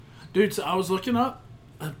Dude, so I was looking up.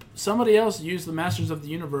 Somebody else used the Masters of the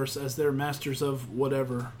Universe as their Masters of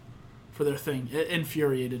whatever for their thing. It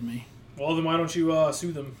infuriated me. Well, then why don't you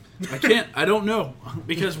sue them? I can't. I don't know.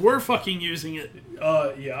 Because we're fucking using it.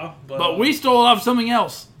 Yeah. But we stole off something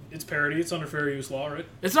else. It's parody. It's under fair use law, right?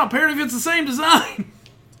 It's not parody if it's the same design.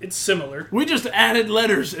 It's similar. We just added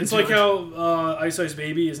letters. It's like how Ice Ice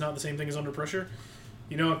Baby is not the same thing as Under Pressure.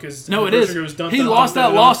 You know, because no, it is. He lost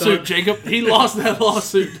that lawsuit, Jacob. He lost that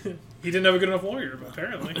lawsuit. He didn't have a good enough lawyer,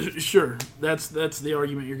 apparently. Sure, that's the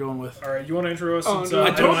argument you're going with. All right, you want to intro us? Oh, no. I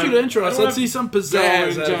told you to intro us. Let's see some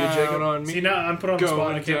pizzazz out of you, Jacob. On me. See, now I'm put on the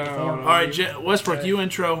spot. I can't perform. All right, Westbrook, you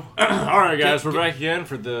intro. All right, guys, we're back again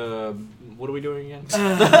for the... What are we doing again?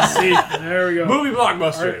 See, there we go. Movie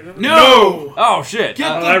Blockbuster. Right. No! Oh, shit.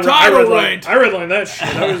 Get the title right. I redlined that shit.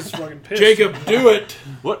 I was fucking pissed. Jacob, do it.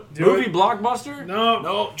 What? Movie Blockbuster?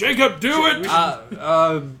 No. Jacob, do it.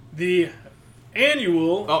 The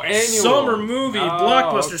annual summer movie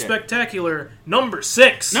Blockbuster Spectacular number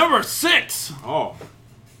 6. Number 6. Oh.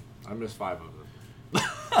 I missed 5 of them.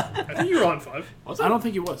 I think you were on 5. I don't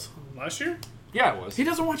think he was. Last year? Yeah, it was. He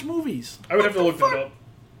doesn't watch movies. I would have to look that up.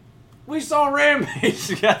 We saw Rampage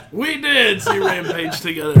together. We did see Rampage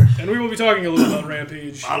together. And we will be talking a little about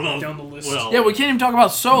Rampage down the list. Yeah, we can't even talk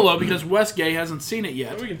about Solo because Westgate hasn't seen it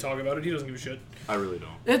yet. We can talk about it. He doesn't give a shit. I really don't.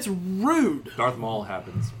 It's rude. Darth Maul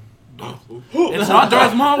happens. It's not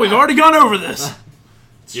Darth Maul. We've already gone over this.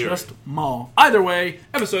 It's just Maul. Either way,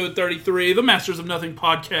 episode 33, the Masters of Nothing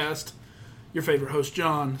podcast. Your favorite host,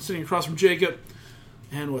 John, sitting across from Jacob.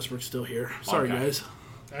 And Westbrook's still here. Sorry, guys.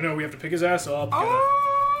 I know, we have to pick his ass up.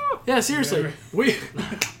 Yeah, seriously.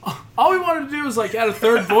 All we wanted to do was add a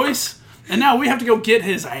third voice, and now we have to go get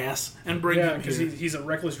his ass and bring him here. because he's a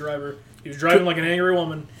reckless driver. He was driving like an angry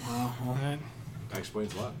woman. Wow. That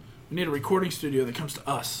explains a lot. We need a recording studio that comes to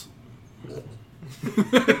us.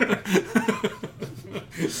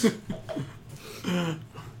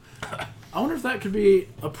 I wonder if that could be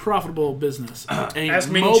a profitable business.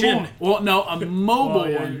 Ask me mobile, Chin. Well, no, a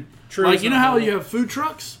mobile one. True, you know how you have food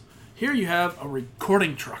trucks? Here you have a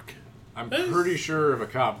recording truck. I'm pretty sure if a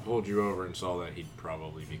cop pulled you over and saw that, he'd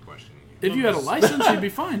probably be questioning you. If you had a license, you'd be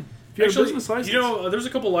fine. If you had a business license. You know, there's a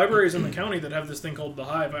couple libraries in the county that have this thing called The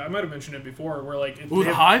Hive. I might have mentioned it before, where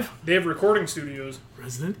The Hive? They have recording studios.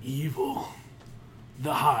 Resident Evil.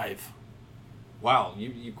 The Hive. Wow,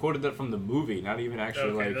 you quoted that from the movie, not even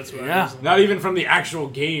actually that's what not even from the actual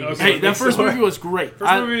game. Okay, that first movie was great.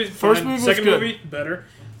 First movie was good. Better.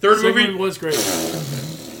 Third movie was great.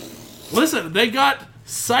 Listen, they got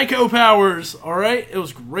psycho powers, alright? It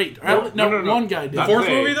was great. No, one guy did. The fourth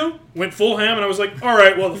movie, though, went full ham, and I was like,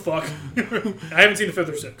 alright, what the fuck? I haven't seen the fifth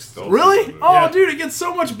or sixth. Really? Oh, dude, it gets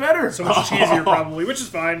so much better. So much cheesier, probably, which is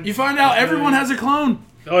fine. You find out everyone has a clone.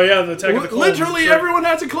 Oh, yeah, the Attack of the Clones. Literally everyone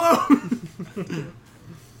has a clone.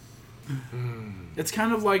 It's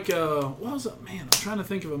kind of like, what was it? Man, I'm trying to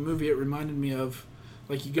think of a movie it reminded me of.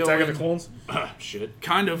 Like you go Attack of the Clones? Shit.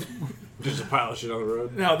 Kind of. Just a pile of shit on the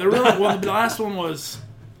road. No, they're really, the last one was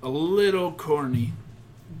a little corny.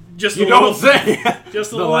 Just you don't say.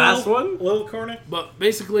 Just the last one? A little corny? But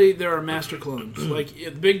basically, there are master clones. Like,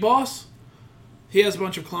 the big boss, he has a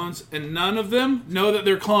bunch of clones, and none of them know that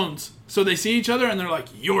they're clones. So they see each other, and they're like,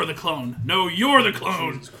 you're the clone. No, you're the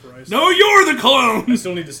clone. Jesus Christ. No, you're the clone. I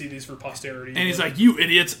still need to see these for posterity. And he's like, you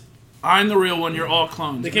idiots. I'm the real one. You're all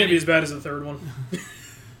clones. They can't be as bad as the third one.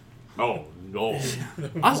 Oh, no.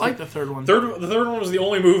 I like the third one. The third one was the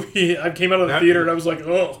only movie I came out of the theater and I was like,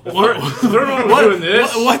 oh. The third one was doing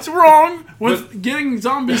this. What's wrong with getting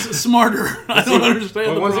zombies smarter? I don't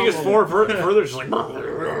understand. Once he gets further, it's like,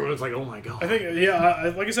 it's like, oh my god. I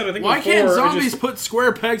think, like I said, I think why can't zombies put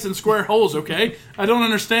square pegs in square holes, okay? I don't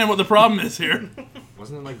understand what the problem is here.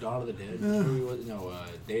 Wasn't it like Dawn of the Dead? No,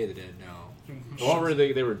 Day of the Dead, no. The one where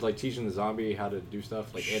they were like teaching the zombie how to do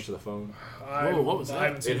stuff, like answer the phone. What was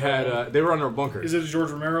that? It had they were under a bunker. Is it a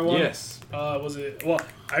George Romero one? Yes. Was it? Well,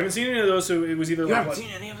 I haven't seen any of those, so it was either. You haven't seen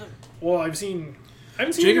any of them? Well, I haven't seen.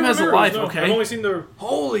 Jacob has a life, okay? I've only seen the.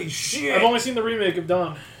 Holy shit! I've only seen the remake of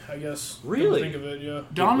Dawn, I guess. Really? Think of it, yeah.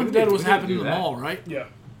 Dawn of the Dead was happening in the mall, right? Yeah.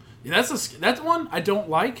 That's one I don't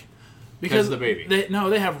like because the baby.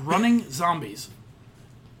 They have running zombies.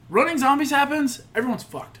 Running zombies happens, everyone's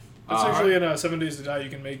fucked. That's actually in 7 Days to Die. You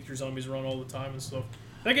can make your zombies run all the time and stuff.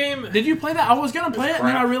 That game. Did you play that? I was gonna play it, and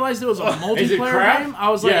then I realized it was a multiplayer game. I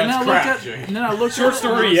was like, yeah, and then I looked short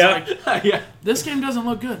story. Yeah, like, this game doesn't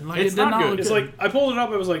look good. Like, it's it did not good. look it's good. like I pulled it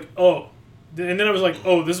up. I was like, oh, and then I was like,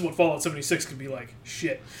 oh, this is what Fallout 76 could be like.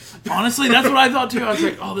 Shit. Honestly, that's what I thought too. I was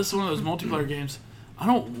like, oh, this is one of those multiplayer games. I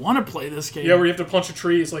don't want to play this game. Yeah, where you have to punch a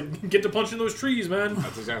tree. It's like, get to punching those trees, man.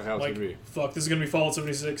 That's exactly how it's Like, gonna be. fuck, this is gonna be Fallout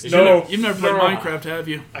 76. You've No, you've never played no. Minecraft, have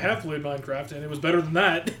you? I have played Minecraft, and it was better than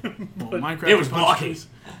that. Well, Minecraft It was punch blocking. trees.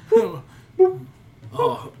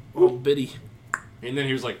 Oh, Biddy. And then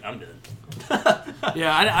he was like, I'm done.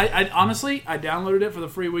 Yeah, I honestly, I downloaded it for the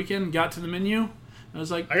free weekend, got to the menu, and I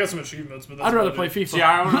was like, I got some achievements, but that's I'd rather about play it. FIFA. See,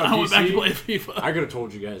 I don't know, I went back to PC. play FIFA. I could have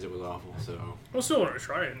told you guys it was awful, so. I'll still want to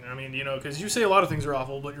try it. I mean, because you say a lot of things are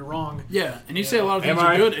awful, but you're wrong. Yeah, and you say a lot of things Am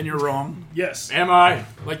are I? good, and you're wrong. Yes. Am I?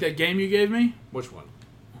 Like that game you gave me? Which one?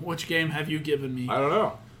 Which game have you given me? I don't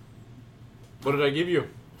know. What did I give you?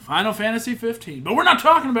 Final Fantasy 15. But we're not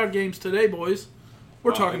talking about games today, boys.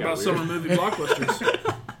 We're Oh, talking that got about weird. summer movie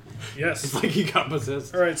blockbusters. Yes. It's like he got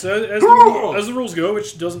possessed. All right. So as the rules go,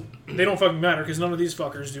 which they don't fucking matter because none of these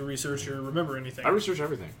fuckers do research or remember anything. I research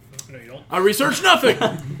everything. No, you don't. I researched nothing.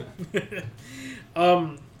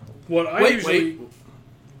 What I usually.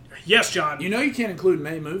 Yes, John. You know you can't include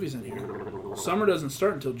May movies in here. Summer doesn't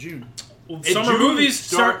start until June. Well, In summer June, movies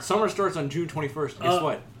start. Summer starts on June 21st. Guess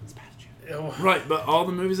what? It's past June. Oh, Right, but all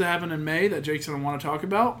the movies that happen in May that Jake's going to want to talk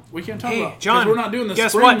about, we can't talk Hey, about. 'Cause John, we're not doing the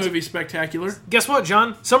guess spring what? movie spectacular. guess what,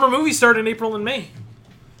 John? Summer movies start in April and May.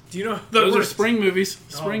 Do you know Those are worst? spring movies.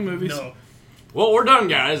 Oh, Spring movies. No. Well, we're done,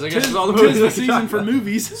 guys. I guess Tis it's all the tis movies the we can season talk for about.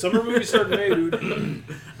 movies. Summer movies start in May, dude.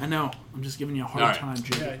 I know. I'm just giving you a hard All right. time,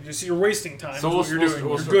 Jake. Yeah, you're wasting time. So is what you're we'll- doing.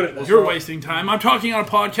 we'll You're start- good at we'll this. You're wasting time. I'm talking on a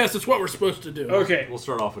podcast. It's what we're supposed to do. Okay. We'll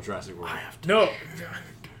start off with Jurassic World. No.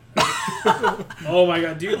 Oh my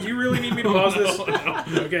god. Do you really need me to pause this?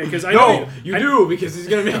 Okay, because I know No, you do, because he's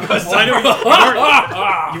going to make us Well, I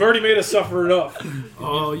know you've already made us suffer enough.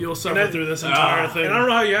 Oh, you'll suffer And that- through this entire thing. And I don't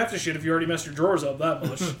know how you have to shit if you already messed your drawers up that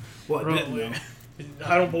much. What, didn't Really. you?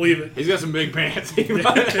 I don't believe it. He's got some big pants.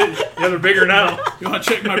 Yeah, they're bigger now. You want to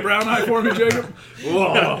check my brown eye for me, Jacob?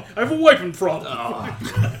 Whoa. I have a wiping problem.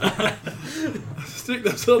 Stick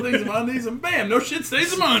those little things in my undies and bam, no shit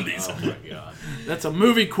stays in my undies. Oh, my God. That's a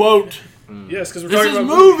movie quote. Yes, because we're This talking is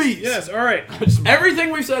about movies. Yes, all right.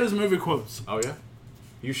 Everything we've said is movie quotes. Oh, yeah?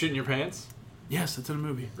 You shit in your pants? Yes, it's in a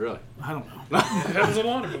movie. Really? I don't know. It happens in a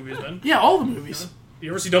lot of movies, man. Yeah, all the movies. You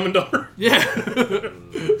ever see Dumb and Dumber? Yeah.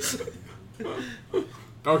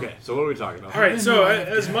 Okay, so what are we talking about? All right, so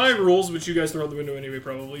as my rules, which you guys throw out the window anyway,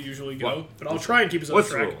 probably usually go, What? but I'll try and keep us on What's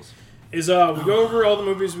the track. rules? Is we go over all the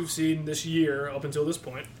movies we've seen this year up until this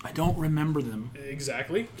point. I don't remember them.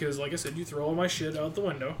 Exactly, because like I said, you throw all my shit out the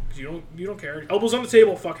window because you don't care. Elbows on the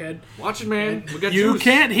table, fuckhead. Watch it, man. We got You juice.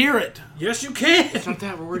 can't hear it. Yes, you can. It's not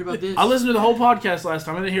that. We're worried about this. I listened to the whole podcast last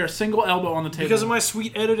time. I didn't hear a single elbow on the table. Because of my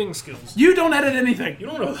sweet editing skills. You don't edit anything. You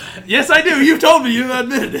don't know that. Yes, I do. You told me. You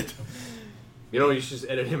admitted it. You know, you should just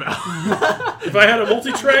edit him out. If I had a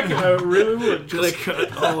multi-track, I really would. Just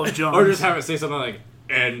cut all of John's. Or just have it say something like,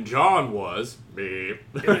 and John was beep.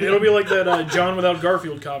 It'll be like that John Without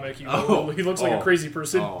Garfield comic. He looks like a Oh. crazy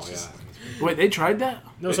person. Oh, yeah. Wait, they tried that?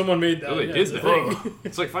 No, someone made that. No, they yeah, did it's a that. thing.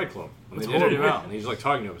 It's like Fight Club. When they That's edited him horrible. out, and he's like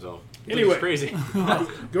talking to himself. You think Anyway. it's crazy.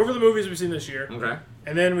 Go over the movies we've seen this year, Okay.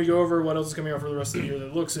 and then we go over what else is coming out for the rest of the year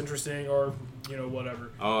that looks interesting, or whatever.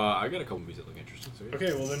 I got a couple movies that look interesting. So yeah.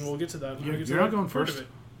 Okay, well then we'll get to that. when we get to You're not that going part first. of it.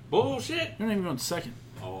 Bullshit. You're not even going second.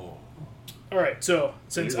 Oh. All right, so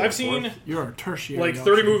since You're I've going seen fourth? You're a tertiary. like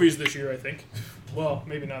 30 option. movies this year, I think. Well,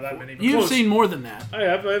 maybe not that many. But You've close. seen more than that. I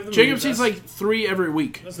have the Jacob movie sees pass. like 3 every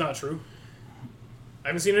week. That's not true. I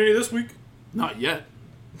haven't seen any this week. Not yet.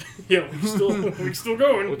 Yeah, we're still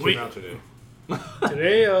going. What came out today?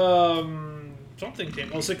 Today, something came.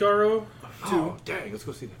 Sicario 2. Oh, dang. Let's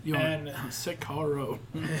go see that. You And- want Sicaro.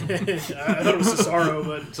 I thought it was Cesaro,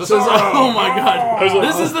 but Oh my god. was like,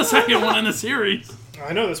 This is the second one in the series.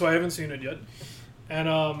 I know that's why I haven't seen it yet. And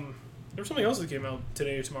there was something else that came out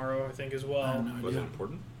today or tomorrow, I think, as well. I don't know. Was it Yeah.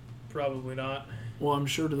 important? Probably not. Well, I'm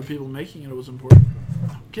sure to the people making it was important.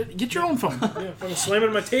 Get your own phone. Yeah, fucking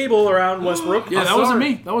slamming my table around Westbrook. Yeah, that wasn't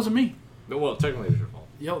me. That wasn't me. No, well, technically it was your fault.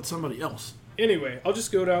 Yell at somebody else. Anyway, I'll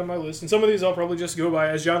just go down my list, and some of these I'll probably just go by,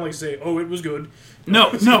 as John likes to say, oh, it was good. No,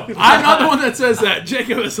 I'm not the one that says that.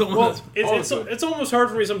 Jacob is the one Well, that's... it's almost hard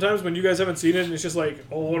for me sometimes when you guys haven't seen it, and it's just like,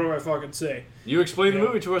 oh, what do I fucking say? You explained Yeah. the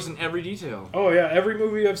movie to us in every detail. Oh, yeah, every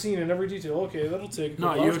movie I've seen in every detail. Okay, that'll take a No,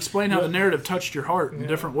 couple you hours. explain how the narrative touched your heart in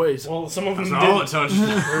different ways. Well, some of them That's all it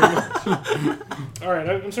didn't. touched. All right,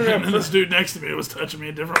 I'm starting And to this dude next to me was touching me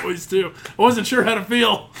in different ways too. I wasn't sure how to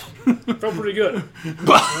feel. felt pretty good.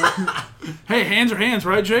 Hey, hands are hands,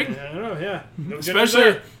 right, Jake? I don't know, yeah. No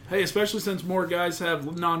Especially since more guys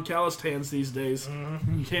have non-calloused hands these days.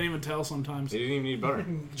 Mm-hmm. You can't even tell sometimes. He didn't even need butter.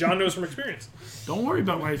 John knows from experience. Don't worry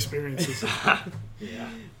about my experiences. Yeah.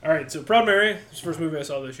 All right, so Proud Mary. It's the first movie I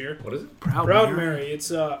saw this year. What is it? Proud Mary.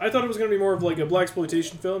 It's I thought it was going to be more of like a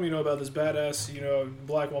blaxploitation film, about this badass,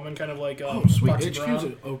 black woman, kind of like sweet. Foxy HQ's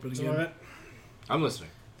Brown, open again. like that. I'm listening.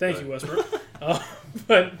 Thank you, Westbrook.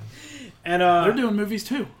 They're doing movies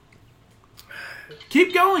too.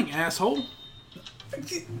 Keep going, asshole. Did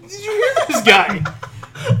you hear this guy?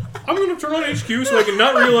 I'm going to turn on HQ so I can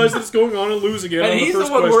not realize that it's going on and lose again. And he's the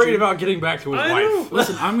one worried about getting back to his wife. Know.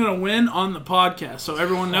 Listen, I'm going to win on the podcast so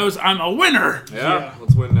everyone knows I'm a winner. Yeah,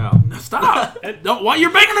 let's win now. Stop. Don't. Why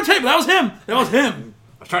you're banging the table? That was him.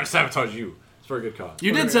 I was trying to sabotage you. It's for a good cause.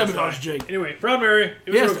 You did sabotage Jake. Anyway, Proud Mary.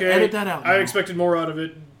 It was okay. Edit that out. I expected more out of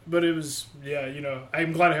it, but it was,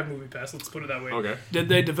 I'm glad I have Movie Pass. Let's put it that way. Okay. Did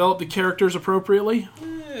they develop the characters appropriately?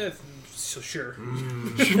 So sure.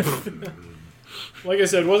 Like I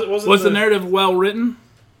said, was the narrative well written?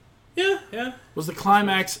 Yeah. Was the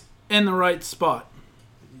climax in the right spot?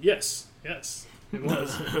 Yes. It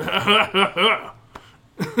was.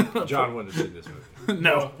 John wouldn't have seen this movie.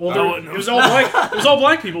 No. Well, it was all black. It was all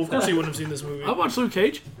black people. Of course, he wouldn't have seen this movie. I watched Luke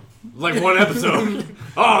Cage. Like one episode.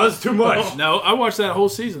 Oh, that's too much. No, I watched that whole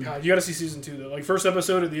season. God, you got to see season 2 though. Like first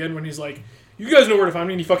episode at the end when he's like, "You guys know where to find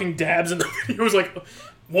me," and he fucking dabs, and it was like,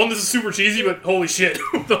 one, this is super cheesy, but holy shit.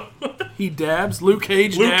 He dabs. Luke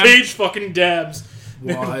Cage. Luke Cage fucking dabs.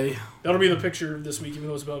 Why? That'll be the picture this week, even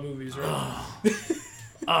though it's about movies, right?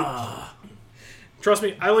 Trust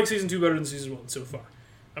me, I like season 2 better than season 1 so far.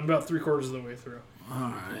 I'm about 3/4 of the way through.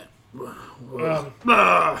 Alright. Well,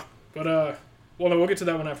 no, we'll get to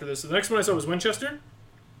that one after this. The next one I saw was Winchester,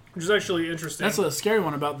 which is actually interesting. That's a scary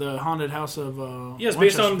one about the haunted house of yes,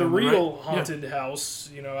 based on the Winchester, real right? haunted house,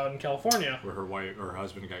 out in California. Where her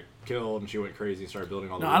husband got killed and she went crazy and started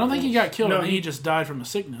building all the No, I don't think he got killed. No, I think he just died from a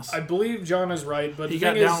sickness. I believe John is right, but he the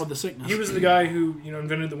got thing down is, with the sickness. he was the guy who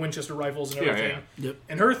invented the Winchester rifles and everything. Yeah. Yep.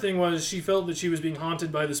 And her thing was she felt that she was being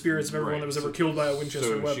haunted by the spirits of everyone that was ever killed by a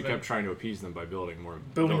Winchester weapon. So she kept trying to appease them by building more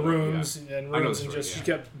rooms and rooms, and she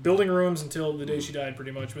kept building rooms until the day she died,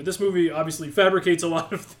 pretty much. But this movie obviously fabricates a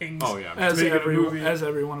lot of things. Oh yeah, as every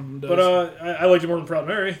one of them does. But I liked it more than Proud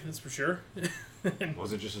Mary, that's for sure.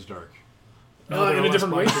 Was it just as dark? No, in a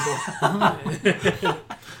different way.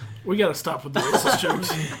 We gotta stop with the racist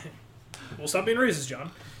jokes. We'll stop being racist,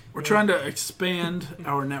 John. We're trying to expand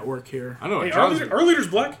our network here. I know. Hey, our leader's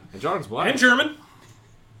black. And John's black. And German.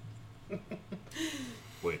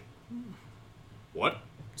 Wait. What?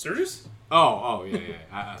 Sturgis? Oh, yeah.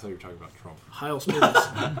 I thought you were talking about Trump. Heil Sturgis.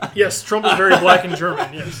 Yes, Trump is very black and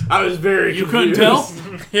German, yes. I was very You confused.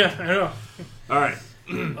 couldn't tell? Yeah, I know. All right.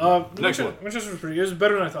 Next one. Winchester was pretty good. It was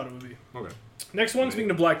better than I thought it would be. Okay. Next one, speaking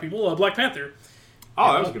of black people, Black Panther.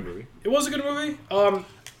 Oh, that was a good movie. It was a good movie.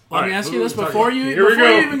 Let me ask you this before you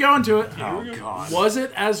even go into it. Oh, God. Was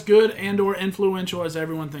it as good and or influential as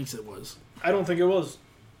everyone thinks it was? I don't think it was.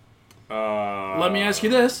 Let me ask you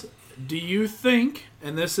this. Do you think,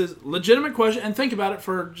 and this is a legitimate question, and think about it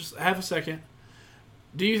for just half a second,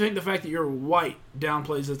 do you think the fact that you're white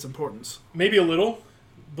downplays its importance? Maybe a little,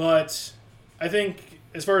 but I think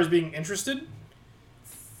as far as being interested,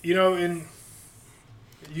 you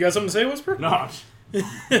got something to say, Whisper? No.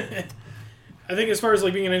 I think as far as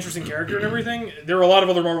being an interesting character and everything, there are a lot of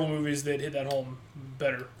other Marvel movies that hit that home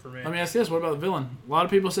better for me. Let me ask this: what about the villain? A lot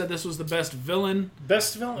of people said this was the best villain.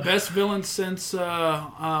 Best villain? Best villain since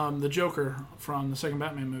the Joker from the second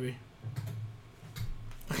Batman movie.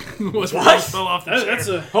 What? Fell off the chair. That's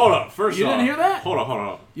a... Hold up. First You didn't hear that? Hold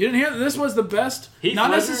on. You didn't hear that? This was the best, Heath not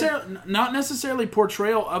Ledger? necessarily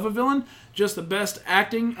portrayal of a villain, just the best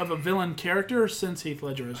acting of a villain character since Heath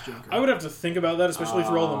Ledger as Joker. I would have to think about that, especially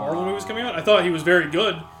through all the Marvel movies coming out. I thought he was very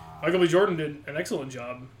good. Michael B. Jordan did an excellent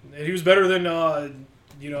job. And he was better than,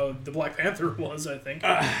 the Black Panther was, I think.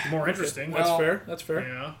 More interesting. That's fair.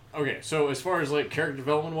 Yeah. Okay, so as far as character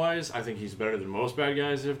development wise, I think he's better than most bad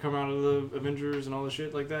guys that have come out of the Avengers and all the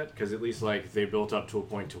shit like that. Because at least they built up to a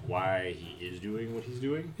point to why he is doing what he's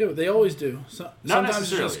doing. Yeah, but they always do. Sometimes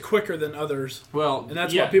it's just quicker than others. Well, and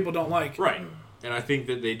that's what people don't like. Right. And I think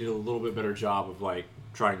that they did a little bit better job of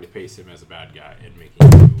trying to pace him as a bad guy and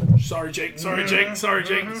making Sorry, Jake.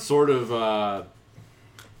 sort of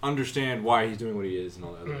understand why he's doing what he is and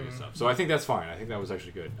all that other good stuff. So I think that's fine. I think that was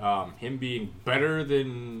actually good. Him being better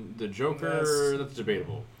than the Joker, that's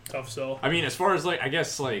debatable. Tough sell. I mean, as far as I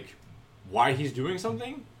guess why he's doing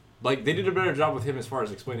something, they did a better job with him as far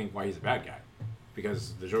as explaining why he's a bad guy.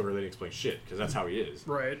 Because the Joker didn't explain shit, because that's how he is.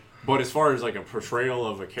 Right. But as far as a portrayal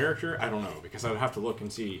of a character, I don't know, because I would have to look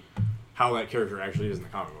and see how that character actually is in the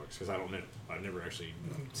comic books because I don't know. I've never actually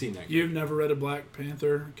seen that. You've never read a Black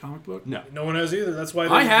Panther comic book? No. No one has either. That's why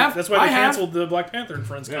I have. That's why they canceled the Black Panther and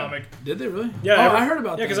Friends comic. Did they really? Yeah. I heard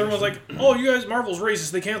about that. Yeah, because everyone's like, "Oh, you guys, Marvel's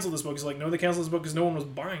racist. They canceled this book." It's like, no, they canceled this book because no one was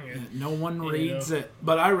buying it. No one reads it,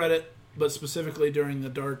 but I read it. But specifically during the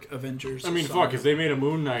Dark Avengers. I mean, fuck, if they made a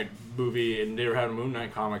Moon Knight movie and they were having Moon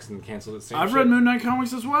Knight comics and canceled it, I've read Moon Knight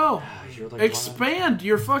comics as well. You're like, Expand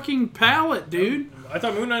your fucking palette, dude. I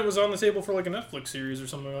thought Moon Knight was on the table for like a Netflix series or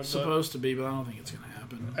something like that. Supposed to be, but I don't think it's going to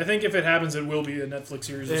happen. I think if it happens, it will be a Netflix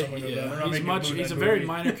series or something like that. They're not making He's a very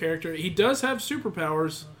minor character. He does have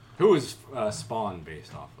superpowers. Who is Spawn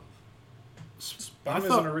based off of? Spawn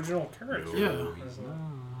is an original character. Yeah.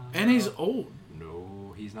 And he's old.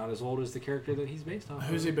 No, he's not as old as the character that he's based off of.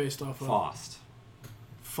 Who's he based off of? Faust.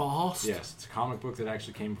 Faust? Yes, it's a comic book that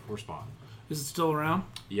actually came before Spawn. Is it still around?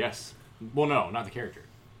 Yes. Well, no, not the character.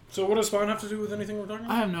 So what does Spawn have to do with anything we're talking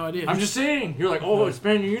about? I have no idea. I'm just saying. You're like, oh,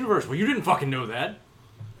 expand your universe. Well, you didn't fucking know that.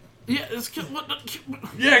 Yeah,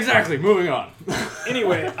 Yeah, exactly. Moving on.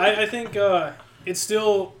 Anyway, I think it's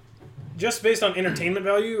still, just based on entertainment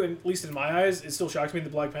value, at least in my eyes, it still shocks me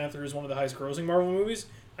that Black Panther is one of the highest grossing Marvel movies.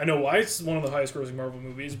 I know why it's one of the highest grossing Marvel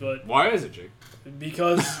movies, but... Why is it, Jake?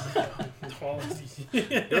 Because... well,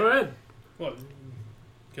 Go ahead. Well,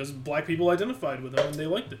 because black people identified with them and they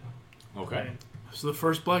liked it. Okay. It's the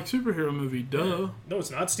first black superhero movie. Duh. No, it's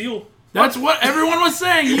not. Steel. That's what everyone was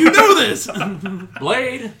saying. You know this.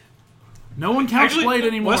 Blade. No one counts Actually, Blade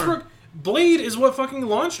anymore. Westbrook, Blade is what fucking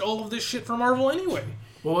launched all of this shit for Marvel anyway.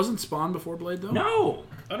 Well, wasn't Spawn before Blade, though? No.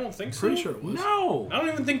 I don't think so. Pretty sure it was. No. I don't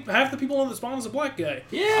even think half the people on the Spawn is a black guy.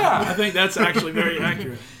 Yeah. I think that's actually very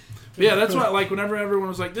accurate. But yeah, that's why, like, whenever everyone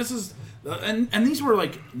was like, this is... And these were,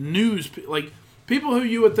 like, news... Like, people who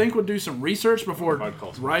you would think would do some research before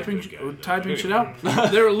typing shit out.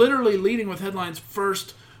 They were literally leading with headlines,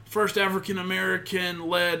 first African-American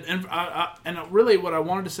led... And really what I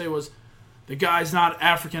wanted to say was, the guy's not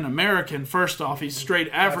African-American. First off, he's straight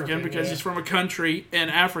African because he's from a country in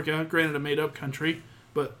Africa. Granted, a made-up country.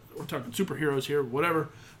 But we're talking superheroes here, whatever.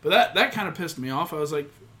 But that kind of pissed me off. I was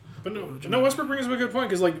like... But no, Westbrook brings up a good point,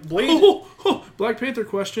 because, like, Blade... Black Panther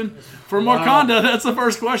question. From Wakanda, that's the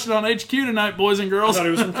first question on HQ tonight, boys and girls. I thought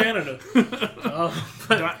he was from Canada.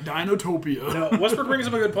 Dinotopia. No, Westbrook brings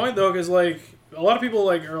up a good point, though, because, like, a lot of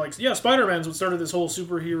people are like, yeah, Spider-Man's what started this whole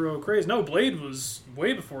superhero craze. No, Blade was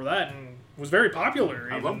way before that and was very popular.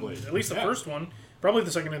 I love Blade. At least the first one. Probably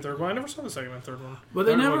the second and third one. I never saw the second and third one. But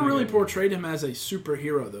they never really portrayed him as a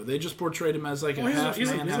superhero, though. They just portrayed him as like a half man, half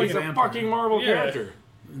He's a vampire. fucking Marvel character.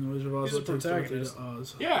 In the Wizard of Oz, He's a protagonist.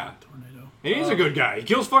 Oz. Yeah. Tornado. And he's a good guy. He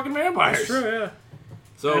kills fucking vampires. That's true, yeah.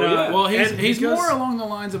 So, And, yeah. Well, he's more along the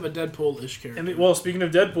lines of a Deadpool-ish character. And well, speaking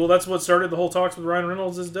of Deadpool, that's what started the whole talks with Ryan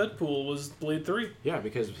Reynolds as Deadpool, was Blade 3. Yeah,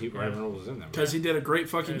 because Ryan Reynolds was in them. Because he did a great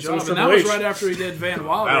fucking And job. so And that was right after he did Van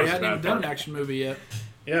Wilder. He hadn't even done an action movie yet.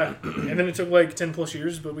 Yeah. And then it took like 10 plus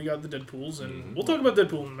years, but we got the Deadpools, and we'll talk about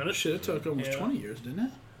Deadpool in a minute. Shit, it took almost 20 years, didn't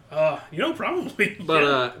it? Probably.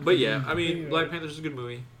 But yeah, I mean, Black Panther's a good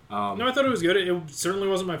movie. No, I thought it was good. It certainly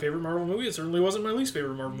wasn't my favorite Marvel movie. It certainly wasn't my least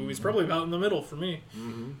favorite Marvel movie. It's probably about in the middle for me,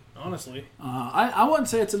 honestly. I wouldn't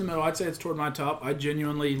say it's in the middle. I'd say it's toward my top. I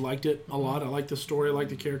genuinely liked it a lot. I like the story. I like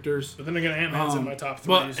the characters. But then again, Ant-Man's in my top 3.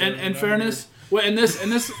 But in fairness, well, and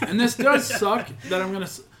this does suck that I'm gonna,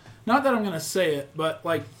 not that I'm gonna say it, but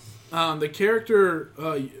like the character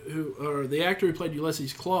the actor who played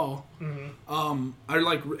Ulysses Claw, I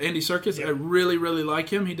like Andy Serkis. Yeah. I really like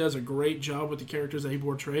him. He does a great job with the characters that he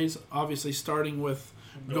portrays. Obviously, starting with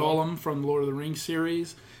Gollum from the Lord of the Rings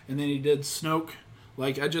series, and then he did Snoke.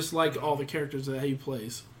 Like, I just like all the characters that he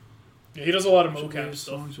plays. Yeah, he does a lot of mocap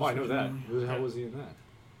stuff. Well, I know that. Who the hell was he in that?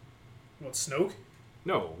 What, Snoke?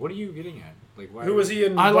 No, what are you getting at? Like, why? Who was he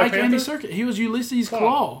in? I Black like Panther? Andy Serkis. He was Ulysses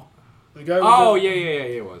Claw. The guy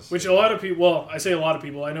it was. Which a lot of people, well, I say a lot of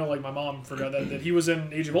people, I know, like, my mom forgot that he was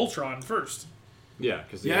in Age of Ultron first. Yeah,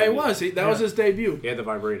 because he was. That was his debut. He had the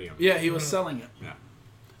vibranium. Yeah, he was selling it. Yeah.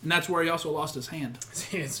 And that's where he also lost his hand.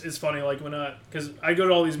 It's funny, like, when because I go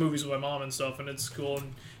to all these movies with my mom and stuff, and it's cool.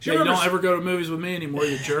 And you don't ever go to movies with me anymore,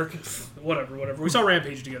 you jerk. Whatever. We saw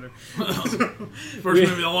Rampage together. First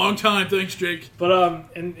movie in a long time, thanks, Jake. But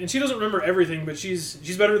and she doesn't remember everything, but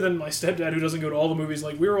she's better than my stepdad, who doesn't go to all the movies.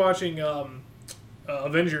 Like, we were watching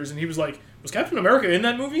Avengers, and he was like, "Was Captain America in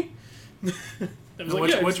that movie?"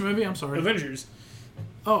 Which movie? I'm sorry. Avengers.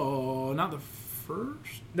 Oh, not the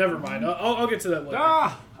first. Never mind. I'll get to that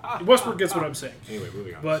later. Westbrook gets what I'm saying. Anyway,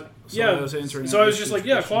 moving on. But so I was just like,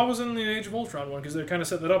 Claw was in the Age of Ultron one because they kind of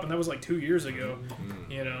set that up, and that was like 2 years ago,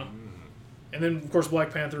 you know. And then of course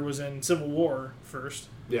Black Panther was in Civil War first.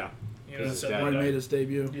 Yeah. You know, His said dad When he that. made his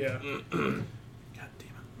debut. Yeah. God damn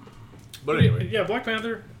it. But anyway, Yeah, Black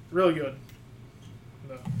Panther, really good.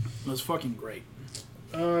 No. It was fucking great.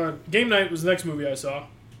 Game Night was the next movie I saw.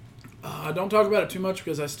 Don't talk about it too much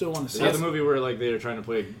because I still want to is see that it. the movie where like they're trying to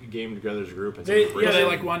play a game together as a group? And They- someone Yeah, breaks they it?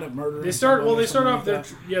 like wind up murdering. They start somebody or off something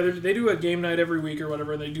like that. they do a game night every week or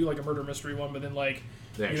whatever, and they do like a murder mystery one, but then like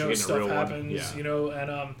They you actually know get in a stuff real one. happens, Yeah. you know,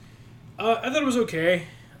 and I thought it was okay.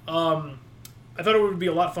 I thought it would be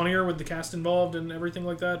a lot funnier with the cast involved and everything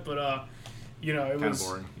like that, but you know, it Kinda was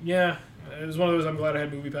boring. Yeah, it was one of those. I'm glad I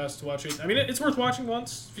had Movie Pass to watch it. I mean, it's worth watching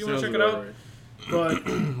once if you want to Sounds check it about out. right.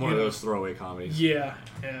 But One of those throwaway comedies. yeah,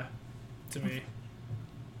 to me.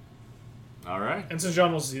 All right. And since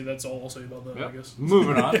John wants to see it, that's all I'll say about that. Yep. I guess.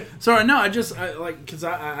 Moving on. Sorry, no, because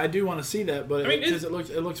I do want to see that, but I mean, because it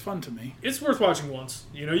looks fun to me. It's worth watching once.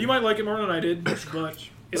 You know, you might like it more than I did, but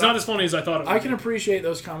it's not as funny as I thought it would. I can appreciate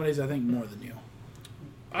those comedies, I think, more than you.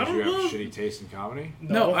 I don't you know. have shitty taste in comedy?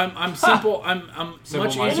 No, I'm simple. I'm Simple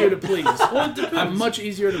much minded. easier to please. Well, it depends. I'm much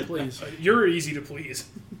easier to please. You're easy to please.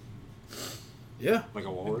 Yeah, Like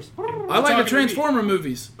a walrus? I like talking the to me. Transformer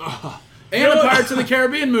movies and know the what? Pirates of the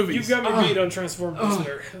Caribbean movies. You've got me beat on Transformers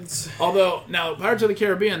there. It's- Although now Pirates of the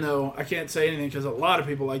Caribbean, though, I can't say anything because a lot of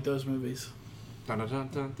people like those movies. Dun, dun, dun,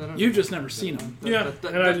 dun, dun, dun. You've just never seen them. Yeah,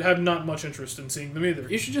 and I have not much interest in seeing them either.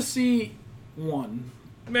 You should just see one.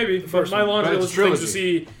 Maybe, but first my one. laundry But list it's of things to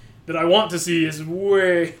trilogy. see that I want to see is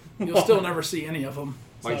way. You'll still never see any of them.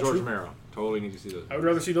 Like not George true. Romero. Totally need to see those. I would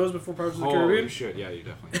rather see those before Pirates of the Holy Caribbean. shit, yeah, you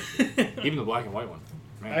definitely need to. Even the black and white one.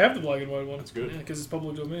 Man. I have the black and white one. That's good. Yeah, because it's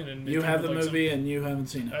public domain. And You it have came the with, movie and you haven't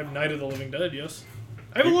seen I it. have Night of the Living Dead. Yes,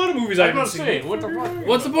 I have a lot of movies I I haven't was seen. about to say, what the fuck?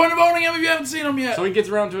 What's the point of owning them if you haven't seen them yet? So he gets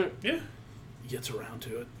around to it. Yeah, He gets around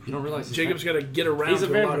to it. You don't realize he's Jacob's got to get around He's a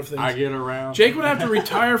to a lot vampire. of things. I get around. Jake would have to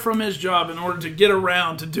retire from his job in order to get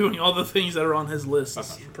around to doing all the things that are on his list.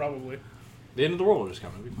 That's not true. probably. The end of the world is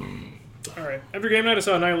coming. All right. After game night, I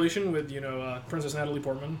saw Annihilation with Princess Natalie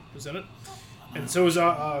Portman was in it, and so was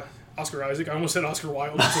Oscar Isaac. I almost said Oscar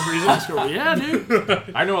Wilde for some reason. Yeah,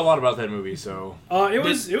 dude. I know a lot about that movie, so It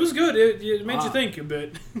was good. It made you think a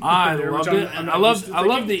bit. I there, which loved it. I'm I not used loved. to I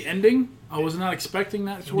loved thinking. the ending. I was not expecting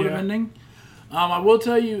that sort of Yeah. ending. I will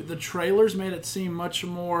tell you, the trailers made it seem much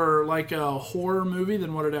more like a horror movie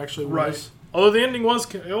than what it actually was. Right. Although the ending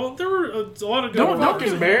was, well, there were a lot of good. Don't horror fucking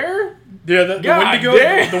movies. bear. Yeah, the God Wendigo,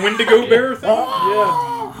 damn. the Wendigo bear thing.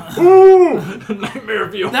 Yeah. Ooh, nightmare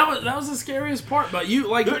view. That was the scariest part. But you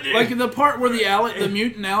like the part where the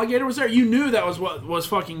mutant alligator was there. You knew that was what was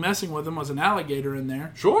fucking messing with him, was an alligator in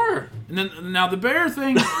there. Sure. And then now the bear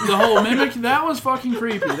thing, the whole mimic, that was fucking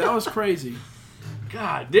creepy. That was crazy.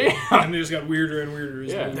 God damn. And it just got weirder and weirder.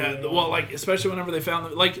 As Yeah. the movie Yeah, went on. well, like especially whenever they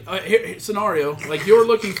found here, scenario, like you're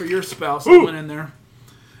looking for your spouse that went in there.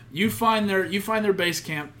 You find their base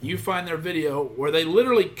camp. You find their video where they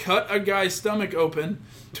literally cut a guy's stomach open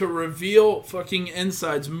to reveal fucking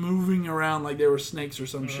insides moving around like they were snakes or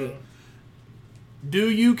some shit. Do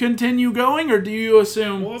you continue going or do you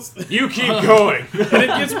assume Well, it's- You keep going. and it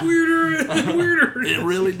gets weirder and weirder. it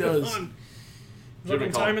really does? Fun. Should've Fucking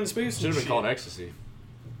been time called- and space. Should and have been called shit. ecstasy.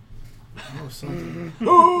 Oh, something.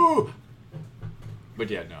 Ooh. But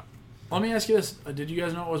yeah, no. Let me ask you this: did you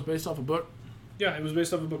guys know it was based off a book? Yeah, it was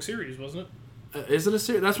based off a book series, wasn't it? Is it a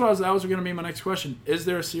series? That was going to be my next question. Is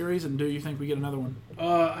there a series, and do you think we get another one?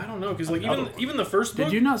 I don't know, because like even the first book,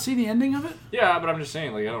 Did you not see the ending of it? Yeah, but I'm just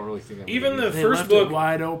saying, like, I don't really think that. Even the They first left book, it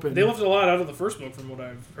wide open. they left a lot out of the first book from what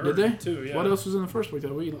I've heard. Did they? Too, yeah. What else was in the first book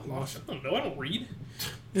that we lost? I don't know. I don't read.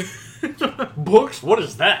 books. What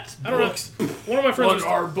is that? I don't know. One of my friends was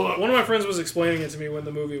our book? one of my friends was explaining it to me when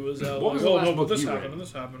the movie was out. What was the oh last no, but book this you happened read? and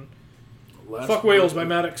this happened. Last Fuck Whales by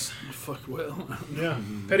Maddox. Fuck Whale. Yeah,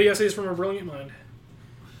 Petty Essays from a Brilliant Mind.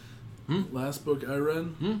 Last book I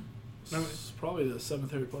read. No, It's probably the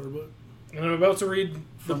 7th Harry Potter book. and I'm about to read The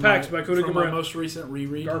From Pact my- by Cody from my Garbrandt. most recent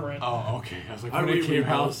reread. Oh, okay. I was like, I when it reread came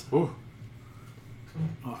out. those. Ooh.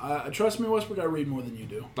 Trust me, Westbrook, I read more than you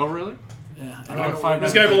do. Oh, really? Yeah. I gotta find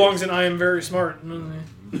This that. guy belongs in I Am Very Smart.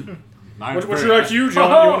 What's What's your IQ,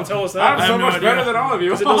 John? You want to tell us that? I'm I so have no much idea. better than all of you.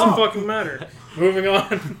 Because it doesn't fucking matter. Moving on.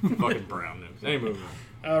 Fucking brown nose. Any movie.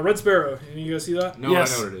 Red Sparrow. You guys see that? No,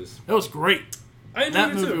 Yes. I know what it is. That was great. I enjoyed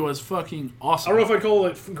That it movie too. was fucking I awesome. don't know if I'd call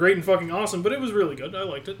it great and fucking awesome, but it was really good. I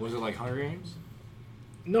liked it. Was it like Hunger Games?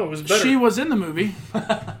 No, it was better. She was in the movie.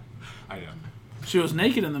 I know. She was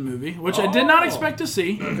naked in the movie, which I did not Oh. expect to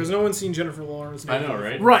see. Because no one's seen Jennifer Lawrence. I know,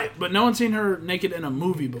 right? Right, but no one's seen her naked in a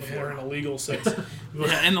movie Or before. in a legal sense.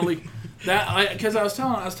 Yeah, in the league. Because I was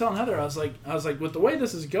telling Heather, I was like, with the way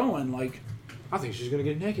this is going, like, I think she's gonna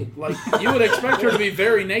get naked. Like, you would expect her to be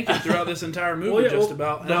very naked throughout this entire movie, Well, yeah, just well,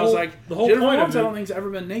 about. And the I was whole- like, the whole Jennifer point of Lawrence, I it- don't think has ever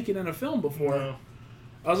been naked in a film before. No.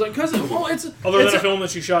 I was like, because it's Other it's than a film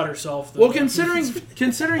that she shot herself. well,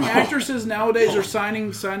 considering actresses nowadays are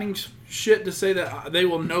signing shit to say that they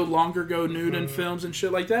will no longer go nude in films and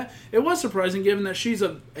shit like that, it was surprising given that she's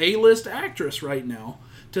a A-list actress right now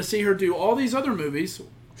to see her do all these other movies.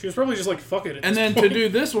 She was probably just like, fuck it. And then to do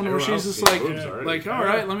this one where Everyone she's else just sees like, boobs already. like, all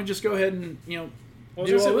right, let me just go ahead and, Well,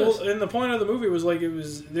 do all this. and the point of the movie was like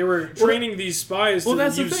they were training these spies to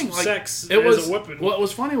that's the use thing. Like, sex it was, as a weapon. What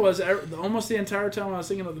was funny was almost the entire time I was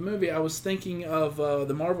thinking of the movie, I was thinking of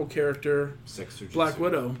the Marvel character Black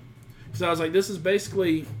Widow, because I was like, this is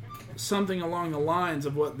basically something along the lines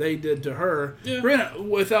of what they did to her. Yeah. Granted,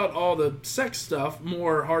 without all the sex stuff,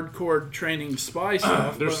 more hardcore training spy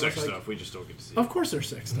stuff. There's but sex it's like, stuff. We just don't get to see. Of course, there's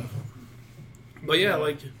sex stuff. But yeah,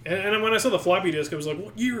 like and when I saw the floppy disk, I was like,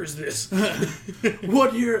 what year is this?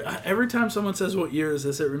 what year? Every time someone says what year is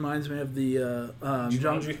this, it reminds me of the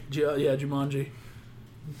Jumanji? Jumanji.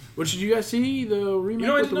 Which, did you guys see the remake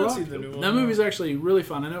I with did The not Rock? see the new one. That movie's actually really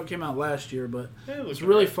fun. I know it came out last year, but Yeah, it looks it's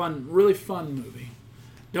really alright. really fun movie.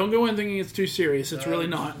 Don't go in thinking it's too serious. It's really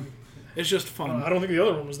not. It's just fun. I don't think the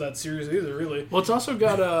other one was that serious either, really. Well, it's also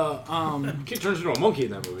got a Kid turns into a monkey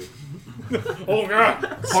in that movie. Oh,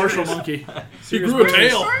 God. partial monkey. He Serious grew a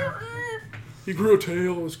business. tail. He grew a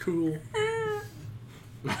tail. It was cool.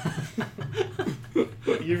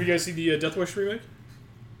 You guys see the Death Wish remake?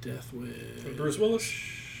 Death Wish. With Bruce Willis?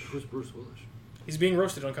 Who's Bruce Willis? He's being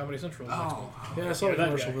roasted on Comedy Central. Yeah, I saw Yeah, the that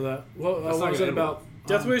commercial guy. for that. What That's not was gonna it end about?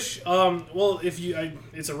 Death Wish, well,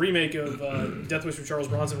 it's a remake of Death Wish with Charles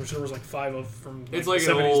Bronson, which there was like 5 of from It's the like 70s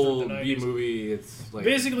an to old the B 90s. movie. It's like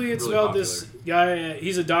Basically, it's really about popular. this guy.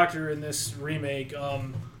 He's a doctor in this remake.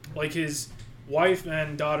 Like his wife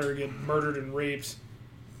and daughter get murdered and raped,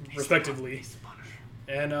 respectively.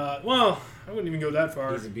 And well, I wouldn't even go that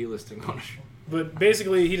far. He's a B-listing Punisher. But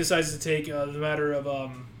basically, he decides to take the matter of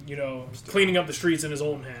cleaning up the streets in his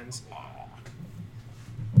own hands.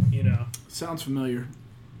 Sounds familiar.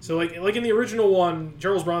 So like in the original one,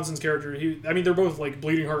 Charles Bronson's character, they're both like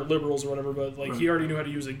bleeding heart liberals or whatever, but like he already knew how to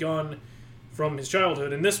use a gun from his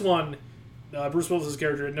childhood. In this one, Bruce Willis's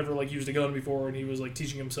character had never like used a gun before, and he was like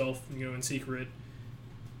teaching himself, in secret,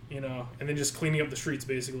 and then just cleaning up the streets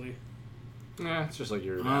basically. Yeah, it's just like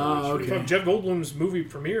your. Okay. Fuck, Jeff Goldblum's movie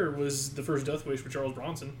premiere was the first Death Wish with Charles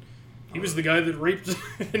Bronson. He was the guy that raped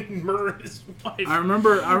and murdered his wife. I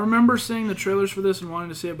remember seeing the trailers for this and wanting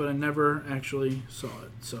to see it, but I never actually saw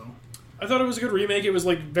it. So I thought it was a good remake. It was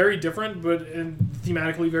like very different, but and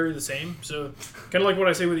thematically very the same. So kind of like what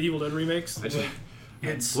I say with the Evil Dead remakes.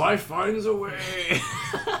 It's Life finds a way.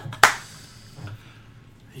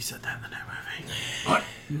 he said that in the new movie. What?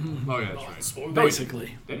 Oh yeah, that's right. spoiled.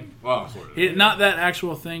 Basically, Did he? Well, sort of. not that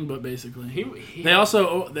actual thing, but basically, He they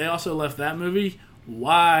also left that movie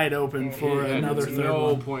wide open for had another third no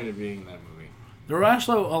one. point of being in that movie. There were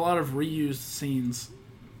actually a lot of reused scenes,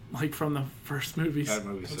 like from the first movies. That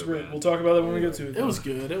movie's That's so great. bad. We'll talk about that when we get to it. It was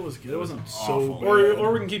good. It was good. It wasn't awful. so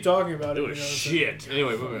Or we can keep talking about it. It was so- shit.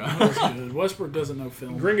 Anyway, moving It on. was good. Westbrook doesn't know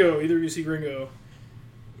film. Gringo. Either of you see Gringo?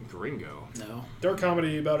 Gringo. No. Dark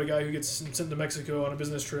comedy about a guy who gets sent to Mexico on a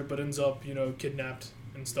business trip, but ends up, kidnapped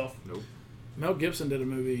and stuff. Nope. Mel Gibson did a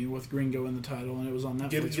movie with Gringo in the title, and it was on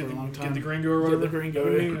Netflix for a long time. Get the Gringo or whatever. Get the Gringo, I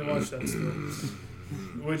didn't yeah. even watch that still.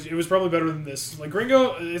 Which it was probably better than this. Like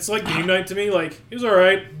Gringo, it's like game night to me. Like it was all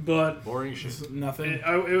right, but Boring shit. Nothing.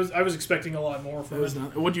 I was expecting a lot more It from was it.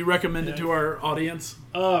 not. Would you recommend it to our audience?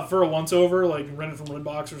 For a once over, like rent it from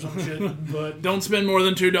Redbox or some shit. But Don't spend more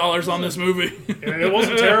than $2 on this movie. it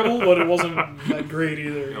wasn't terrible, but it wasn't that great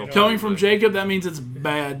either. You know? Coming from Jacob, that means it's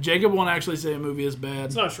bad. Jacob won't actually say a movie is bad.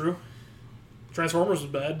 It's not true. Transformers was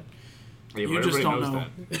bad. Yeah, You but just everybody don't knows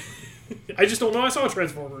know. that. I just don't know. I saw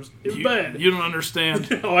Transformers. It was bad. You don't understand.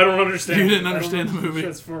 Oh, I don't understand. You didn't I don't understand the know movie.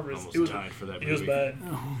 Transformers. Almost It was died for that movie. It was bad.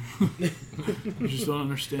 You just don't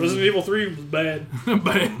understand. Resident Evil 3 was bad.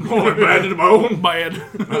 Bad. More bad than my own. Bad.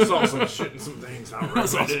 I saw some shit and some things. I don't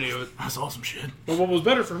That's recommend awesome. any of it. I saw some shit. But what was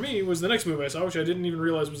better for me was the next movie I saw, which I didn't even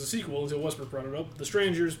realize was a sequel until Westbrook brought it up. The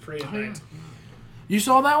Strangers Pray at Night. You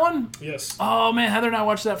saw that one? Yes. Oh man, Heather and I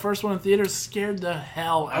watched that first one in theaters. Scared the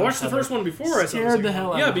hell out of I watched the Heather. first one before I saw the Scared second the hell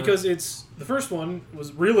one. out Yeah, of her. because the first one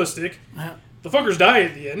was realistic. Yeah. The fuckers die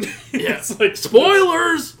at the end. Yeah. It's like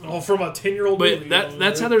Spoilers. Oh, from a 10-year-old But movie.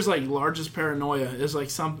 that's Heather's like largest paranoia is like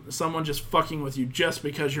someone just fucking with you just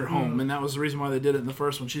because you're home, and that was the reason why they did it in the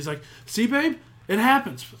first one. She's like, "See, babe, it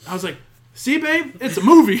happens." I was like, "See, babe, it's a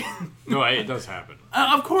movie." No, it does happen.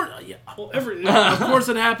 Of course, yeah. Well, Of course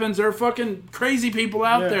it happens. There are fucking crazy people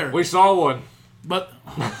out Yeah. there. We saw one. But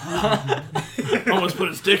almost put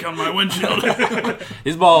his dick on my windshield.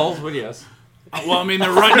 His balls, but yes. Well, I mean,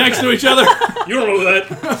 they're right next to each other. You don't know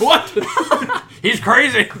that. What? He's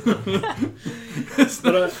crazy.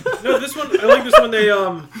 But no, this one I like. This one they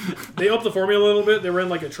upped the formula a little bit. They ran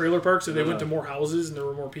like a trailer park, so they went to more houses and there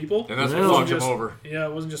were more people. And that's Yeah. what fucked him Just- over. Yeah,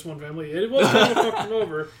 it wasn't just one family. It was kind of fucked them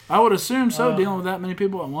over. I would assume so, dealing with that many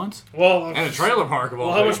people at once. Well, And a trailer park of all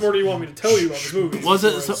Well, how much things. more do you want me to tell you about this movie? Was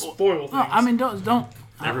it before I so- spoil things? No, I mean, don't.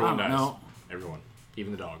 Everyone I don't dies. know. Everyone.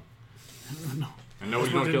 Even the dog. And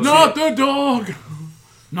nobody don't kill Not the dog.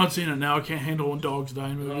 Not seeing it now. I can't handle when dogs die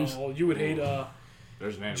in movies. Oh, you would hate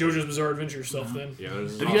There's an animal. JoJo's Bizarre Adventure stuff then. Yeah,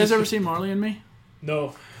 there's Have you guys ever seen Marley and Me?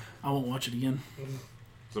 No, I won't watch it again.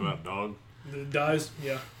 It's about dog. the dies.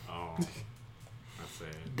 Yeah, Oh. That's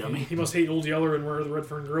sad. Dummy. he must hate Old Yeller and Where the Red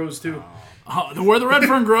Fern Grows too. Where the Red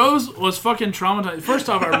Fern Grows was fucking traumatizing. First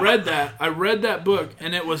off, I read that book,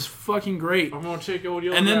 and it was fucking great. I'm gonna take old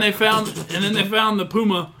yellow. And then they found the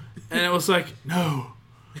puma, and it was like, no,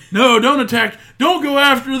 don't attack, don't go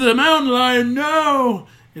after the mountain lion, no.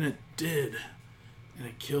 And it did, and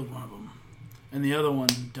it killed one of them, and the other one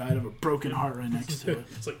died of a broken heart right next to it.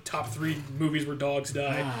 It's like top 3 movies where dogs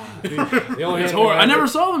die. The only It's animal horrible. I never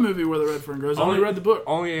saw the movie Where the Red Fern Grows. I only read the book.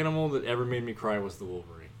 Only animal that ever made me cry was the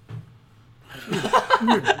Wolverine.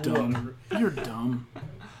 You're dumb. You're dumb.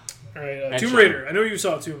 All right, And Tomb Shadow. Raider. I know you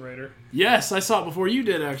saw Tomb Raider. Yes, I saw it before you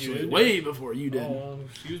did, actually. You did? Way before you did. Oh,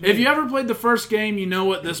 excuse me. If you ever played the first game, you know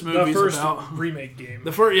what this the movie's first about. remake game.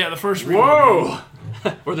 The first remake. Whoa!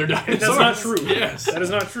 Or they're dinosaurs. That's not true. Yes. That is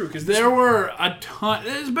not true. Because There were a ton.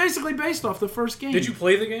 It's basically based off the first game. did you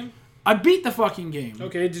play the game? I beat the fucking game.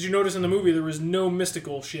 Okay. Did you notice in the movie there was no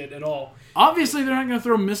mystical shit at all? Obviously, they're not going to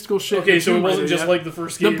throw mystical shit. Okay, in so it Tomb wasn't Raider just yet. like the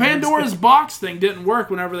first game. The Pandora's box thing didn't work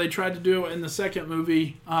whenever they tried to do it in the second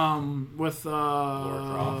movie with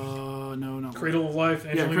no Cradle of Life.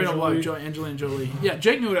 yeah, Angelina Cradle of Jolie. Life, Angelina Jolie. Yeah,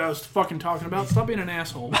 Jake knew what I was fucking talking about. Stop being an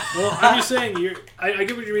asshole. Well, I'm just saying. I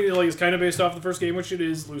get what you mean. Like, it's kind of based off the first game, which it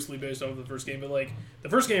is loosely based off the first game. But like, the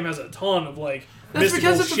first game has a ton of like That's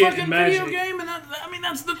mystical because it's a shit fucking and magic. video game, and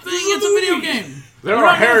that's the thing. It's a video game. There They're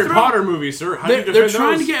are not gonna Harry throw- Potter movies, sir. How do you They're defend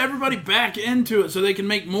trying those? to get everybody back into it so they can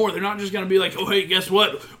make more. They're not just going to be like, oh, hey, guess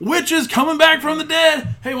what? Witches coming back from the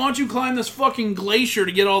dead. Hey, why don't you climb this fucking glacier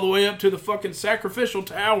to get all the way up to the fucking sacrificial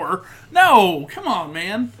tower? No, come on,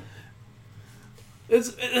 man.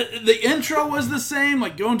 The intro was the same,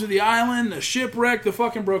 like going to the island, the shipwreck, the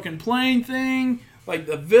fucking broken plane thing, like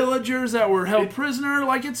the villagers that were held prisoner.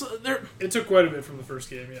 Like they're. It took quite a bit from the first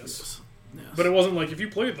game, yes. Yes. But it wasn't like if you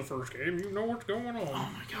played the first game, you know what's going on. Oh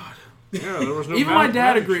my god. Yeah, there was no Even my magic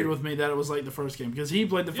dad shit. agreed with me that it was like the first game because he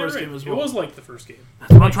played the Yeah, first right. game as well. It was like the first game.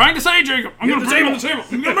 That's what I'm trying to say, Jacob. I'm Get going to the bring it on the table.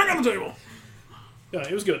 I'm going to bring it on the table. Yeah,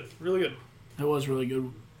 it was good. Really good. It was really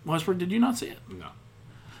good. Westbrook, did you not see it? No.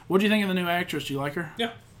 What do you think of the new actress? Do you like her?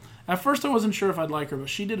 Yeah. At first, I wasn't sure if I'd like her, but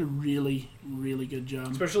she did a really, really good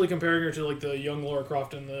job. Especially comparing her to like the young Lara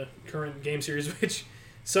Croft in the current game series, which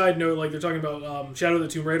side note, like they're talking about Shadow of the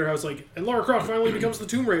Tomb Raider, how it's like, and Lara Croft finally becomes the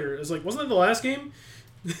Tomb Raider. It's like, wasn't that the last game?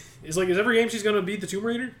 It's like, is every game she's gonna beat the Tomb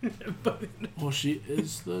Raider? But Well, she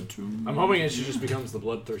is the tomb. I'm hoping she just becomes the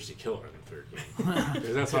bloodthirsty killer in the third game.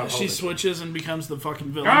 'Cause that's what I'm She hoping. switches and becomes the fucking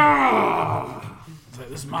villain. Ah! It's like,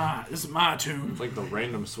 this is my tomb. It's like the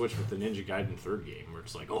random switch with the Ninja Gaiden third game, where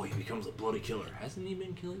it's like, oh, he becomes a bloody killer. Hasn't he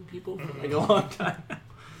been killing people for like a long time?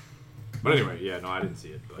 But anyway, yeah, no, I didn't see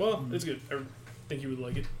it. But. well, it's good. I think you would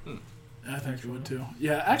like it. I think you would too.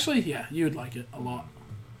 Yeah, actually, yeah, you would like it a lot.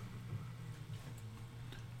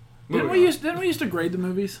 Didn't we used to grade the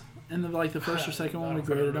movies in the first or second one? We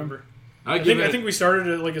graded them. I I think we started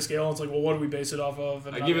at like a scale. And it's like, well, what do we base it off of?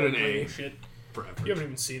 And I not give it like an A. grading shit. for effort. You haven't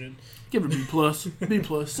even seen it. Give it a B plus, B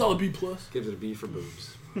plus, solid B plus. Gives it a B for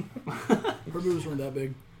boobs. Her boobs weren't that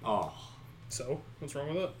big. Oh. So, what's wrong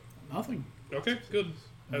with that? Nothing. Okay, good.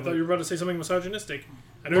 I thought you were about to say something misogynistic.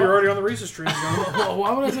 I know you're already on the racist train. Well,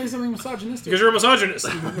 why would I say something misogynistic? Because you're a misogynist.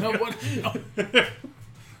 No, what? No.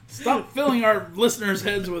 Stop filling our listeners'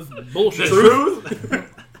 heads with bullshit. Truth?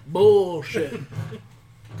 Bullshit.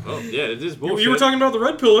 Oh, yeah, it is bullshit. You were talking about the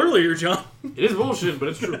red pill earlier, John. It is bullshit, but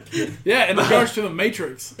it's true. Yeah, in regards to the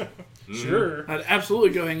Matrix, Sure. I'd absolutely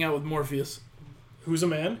go hang out with Morpheus. Who's a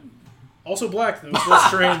man? Also black, though. So that's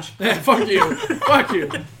strange. Yeah, fuck you. Fuck you.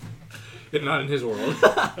 Not in his world.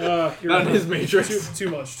 You're Not in his Matrix. Too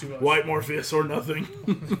much. White Morpheus or nothing.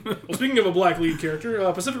 Well, speaking of a black lead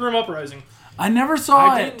character, Pacific Rim Uprising. I never saw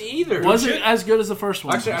I it. didn't either. Was Shit. it as good as the first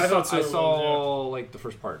one? Actually, I thought so. I saw like the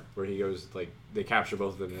first part where he goes like they capture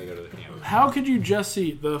both of them and they go to the camp. How could you just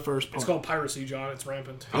see the first part? It's called piracy, John. It's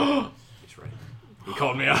rampant. He's right. He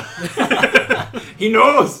called me out. He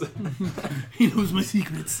knows. He knows my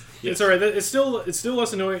secrets. Yes. It's alright. It's still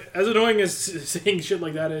less annoying. As annoying as saying shit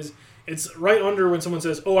like that is, it's right under when someone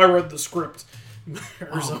says, "Oh, I read the script,"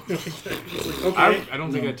 or something like that. It's like, okay. I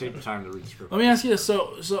don't think I'd take the time to read the script. Let me ask you this: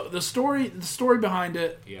 so the story behind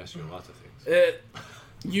it. Yes, you have lots of things.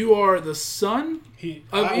 You are the son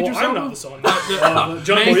of Idris I'm Elba? not the son. John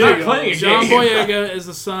John Boyega. playing a John game. Boyega is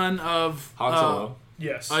the son of Han Solo.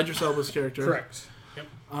 Yes. Idris Elba's character. Correct. Yep.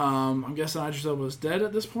 I'm guessing Idris Elba is dead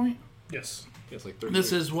at this point. Yes. It's like 30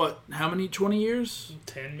 This years. is what? How many? 20 years?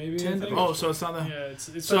 10 maybe. 10. Oh, so it's not that. Yeah, it's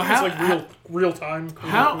So so it's like real time.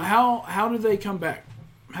 How do they come back?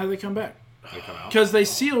 How do they come back? They come out. Because they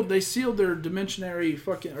sealed their dimensionary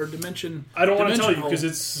fucking or dimension. I don't want to tell you hole.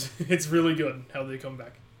 because it's really good how they come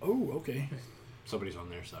back. Oh, okay. Somebody's on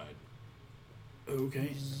their side.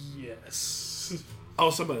 Okay. Yes. Oh,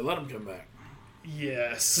 somebody let him come back.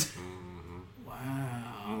 Yes.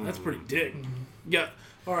 Wow, that's pretty dick. Yeah.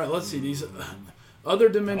 All right, let's see these other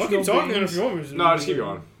dimensional. I'll keep talking beings. if you want me to. No, just keep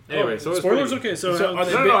going. Anyway, so it's spoilers. pretty- Okay, so, So are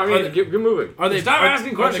they No, I Are mean, they- get moving. Are they Stop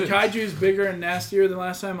asking Are questions. the kaiju's bigger and nastier than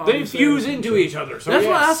last time? They Obviously. fuse into each other. So That's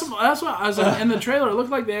yes. what. That's what I was like, in the trailer. It looked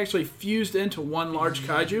like they actually fused into one large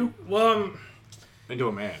kaiju. well, Into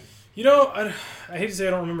a man. you know, I hate to say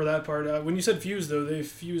I don't remember that part. When you said fuse though, they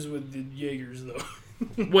fuse with the Jaegers though.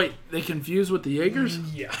 Wait, they can fuse with the Jaegers?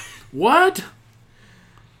 Yeah. What?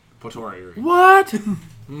 Potori. What?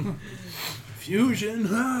 Fusion.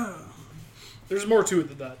 There's more to it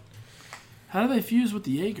than that. How do they fuse with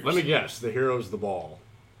the Jaegers? Let me guess. The hero's the ball.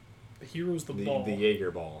 The hero's the The ball.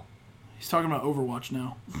 Jaeger ball. He's talking about Overwatch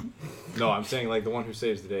now. No, I'm saying like the one who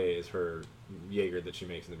saves the day is her Jaeger that she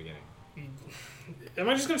makes in the beginning. Am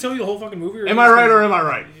I just gonna tell you the whole fucking movie? Am I right or am I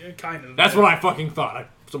right? Yeah, kind of. That's what I fucking thought.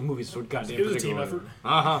 Some movies so goddamn It was a team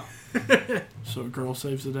particular. effort. So a girl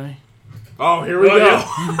saves the day. Oh, here we Oh, go.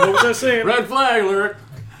 yeah. What was I saying? Red flag alert.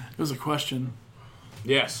 It was a question.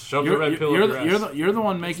 Yes, shove the red pill You're in the, your you're, ass. the, you're the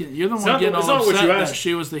one making. You're the one not- getting it's all not what upset you that asked.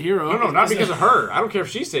 she was the hero. No, not because of her. I don't care if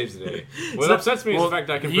she saves the day. What upsets me is the fact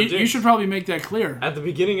that I can predict You should probably make that clear. at the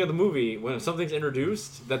beginning of the movie when something's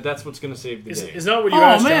introduced that's what's going to save the day. It's not what you Oh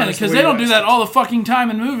asked. man, John, it's because the they way don't you do that asked all the fucking time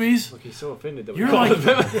in movies. Look, he's so offended that we You're call like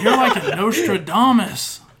him. you're like a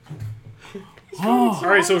Nostradamus. it. All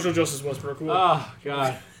right, social justice Westbrook. Cool. Oh,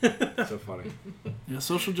 God. So funny. Yeah,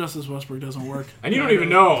 social justice Westbrook doesn't work. And you don't even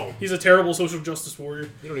know. He's a terrible social justice warrior.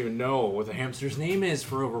 You don't even know what the hamster's name is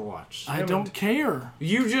for Overwatch. I don't care.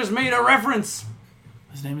 You just made a reference.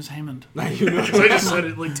 His name is Hammond. You know. I just said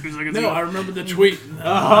it like 2 seconds No, ago. I remember the tweet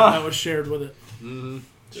that was shared with it.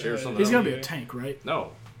 Share something. He's else. gonna be a tank, right?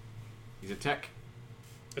 No. He's a tech.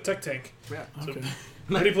 A tech tank. Yeah. Okay.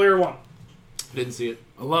 Ready Player One. Didn't see it.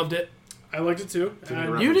 I loved it. I liked it too. Too many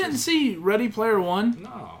And You didn't see Ready Player One?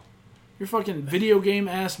 No. Your fucking video game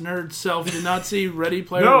ass nerd self did not see Ready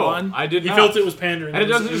Player No, One. I did he not. felt it was pandering. And it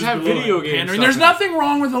doesn't was just have below video it. games. Pandering. There's nothing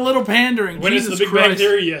wrong with a little pandering. When Jesus it's the Big Christ. Bang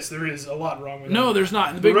Theory, yes, there is a lot wrong with it. No, there's not.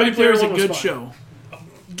 And the Big Ready Bang Theory is a Player One good was show.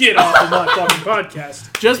 Get off of my fucking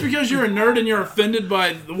podcast. Just because you're a nerd and you're offended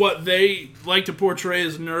by what they like to portray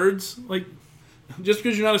as nerds, like just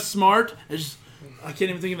because you're not as smart as I can't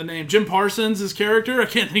even think of the name. Jim Parsons' his character. I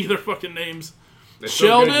can't think of their fucking names. It's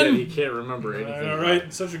Sheldon? So good that he can't remember anything. All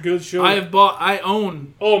right, such a good show. I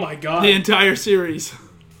own Oh my god. the entire series.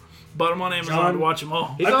 But I'm on Amazon John, to watch them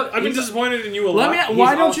all. I've been disappointed in you a lot. Let me.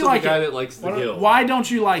 Why don't you like the guy it? that likes the guild. Why don't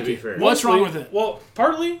you like To be it? fair. What's wrong with it? Well,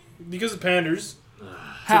 partly because of panders.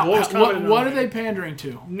 How? the lowest common What are denominator. they pandering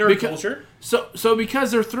to? Nerd culture. So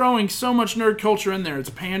because they're throwing so much nerd culture in there,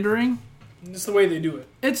 it's pandering. It's the way they do it.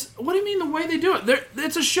 It's what do you mean the way they do it?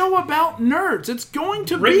 It's a show about nerds. It's going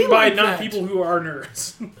to Written be by like not that. people who are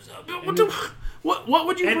nerds. What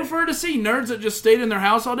would you And- prefer to see? Nerds that just stayed in their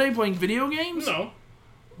house all day playing video games? No.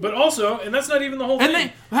 But also, and that's not even the whole And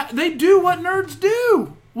thing. they do what nerds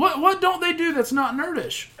do. What don't they do that's not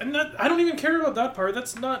nerdish? And I don't even care about that part.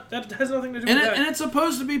 That has nothing to do And with that. and it's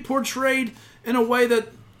supposed to be portrayed in a way that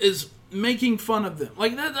is making fun of them.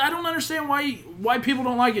 Like that, I don't understand why people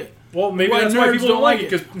don't like it. Well, maybe why that's why nerds people don't don't like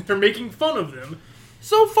like it, because they're making fun of them.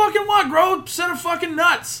 So fucking what? Grow a set of fucking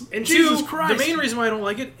nuts. And Jesus two, Christ. the main reason why I don't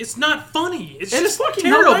like it, it's not funny. It's It's just fucking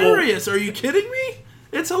terrible. hilarious. Are you kidding me?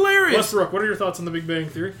 It's hilarious. Westbrook, what are your thoughts on The Big Bang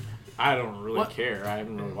Theory? I don't really What? care. I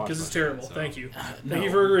haven't really watched Because it's much of it, terrible. so. Thank you. no. Thank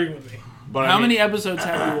you for agreeing with me. But How I mean, many episodes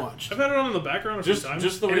have you watched? I've had it on in the background a few times.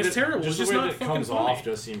 Just the and way it's that, terrible. Just It's the just way not that it fucking comes funny. off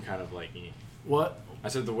does seem kind of like. What? I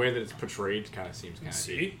said the way that it's portrayed kind of seems kind of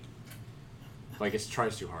See? like it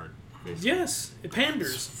tries too hard. basically. Yes, it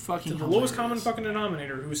panders It's fucking to the lowest hilarious. common fucking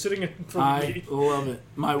denominator who's sitting in front of I me. love it.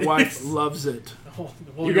 My wife loves it. Oh,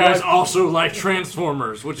 well, You your guys wife- also like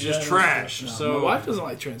Transformers, which Yeah, is that's trash. No, So my wife doesn't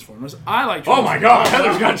like Transformers. I like oh Transformers. my god,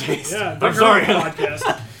 Heather's got taste. Yeah, I'm sorry.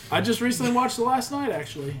 podcast. I just recently watched the last night,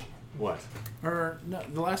 actually. What? Or, no,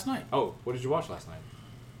 the last night. Oh, what did you watch last night?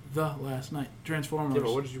 The last night. Transformers. Yeah,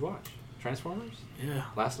 but what did you watch? Transformers? Yeah.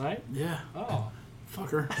 Last night? Yeah. Oh.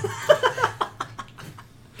 Fucker.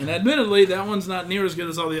 And admittedly, that one's not near as good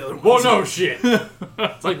as all the other ones. Well, no shit.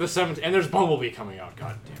 It's like the 7th, and there's Bumblebee coming out.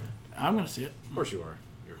 God damn it. I'm going to see it. Of course you are.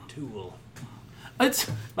 You're a tool. It's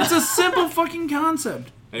a simple fucking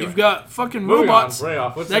concept. Anyway. You've got fucking Moving robots on, way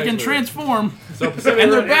off. What's that the can next movie? transform, So Pacific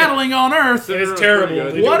and they're Rim- battling on Earth. It's terrible. Pretty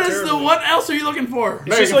good. They do What it is the? terribly. What else are you looking for? It's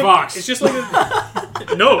Megan just like, Fox. It's just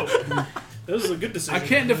like no. This is a good decision. I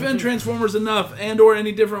can't defend Transformers enough, and/or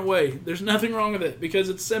any different way. There's nothing wrong with it because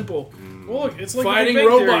it's simple. Well, look, it's like Fighting the Big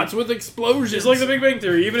Bang robots Theory. with explosions. It's like the Big Bang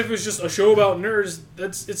Theory. Even if it was just a show about nerds,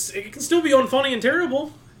 it can still be unfunny and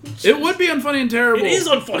terrible. It would be unfunny and terrible. It is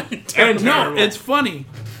unfunny and terrible. No, it's funny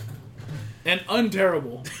and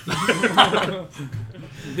unterrible.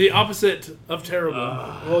 The opposite of terrible.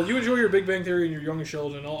 Well, you enjoy your Big Bang Theory and your Young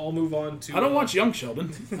Sheldon. I'll move on to. I don't watch Young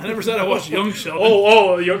Sheldon. I never said I watched Young Sheldon.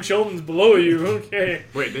 Oh, Young Sheldon's below you. Okay.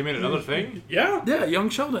 Wait, they made another thing? Yeah. Yeah, Young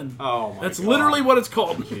Sheldon. Oh my That's god. literally what it's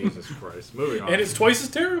called. Jesus Christ. Moving on. And it's twice as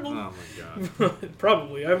terrible. Oh my god.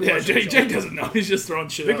 Probably. I haven't Yeah, watched Jake, Young Sheldon. Jake doesn't know. He's just throwing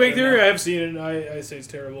shit Big out Bang there Theory, now. I have seen it, and I say it's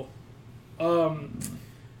terrible.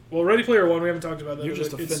 Well, Ready Player One, we haven't talked about that. You're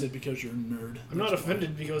just It's- offended because you're a nerd. I'm not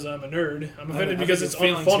offended because I'm a nerd. I'm I offended think because your it's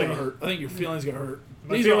feelings got unfunny. hurt. I think your feelings got hurt.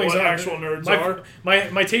 My These are feelings what are- actual nerds are.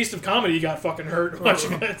 My taste of comedy got fucking hurt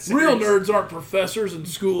watching that series. Real nerds aren't professors in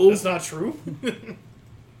school. That's not true.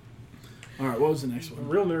 All right, what was the next one?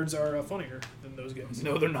 Real nerds are funnier than those guys.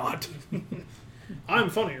 No, they're not. I'm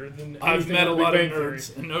funnier than I've anything met a on Big lot of Bang Theory.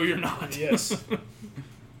 nerds, and no, you're not. Yes. I'm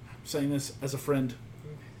saying this as a friend.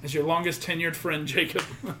 As your longest tenured friend, Jacob.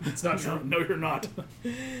 It's not true. No, you're not.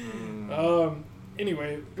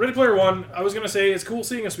 Anyway, Ready Player One, I was going to say it's cool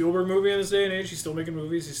seeing a Spielberg movie in this day and age. He's still making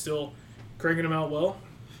movies. He's still cranking them out well.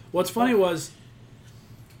 What's funny was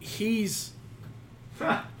he's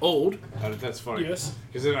old. That's funny. Yes.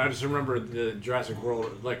 Because then I just remember the Jurassic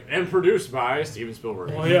World, and produced by Steven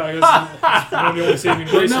Spielberg. Well, yeah, I guess that's one of the only saving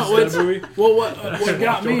graces No, to it's, that movie. well, what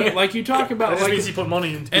got me, like you talk about, That just like, means he put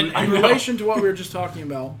money into and it. in relation to what we were just talking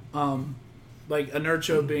about, like a nerd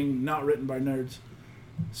show being not written by nerds,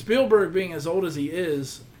 Spielberg, being as old as he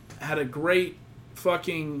is, had a great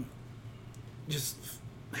fucking just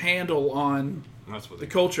handle on That's what the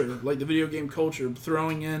they culture, like the video game culture,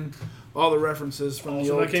 throwing in all the references from the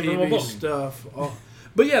Also, old that came from a TV book. stuff.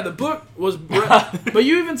 But yeah, the book was. But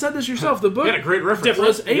you even said this yourself. The book He had a great reference.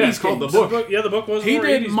 was 80s Yeah, it's called games. The Book. The book was he more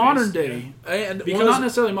did 80s modern based. day, and well, Because- not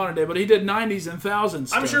necessarily modern day, but he did 90s and 1000s. I'm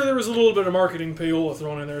stuff. sure there was a little bit of marketing payola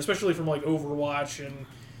thrown in there, especially from like Overwatch and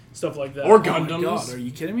stuff like that. Or Oh my Gundams. God, are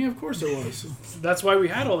you kidding me? Of course there was. That's why we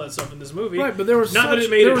had all that stuff in this movie. Right, but there was Not that such,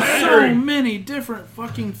 it made there it were so pandering. many different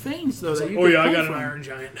fucking things though that you Oh could yeah, I pull got from. an Iron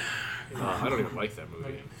Giant. I don't even like that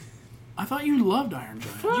movie. I thought you loved Iron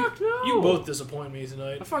Giant. Fuck no. You both disappoint me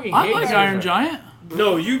tonight. I fucking I hate like that Iron movie. Giant.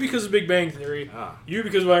 No, you because of Big Bang Theory. Ah, You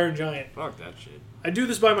because of Iron Giant. fuck that shit. I do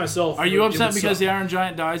this by myself. Are you It upset would because suck. the Iron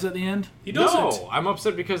Giant dies at the end? He doesn't? No, I'm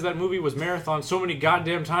upset because that movie was marathon so many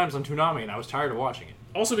goddamn times on Toonami, and I was tired of watching it.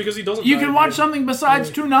 Also because he doesn't. You die can at watch the something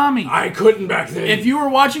besides Toonami. I couldn't back then. If you were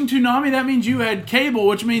watching Toonami, that means you had cable,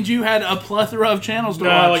 which means you had a plethora of channels to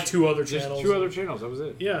end. watch. Nah, like two other Just channels. 2 other channels, that was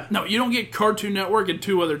it. Yeah. No, you don't get Cartoon Network and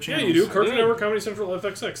 2 other Yeah, channels. you do. Cartoon did. Network, Comedy Central,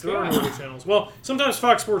 FXX. There are no other channels. Well, sometimes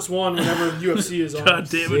Fox Sports 1 whenever UFC is on. God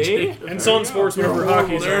damn it, See? Jake. And Sun Sports whenever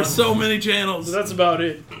hockey's There are on. so many channels. So that's about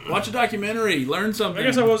it. Watch a documentary. Learn something.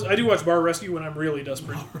 I guess I do watch Bar Rescue when I'm really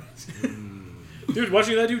desperate. Dude,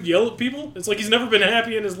 watching that dude yell at people, it's like he's never been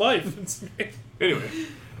happy in his life. It's great. Anyway,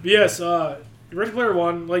 But yes, Ready Player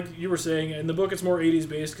One, like you were saying, in the book it's more 80s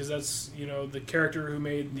based because that's, the character who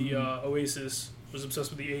made the Oasis was obsessed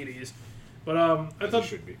with the 80s. But I it thought,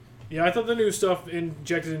 should be. yeah, I thought the new stuff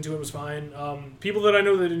injected into it was fine. People that I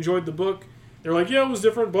know that enjoyed the book, they're like, yeah, it was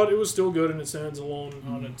different, but it was still good and it stands alone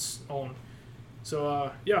on its own.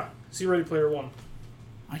 So yeah, see Ready Player One.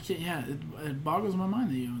 I can't. Yeah, it boggles my mind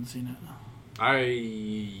that you haven't seen it.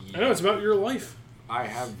 I know it's about your life. I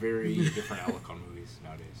have very different outlook on movies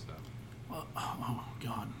nowadays. So. Oh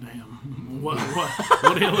God, damn! What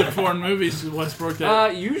do you look for in movies, Westbrook?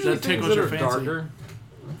 That Usually that things tickles that your are fancy? darker.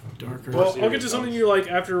 Darker. Well, I'll serious get to something films. you like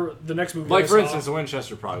after the next movie. Like, I for saw. instance, The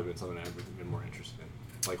Winchester probably been something I've been more interested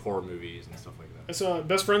in. Like horror movies and stuff like that. I saw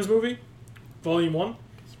Best Friends movie, Volume 1.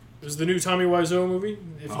 It was the new Tommy Wiseau movie.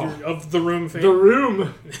 If you're of The Room fame. The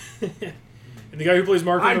Room. And the guy who plays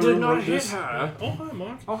Mark in The Room wrote hit this. her. Oh, hi,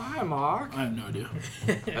 Mark. Oh, hi, Mark. I have no idea.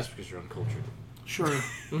 That's because you're uncultured. Sure.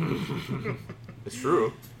 It's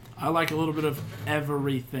true. I like a little bit of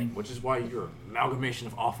everything. Which is why you're an amalgamation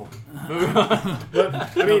of awful.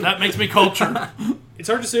 But, I mean, That makes me cultured. it's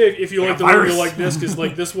hard to say if you Like like a the movie virus. like this, because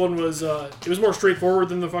like this one was, it was more straightforward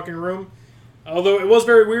than The fucking Room. Although it was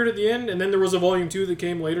very weird at the end, and then there was a volume 2 that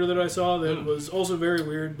came later that I saw that was also very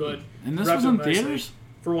weird, but And this wrapped was up in nicely. theaters?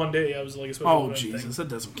 For one day. I was like a special Oh, event Jesus. thing. That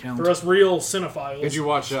doesn't count. For us real cinephiles. Did you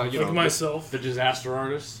watch, like myself. the Disaster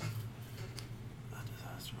Artist?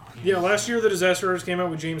 Yeah, last year The Disaster Artist came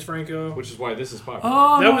out with James Franco. Which is why this is popular.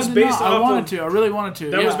 Oh, That no, was I did based not. I off wanted of- to. I really wanted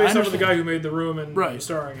to. That Yeah, was based I off of the understand. guy who made The Room and Right.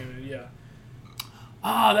 starring in it, yeah.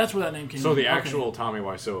 Ah, that's where that name came So from. the Okay. actual Tommy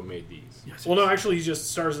Wiseau made these. Yes, Well, yes. no, actually, he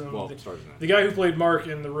just stars in them. Well, stars in that. The guy who played Mark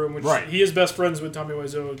in The Room, which Right. he is best friends with Tommy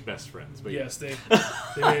Wiseau. Best friends. But Yes, they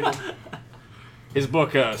made it. His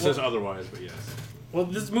book says otherwise, but yes. Well,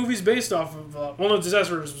 this movie's based off of... well, no,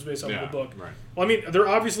 Disaster Artist was based off of the book. Right. Well, I mean, they're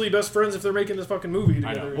obviously best friends if they're making this fucking movie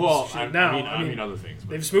I together. know. Well, Shit, I mean other things. But,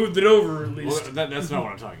 they've smoothed it over, at well, least. that's not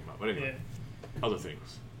what I'm talking about. But anyway, Yeah. other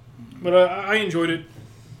things. But I enjoyed it,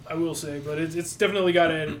 I will say. But it's definitely got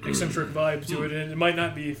an eccentric vibe to it, and it might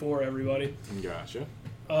not be for everybody. Gotcha.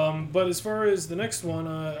 But as far as the next one,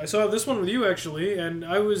 I saw this one with you, actually, and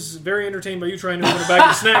I was very entertained by you trying to open a bag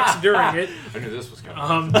of snacks during it. I knew this was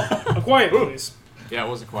coming. A Quiet Place. Yeah, it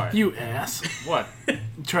wasn't quiet. You ass. What?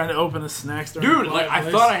 Trying to open the snacks during Dude, the like, I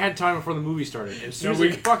Place. thought I had time before the movie started. And as soon as No,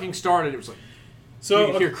 it fucking started, it was like, you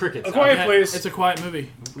So, could hear crickets. A Quiet Yeah, Place. It's a quiet movie.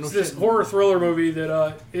 It's this horror thriller movie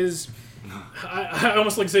that is... I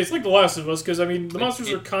almost like to say it's like The Last of Us, because, I mean, the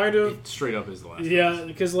monsters are kind of... It straight up is the last. Yeah,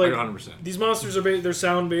 because, like, 100%. these monsters are they're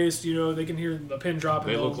sound-based, you know, they can hear a pin drop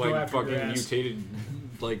and They they'll look go like after your fucking ass. mutated,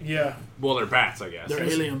 like, Yeah. well, they're bats, I guess. They're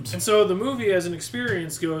aliens. And so the movie as an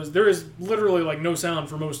experience goes, there is literally, like, no sound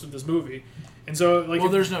for most of this movie. And so, like... Well,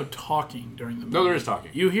 there's no talking during the movie. No, there is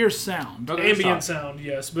talking. You hear sound. No, there is ambient talking. sound,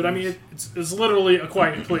 yes. But, I mean, it's literally a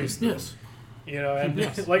quiet place. though. Yes. You know, and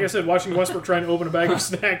Yes. like I said, watching Westbrook trying to open a bag of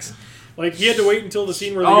snacks... Like, he had to wait until the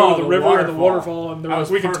scene where they Oh, go to the the river and the waterfall. waterfall, and they're That like,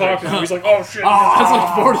 was we can perfect. talk now. He's like, oh, shit. That's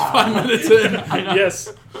like 45 minutes in.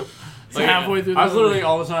 Yes. It's halfway through the I was movie. literally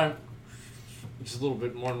all the time, just a little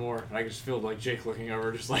bit more and more, and I just feel like Jake looking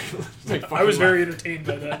over, just like, I was very entertained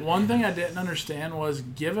by that. One thing I didn't understand was,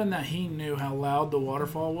 given that he knew how loud the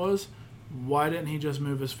waterfall was, why didn't he just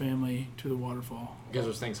move his family to the waterfall? because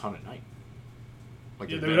those things hunt at night. Like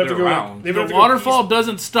Yeah, they're, they would have to they're go. around. They would The have to go waterfall east.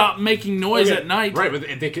 doesn't stop making noise Okay. at night. Right, but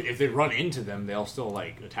if they run into them, they'll still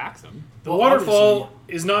like attack them. The Well, waterfall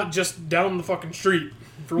is not just down the fucking street.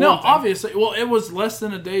 For No, one thing. obviously. Well, it was less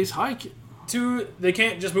than a day's hike. Two, they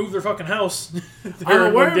can't just move their fucking house.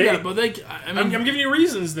 I'm aware of day. that, but they. I mean, I'm giving you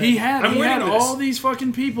reasons. Then he had I'm winning this. all these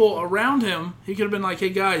fucking people around him. He could have been like, "Hey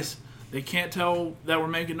guys, they can't tell that we're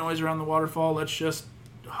making noise around the waterfall. Let's just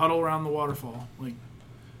huddle around the waterfall." Like,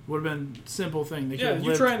 would have been a simple thing. They could Yeah, have you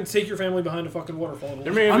lived. try and take your family behind a fucking waterfall.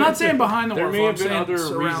 There may have I'm been, not saying behind the there may waterfall. have I'm been saying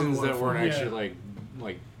other around the reasons that waterfall. weren't Yeah. actually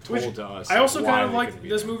like told Which to us. I also why kind of they like couldn't be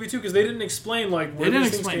this there. movie too because they didn't explain like They where didn't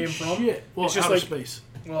these things came explain from. shit. Well, It's just outer like space.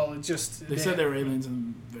 well, it just They said they were aliens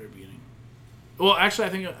in the very beginning. Well, actually, I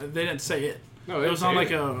think they didn't say it. No, It they was didn't on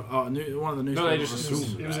say like it. one of the newspapers. No, they just It was,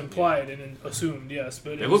 assumed it was that, implied and assumed, yes,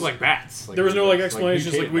 but They it look was, like bats. there was no like explanations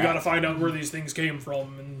like mutated we got to bats. find out where these things came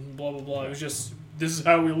from and blah blah blah. It was just this is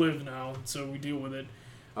how we live now, so we deal with it.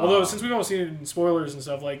 Although since we've all seen it in spoilers and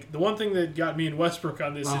stuff, like the one thing that got me and Westbrook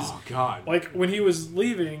on this is Oh god! like when he was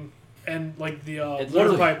leaving and like the It water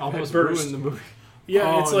literally pipe had almost burst. ruined the movie.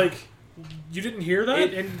 Yeah, Oh. it's like you didn't hear that,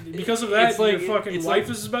 It- and because of that, it's like- your fucking it's life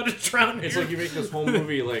like- is about to drown. It's here. like you make this whole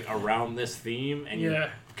movie like around this theme, and you Yeah.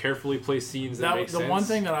 carefully place scenes that make The sense. one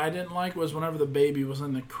thing that I didn't like was whenever the baby was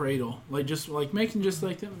in the cradle, like just like making just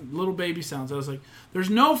like them little baby sounds. I was like, "There's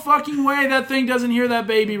no fucking way that thing doesn't hear that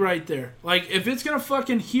baby right there. Like if it's gonna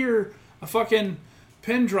fucking hear a fucking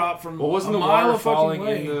pin drop from well, wasn't a the mile water of fucking falling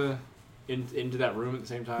way." into that room at the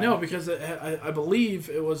same time? No, because I believe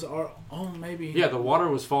it was our maybe. Yeah, the water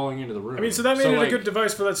was falling into the room. I mean, so that made it like, a good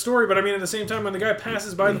device for that story, but I mean, at the same time, when the guy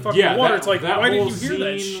passes by the fucking Yeah, water, that, it's like, that why whole didn't you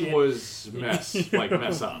hear that scene shit? was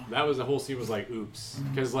mess up. That was the whole scene was like, oops,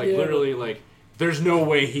 because like Yeah. literally like, there's no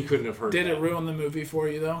way he couldn't have heard. Did that. it ruin the movie for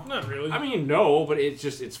you though? Not really. I mean, no, but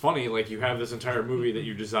it's funny. Like you have this entire movie that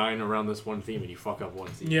you design around this one theme, and you fuck up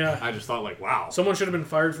one scene. Yeah. I just thought like, wow. Someone should have been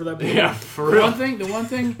fired for that. Movie. Yeah, for The real. one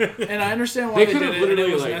thing, and I understand why They they, could did have it, and it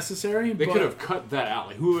literally, was like, necessary. They but could have cut that out.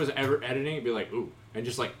 Like who was ever editing it, be like, ooh, and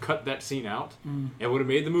just like cut that scene out. It would have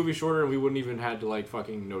made the movie shorter, and we wouldn't even had to like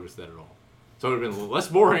fucking notice that at all. So it would have been less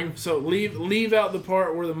boring. So leave out the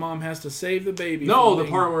part where the mom has to save the baby. No, the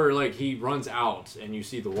part where like he runs out and you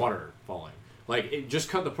see the water falling. Like it just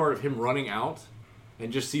cut the part of him running out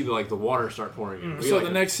and just see the water start pouring in. So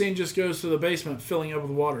the next scene just goes to the basement filling up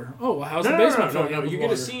with water. Oh, well, how's the basement filling up with you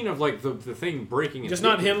water? get a scene of like the thing breaking. Just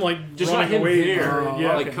not him just not him away there.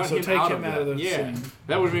 Yeah, like okay. cut So him take out him out of the yeah, scene.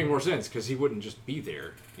 that would make more sense because he wouldn't just be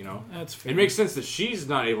there. You know, That's fair. It makes sense that she's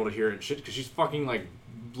not able to hear it and shit because she's fucking like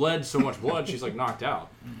bled so much blood she's like knocked out.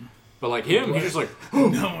 But like him, he's just like, no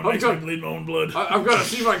one makes me bleed my own blood. I've got to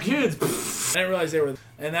see my kids. I didn't realize they were,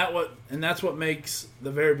 and that's what makes the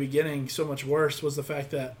very beginning so much worse was the fact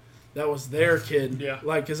that was their kid. Yeah.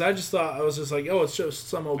 Like, because I just thought I was just like, oh, it's just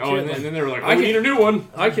some old kid. And then they were like, we need a new one.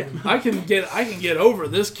 I can get over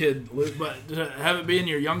this kid, Luke, but to have it being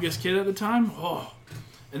your youngest kid at the time,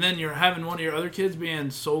 and then you're having one of your other kids being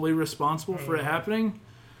solely responsible for it happening.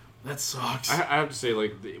 That sucks. I have to say,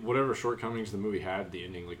 like, whatever shortcomings the movie had, the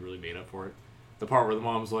ending, like, really made up for it. The part where the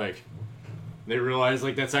mom's like, they realize,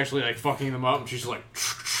 like, that's actually, like, fucking them up, and she's like,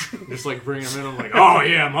 just, like, bringing them in. I'm like, oh,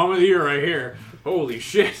 yeah, Mom of the Year right here. Holy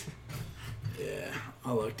shit. Yeah,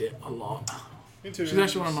 I liked it a lot. Me too. She's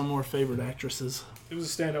actually one of my more favorite actresses. It was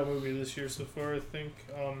a standout movie this year so far, I think.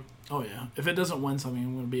 Oh, yeah. If it doesn't win something,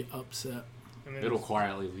 I'm going to be upset. It'll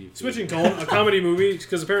quietly leave. Switching tone, a comedy movie,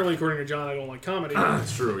 because apparently, according to John, I don't like comedy.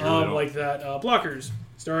 That's true. Like that, Blockers,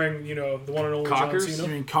 starring, the one and only Cockers? John Cena.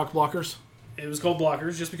 You mean cock blockers? It was called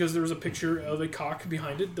Blockers just because there was a picture of a cock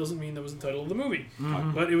behind it doesn't mean that was the title of the movie.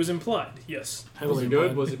 Mm-hmm. But it was implied, yes. Was it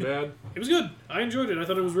good? Was it bad? It was good. I enjoyed it. I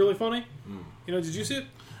thought it was really funny. Did you see it?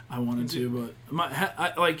 I wanted to,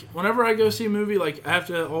 but whenever I go see a movie, like I have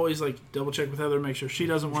to always like double check with Heather, make sure she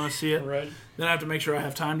doesn't want to see it. Right. Then I have to make sure I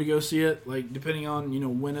have time to go see it. Like depending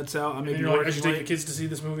on when it's out, I may be I should take the late. kids to see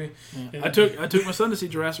this movie. Yeah. I took my son to see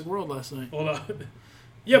Jurassic World last night. Hold on.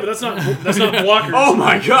 Yeah, but that's not Blockers. Oh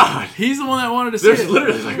my god! He's the one that wanted to see There's it.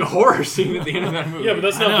 literally like a horror scene at the end of that movie. Yeah, but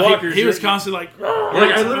that's not I know, Blockers. He was constantly like,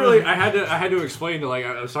 I had to explain to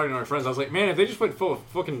I was talking to my friends. I was like, man, if they just went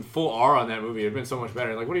full R on that movie, it'd been so much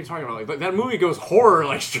better. Like, what are you talking about? Like that movie goes horror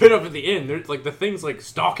like straight up at the end. There's like the things like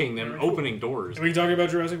stalking them, opening doors. Are we talking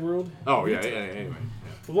about Jurassic World? Oh yeah. Anyway,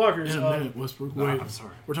 The Blockers. in a minute, Westbrook. Wait, I'm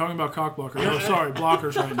sorry. we're talking about cock blockers. Oh, sorry,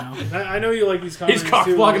 blockers right now. I know you like these comedies He's cock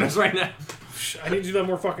too. blocking us right now. I need to do that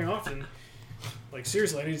more fucking often. Like,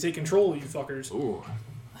 seriously, I need to take control of you fuckers. Ooh,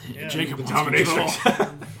 Yeah. Jacob the wants dominatrix. control.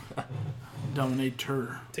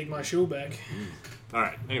 Dominator. Take my show back. All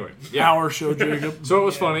right. Anyway, yeah. Our show, Jacob. So it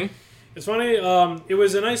was funny. It's funny. It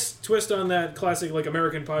was a nice twist on that classic, like,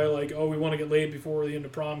 American Pie, like, oh, we want to get laid before the end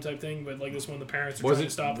of prom type thing, but, like, this one, the parents are trying to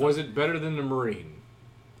stop them. Was it better than the Marine?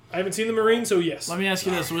 I haven't seen The Marine, so yes. Let me ask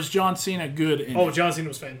you this: was John Cena good in Oh, it? John Cena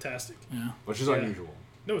was fantastic. Yeah. Which is unusual.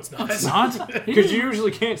 No, it's not. It's not. Because you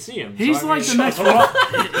usually can't see him. He's so, like the next Rock.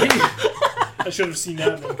 I should have seen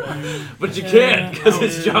that one. But you can't because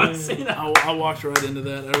it's John Cena. I walked right into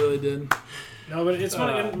that. I really did. No, but it's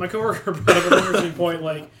funny. And my coworker brought up an interesting point,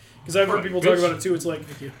 like, because I've heard people talk about it too. It's like,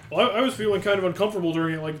 well, I was feeling kind of uncomfortable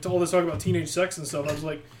during it, like all this talk about teenage sex and stuff. I was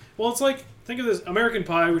like, well, it's like, think of this American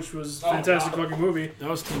Pie, which was a fantastic fucking movie. That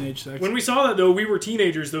was teenage sex. When we saw that though, we were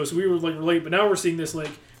teenagers though, so we were like relate. But now we're seeing this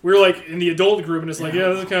like we're like in the adult group, and it's like, yeah,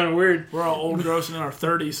 this is kind of weird. We're all old, gross, and in our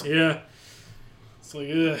 30s. Yeah, it's like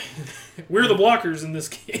we're the blockers in this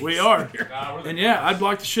case. We are. And yeah, I'd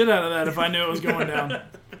block the shit out of that if I knew it was going down.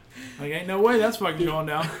 Like, ain't no way that's fucking going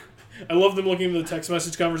down. I love them looking at the text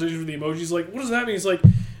message conversation with the emojis. Like, what does that mean? It's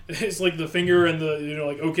like the finger and the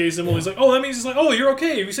like okay symbol. He's like, oh, that means it's like, oh, you're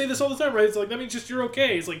okay. You say this all the time, right? It's like that means just you're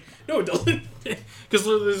okay. It's like, no, it doesn't. Because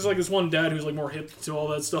there's like this one dad who's like more hip to all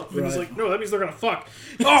that stuff, and he's like, no, that means they're gonna fuck.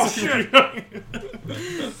 Oh shit!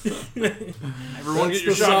 Everyone That's get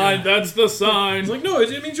your the sign. That's the sign. He's like, no,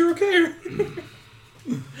 it means you're okay.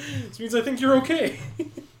 This means I think you're okay.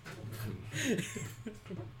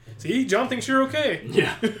 See, John thinks you're okay.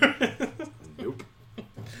 Yeah. Nope.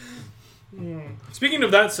 Speaking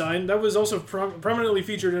of that sign, that was also prominently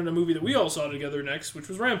featured in a movie that we all saw together next, which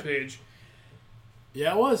was Rampage.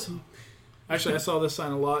 Yeah, it was. Actually, I saw this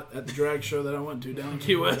sign a lot at the drag show that I went to down in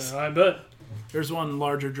Key West. I bet. There's one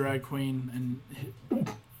larger drag queen, and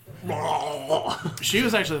she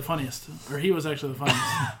was actually the funniest. Or he was actually the funniest.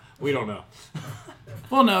 We don't know.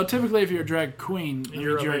 Well, no, typically if you're a drag queen, that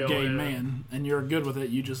You're means you're a male, gay yeah. man, and you're good with it.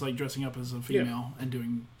 You just like dressing up as a female and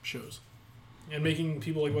doing shows. And making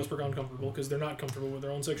people like Westbrook uncomfortable because they're not comfortable with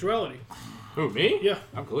their own sexuality. Who, me? Yeah.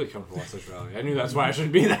 I'm completely comfortable with sexuality. I knew that's why I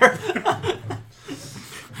shouldn't be there.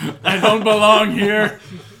 I don't belong here.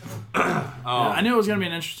 I knew it was gonna be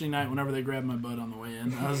an interesting night whenever they grabbed my butt on the way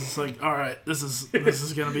in. I was just like, all right, this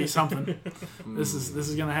is gonna be something. This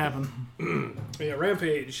is gonna happen. Yeah,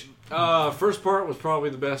 Rampage. First part was probably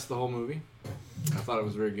the best of the whole movie. I thought it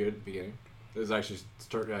was very good at the beginning. It was actually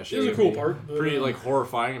it was a cool part. Pretty like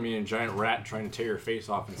horrifying. I mean, a giant rat trying to tear your face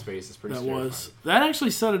off in space is pretty. That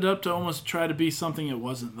actually set it up to almost try to be something it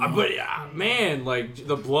wasn't. But man, like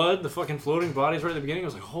the blood, the fucking floating bodies right at the beginning. I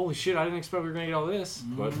was like, holy shit! I didn't expect we were gonna get all this.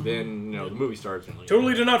 But then the movie starts. And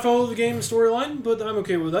totally did not follow the game storyline, but I'm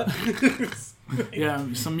okay with that.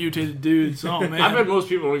 Yeah, some mutated dudes. Oh man, I bet most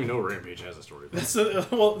people don't even know Rampage has a story. That's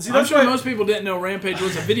why most people didn't know Rampage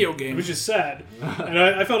was a video game, which is sad. And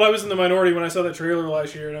I felt I was in the minority when I saw that trailer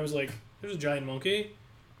last year, and I was like, "There's a giant monkey,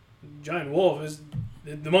 giant wolf.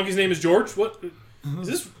 The monkey's name is George? What is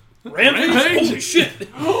this? Rampage? Holy shit!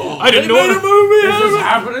 I didn't know a movie. This is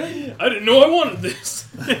happening. I didn't know I wanted this."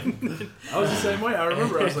 I was the same way. I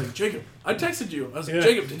remember I was like, Jacob, I texted you. I was like,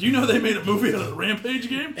 Jacob, did you know they made a movie out of the Rampage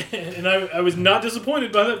game? And I was not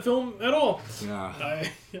disappointed by that film at all. Yeah.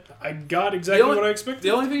 I got exactly what I expected.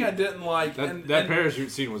 The only thing I didn't like... That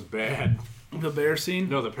parachute scene was bad. The bear scene?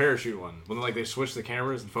 No, the parachute one. When they switched the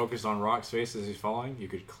cameras and focused on Rock's face as he's falling, you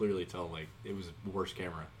could clearly tell it was the worst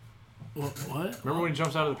camera. What? Remember when he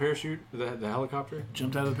jumps out of the parachute, the helicopter?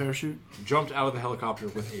 Jumped out of the parachute? Jumped out of the helicopter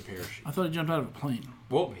with a parachute. I thought he jumped out of a plane.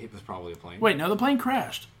 Well, it was probably a plane. Wait, no, the plane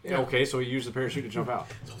crashed. Yeah. Okay, so he used the parachute to jump out.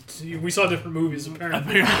 We saw different movies,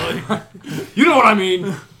 apparently. You know what I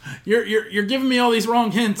mean. You're giving me all these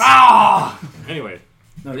wrong hints. Anyway.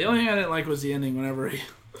 No, the only thing I didn't like was the ending whenever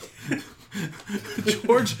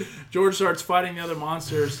George starts fighting the other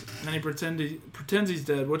monsters, and then he pretends he's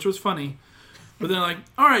dead, which was funny. But then like,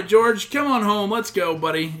 all right, George, come on home, let's go,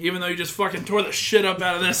 buddy. Even though you just fucking tore the shit up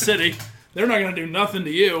out of this city, they're not gonna do nothing to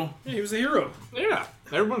you. Yeah, he was the hero. Yeah,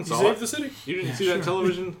 everyone saw it. He saved the city. You didn't see that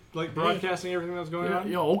television broadcasting everything that was going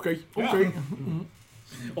on? Yeah, okay.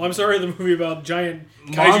 Well, I'm sorry, the movie about giant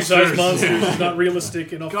kaiju-sized monsters is not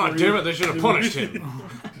realistic enough. God damn it, they should have punished him.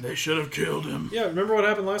 They should have killed him. Yeah, remember what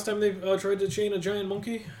happened last time they tried to chain a giant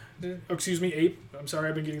monkey? Ape. I'm sorry,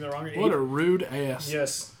 I've been getting that wrong. Ape. What a rude ass.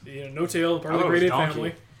 Yes, no tail, part of the great ape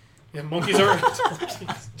family. Yeah, monkeys are...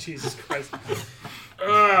 Jesus Christ.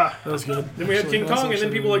 That was good. Then we had King Kong, and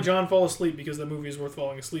then people like John fall asleep because the movie is worth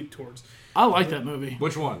falling asleep towards. I like that movie.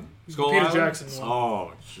 Which one? Skull Island? Peter Jackson one.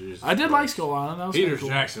 Oh, jeez. I did like Skull Island. That was Peter cool.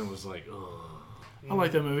 Jackson was like, ugh. I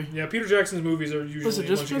like that movie. Yeah, Peter Jackson's movies are usually... Listen,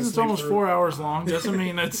 just because it's almost 4 hours long doesn't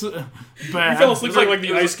mean it's bad. You fell asleep like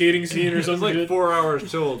the ice skating scene or something. It was like 4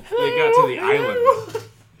 hours till they got to the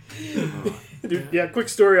island. Dude, yeah, quick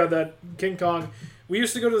story on that. King Kong. We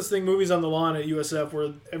used to go to this thing, Movies on the Lawn at USF,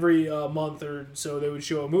 where every month or so they would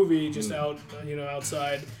show a movie just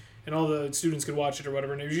outside, and all the students could watch it or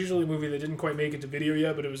whatever. And it was usually a movie that didn't quite make it to video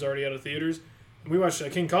yet, but it was already out of theaters. And we watched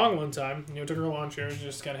King Kong one time. Took our lawn chairs,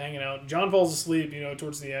 just kind of hanging out. John falls asleep,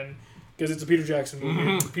 towards the end because it's a Peter Jackson movie.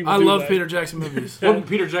 Mm-hmm. I love Peter Jackson movies. What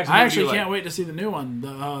Peter Jackson? I actually can't wait to see the new one.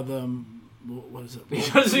 What is it? He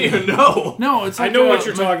doesn't even know. No, it's like I know what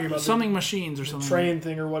you're talking about. Something machines or something. Train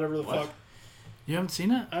thing or whatever the fuck. You haven't seen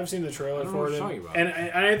it? I've seen the trailer for it. About. And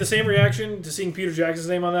I had the same reaction to seeing Peter Jackson's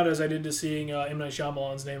name on that as I did to seeing M. Night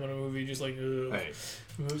Shyamalan's name on a movie. Just like, ugh. Hey,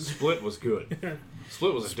 Split was good.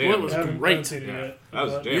 Split was great. Haven't seen it yet. That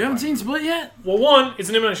was you haven't seen Split yet? Well, one, it's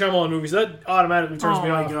an M. Night Shyamalan movie, so that automatically turns me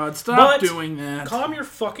off. Oh my god, stop doing that. Calm your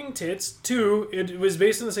fucking tits. Two, it was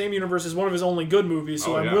based in the same universe as one of his only good movies,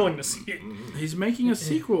 so I'm willing to see it. He's making a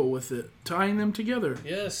sequel with it, tying them together.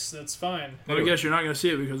 Yes, that's fine. But I guess you're not going to see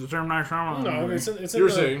it because it's M. Night Shyamalan. No, it's in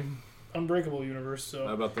the Unbreakable universe. So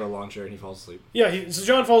about the lawn chair and he falls asleep. Yeah, so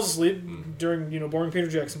John falls asleep during boring Peter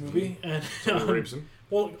Jackson movie, and someone rapes him.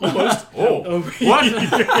 Well, almost. What?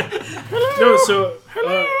 No, so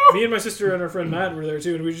me and my sister and our friend Matt were there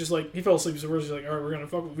too, and we just he fell asleep, so we're just like, all right, we're gonna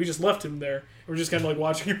fuck. We just left him there. We're just kind of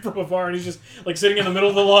watching him from afar, and he's just sitting in the middle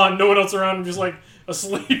of the lawn, no one else around him, just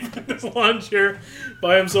asleep in this lawn chair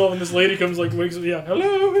by himself. And this lady comes wakes up,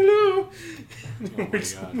 hello. Oh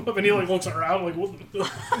just up, and he looks around what the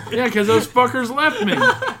fuck? Yeah, because those fuckers left me.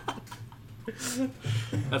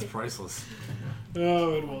 That's priceless.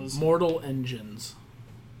 Oh, it was Mortal Engines.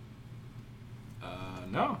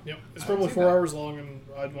 No. Yep. It's probably 4 hours long, and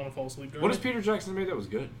I'd want to fall asleep. What has Peter Jackson made that was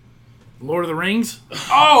good? Lord of the Rings?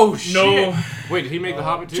 Oh, shit. No. Wait, did he make The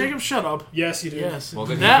Hobbit too? Jacob, shut up. Yes, he did. Yes. Well,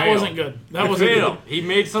 then that wasn't good. That wasn't good. He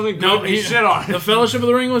made something good and he shit on it. The Fellowship of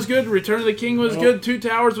the Ring was good. Return of the King was good. Two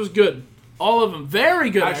Towers was good. All of them. Very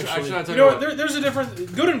good, actually. I'll tell you what. There's a difference.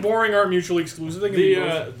 Good and boring aren't mutually exclusive. They can The be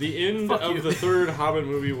both. the end of the third Hobbit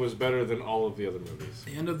movie was better than all of the other movies.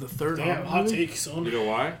 The end of the third Damn, Hobbit hot movie? take, son. You know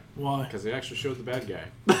why? Why? Because they actually showed the bad guy.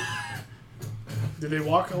 Do they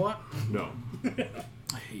walk a lot? No.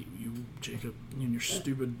 I hate you, Jacob, and your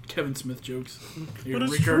stupid Kevin Smith jokes. You're But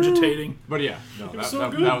it's regurgitating. But yeah, no, that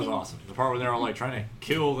was awesome. The part where they're all like trying to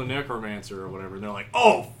kill the necromancer or whatever, and they're like,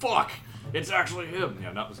 "Oh fuck, it's actually him."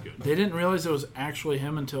 Yeah, that was good. They didn't realize it was actually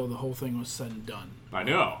him until the whole thing was said and done. I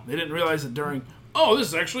know. They didn't realize it during. Oh, this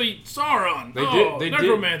is actually Sauron. They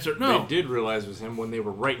necromancer. No, they did realize it was him when they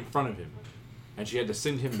were right in front of him, and she had to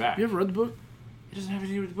send him back. You ever read the book? It doesn't have to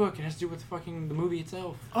do with the book. It has to do with fucking the movie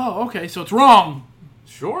itself. Oh, okay. So it's wrong.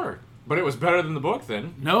 Sure, but it was better than the book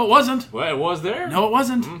then. No, it wasn't. Well, it was there. No, it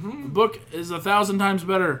wasn't. Mm-hmm. The book is 1,000 times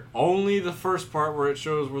better. Only the first part where it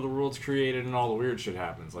shows where the world's created and all the weird shit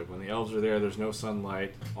happens. Like when the elves are there, there's no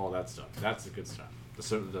sunlight, all that stuff. That's the good stuff. The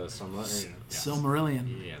Silmarillion.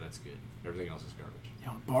 Silmarillion. Yeah, that's good. Everything else is garbage. You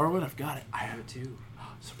want to borrow it? I've got it. I have it too.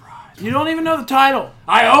 Surprise. You don't even know the title.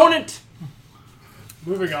 I own it!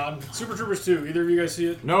 Moving on. Super Troopers 2. Either of you guys see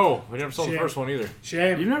it? No, we never saw the Shame. first one either.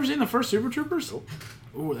 Shame. You've never seen the first Super Troopers? Nope.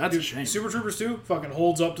 Ooh, that's a shame. Super Troopers 2 fucking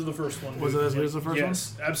holds up to the first one. Was it as good as the first one?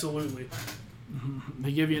 Yes, absolutely.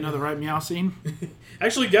 They give you another right meow scene?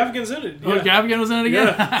 Actually, Gaffigan's in it. Oh, Yeah. Gaffigan was in it again?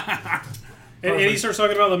 Yeah. And he starts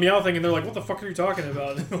talking about the meow thing, and they're like, "What the fuck are you talking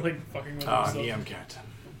about?" Like fucking with him. Ah, and stuff. Niam Cat.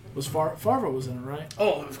 Was Farva was in it, right?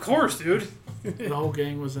 Oh, of course, dude. The whole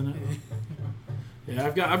gang was in it. Yeah,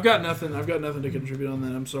 I've got nothing. I've got nothing to contribute on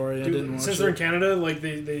that. I'm sorry, I didn't watch Since it. they're in Canada, like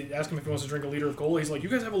they ask him if he wants to drink a liter of cola. He's like, "You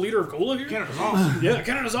guys have a liter of cola here?" Canada's awesome. Yeah,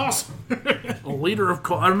 Canada's awesome. A liter of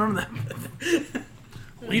cola. I remember that.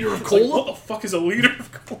 Liter of It's like, cola. what the fuck is a liter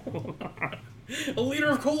of cola? A liter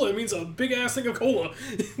of cola. It means a big ass thing of cola.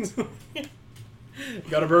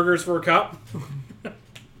 Got a burgers for a cop?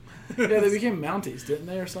 Yeah, they became Mounties, didn't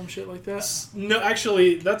they, or some shit like that? No,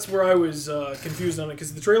 actually, that's where I was confused on it,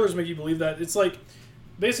 because the trailers make you believe that. It's like,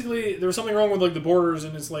 basically, there was something wrong with like the borders,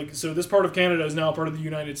 and it's like, so this part of Canada is now part of the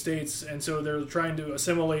United States, and so they're trying to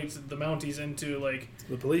assimilate the Mounties into like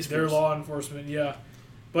The police their force. law enforcement. Yeah,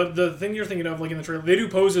 but the thing you're thinking of, like in the trailer, they do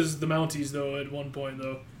pose as the Mounties though at one point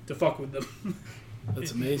though to fuck with them.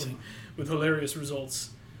 That's amazing. With hilarious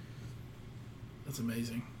results. That's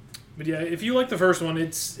amazing. But yeah, if you like the first one, it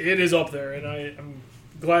is up there, and I'm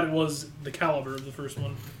glad it was the caliber of the first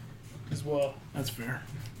one as well. That's fair.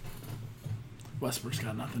 Westbrook's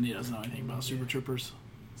got nothing. He doesn't know anything about Super Troopers.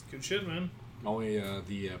 It's good shit, man. Only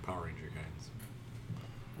the Power Ranger kinds.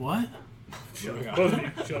 What? Shut Moving up. on. Both of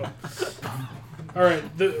you, shut up. All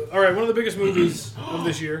right, one of the biggest movies of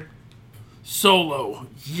this year. Solo.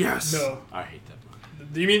 Yes. No. I hate that movie.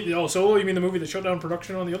 Do you mean Solo? You mean the movie that shut down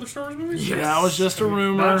production on the other Star Wars movies? Yeah, that was just a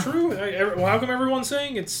rumor. Not true. Well, how come everyone's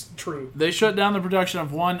saying it's true? They shut down the production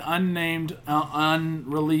of one unnamed,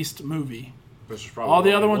 unreleased movie. Which is probably All the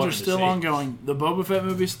what other we ones are wanted to still see. ongoing. The Boba Fett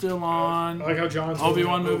movie's still on. I like how John's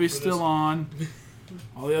Obi-Wan holding out movie's hope for still this. on.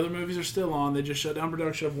 All the other movies are still on. They just shut down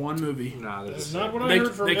production of one movie. Nah, That's that's not what I They,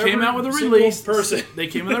 heard from they every came out with a single release. person. They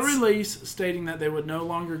came with a release stating that they would no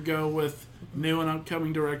longer go with new and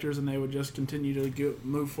upcoming directors, and they would just continue to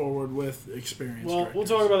move forward with experienced. Well, directors. we'll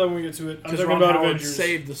talk about that when we get to it. I'm Because talking Ron about Howard Avengers.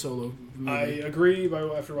 saved the Solo movie. I agree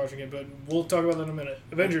after watching it, but we'll talk about that in a minute.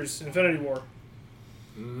 Avengers: Infinity War.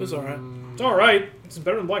 It was all right. It's all right. It's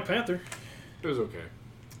better than Black Panther. It was okay.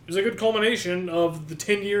 It was a good culmination of the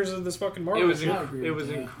 10 years of this fucking Marvel. It was shit. I agree with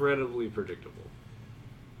that. incredibly predictable.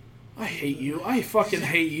 I hate you. I fucking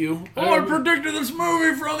hate you. Oh, I predicted this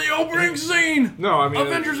movie from the opening scene. No, I mean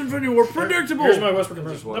Avengers Infinity War, predictable. Here's my Westbrook It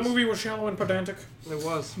just impression. That was. movie was shallow and pedantic. It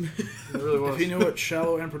was. It really was. If he knew what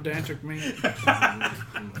shallow and pedantic meant,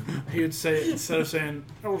 he would say, instead of saying,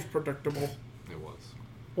 that was predictable. It was.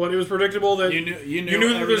 Well, it was predictable that You knew You knew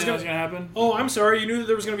that there was everything was gonna- going to happen? Oh, I'm sorry. You knew that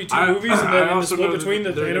there was going to be two I- movies, and I then in the also split know that between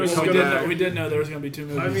that they're Thanos gonna was come going back. to. We did know there was going to be two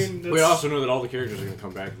movies. I mean, that's, We also know that all the characters are going to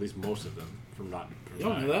come back, at least most of them, from not. You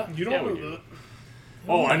don't know that. you don't Yeah, we know do. that.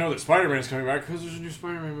 Oh, I know that Spider-Man's coming back because there's a new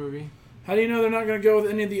Spider-Man movie. How do you know they're not going to go with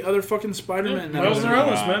any of the other fucking Spider-Man? Yeah, Miles movies?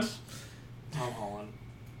 Morales, man. Tom Holland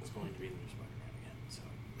is going to be the new Spider-Man again. So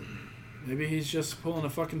Maybe he's just pulling a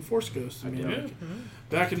fucking Force Ghost. I mean, Yeah. like,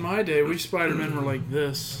 back in my day, we Spider-Men were like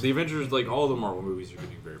this. the Avengers, like all the Marvel movies, are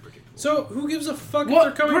getting very predictable. So, who gives a fuck if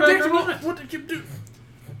they're coming back or predictable? not? What did you do?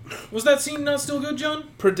 Was that scene not still good, John?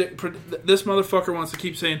 This motherfucker wants to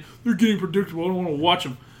keep saying, they're getting predictable, I don't want to watch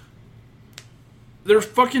them. They're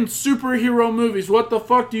fucking superhero movies. What the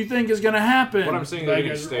fuck do you think is going to happen? What I'm saying, they're Bad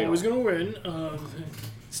getting guys are stale. always going to win.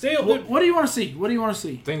 Stale. What do you want to see? What do you want to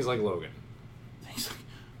see? Things like Logan.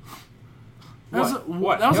 That was a,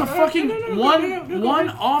 What? That was No, a no, fucking no, no, no, one no, no, no, one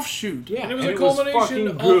no. offshoot. Yeah, And it was and a culmination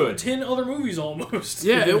fucking good. of 10 other movies almost.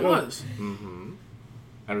 Yeah, it was. Mm-hmm. And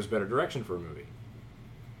it was better direction for a movie.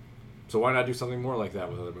 So why not do something more like that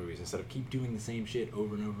with other movies instead of keep doing the same shit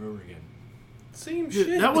over and over and over again? Same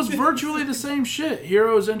shit. That was virtually the same shit.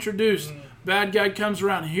 Hero is introduced. Bad guy comes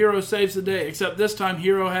around. Hero saves the day. Except this time,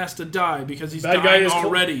 Hero has to die because he's dying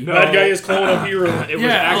already. Bad guy is cloning a hero. It was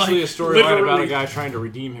actually a storyline about a guy trying to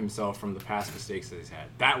redeem himself from the past mistakes that he's had.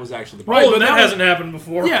 That was actually the Right, but that hasn't happened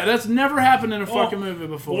before. Yeah, that's never happened in a fucking movie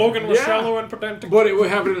before. Logan was shallow and pedantic. But it would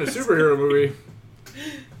happen in a superhero movie.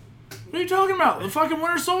 What are you talking about? The fucking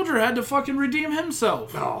Winter Soldier had to fucking redeem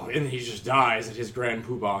himself. Oh, and he just dies and his grand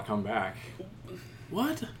poobah come back.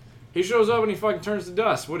 What? He shows up and he fucking turns to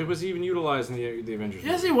dust. What was he even utilized in the Avengers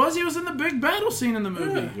Yes, movie? he was. He was in the big battle scene in the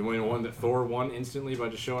movie. You mean the one that Thor won instantly by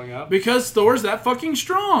just showing up? Because Thor's that fucking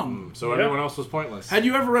strong. So everyone else was pointless. Had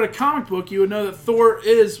you ever read a comic book, you would know that Thor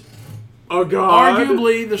is oh god,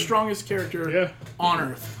 arguably the strongest character on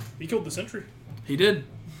Earth. He killed the Sentry. He did.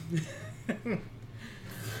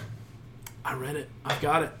 I read it. I've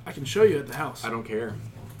got it. I can show you at the house. I don't care.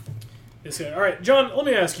 This guy. All right, John. Let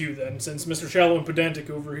me ask you then, since Mr. Shallow and Pedantic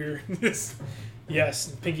over here.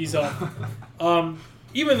 Yes, pinky's up.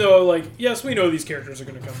 Even though, like, yes, we know these characters are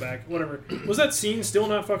going to come back. Whatever. Was that scene still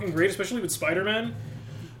not fucking great, especially with Spider-Man?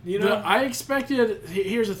 You know, I expected.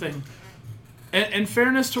 Here's the thing. In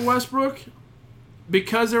fairness to Westbrook,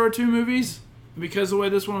 because there were two movies, because the way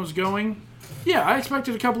this one was going, yeah, I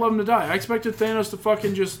expected a couple of them to die. I expected Thanos to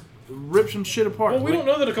fucking just rip some shit apart. Well, we don't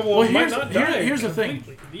know that a couple of them might not die. Here's the thing.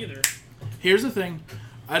 Either. Here's the thing.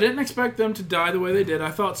 I didn't expect them to die the way they did. I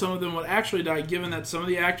thought some of them would actually die, given that some of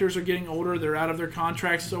the actors are getting older, they're out of their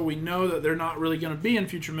contracts, so we know that they're not really going to be in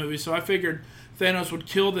future movies. So I figured Thanos would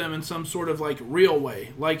kill them in some sort of like real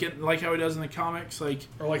way, like how he does in the comics, like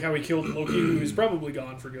or like how he killed Loki, who's probably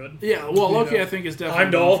gone for good. Yeah, well, Loki I think is definitely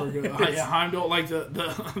Heimdall. gone for good. Yeah, Heimdall, like the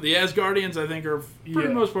Asgardians, I think are for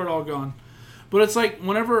the most part all gone. But it's like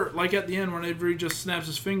whenever, like at the end, whenever he just snaps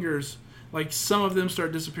his fingers, like some of them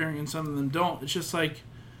start disappearing and some of them don't. It's just like.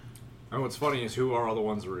 And what's funny is who are all the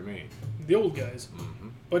ones that remain? The old guys. Mm-hmm.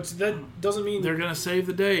 But that doesn't mean they're going to save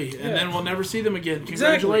the day, and then we'll never see them again.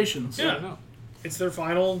 Congratulations. Exactly. Yeah. It's their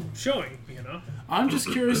final showing, you know? I'm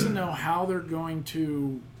just curious to know how they're going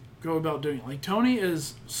to go about doing it. Like, Tony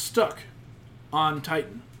is stuck on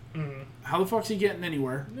Titan. Mm-hmm. How the fuck's he getting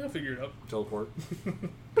anywhere? Yeah, figure it out. Teleport.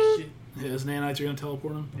 His nanites are going to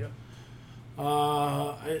teleport him? Yeah.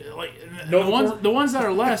 The ones that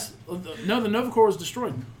are less... No, the Nova Corps was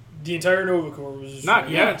destroyed. The entire Nova Corps was destroyed.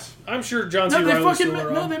 Not yet. I'm sure John C. Reilly's still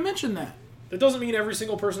around. No, they mentioned that. That doesn't mean every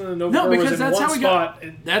single person in the Nova Corps was in one spot.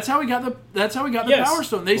 That's how we got the Power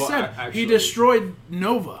Stone. They said he destroyed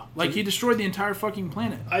Nova. Like, he destroyed the entire fucking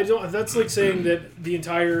planet. That's like saying that the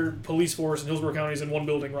entire police force in Hillsborough County is in one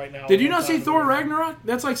building right now. Did you not see Thor Ragnarok?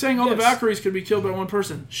 That's like saying all the Valkyries could be killed by one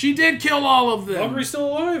person. She did kill all of them. Valkyrie's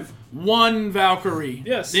still alive. One Valkyrie.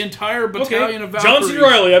 Yes. The entire battalion of Valkyries. John C.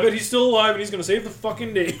 Reilly, I bet he's still alive and he's going to save the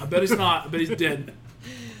fucking day. I bet he's not. I bet he's dead.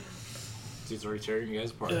 He's already tearing you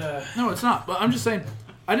guys apart. No, it's not. But I'm just saying,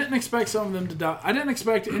 I didn't expect some of them to die. I didn't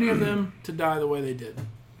expect any of them to die the way they did.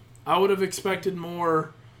 I would have expected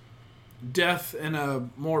more death in a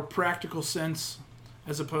more practical sense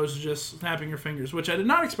as opposed to just snapping your fingers, which I did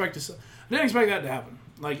not expect to. I didn't expect that to happen,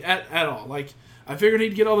 like at all. Like, I figured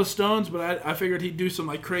he'd get all the stones, but I figured he'd do some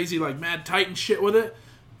like crazy like Mad Titan shit with it.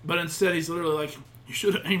 But instead, he's literally like, "You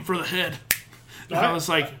should have aimed for the head." And I was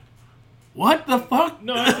like, "What the fuck?"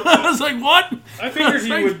 No, I was like, "What?" I figured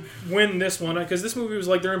he would win this one because this movie was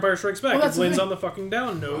like their Empire Strikes Back. It lands on the fucking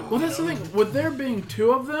down note. Well, that's the thing. With there being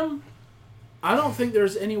two of them, I don't think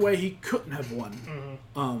there's any way he couldn't have won.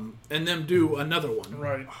 Mm-hmm. And them do another one.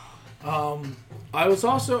 Right. I was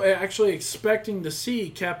also actually expecting to see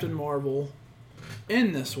Captain Marvel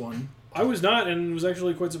in this one. I was not, and was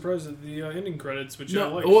actually quite surprised at the ending credits, which I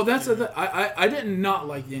liked. Well, that's I did not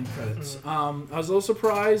like the end credits. Mm-hmm. I was a little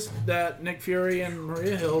surprised that Nick Fury and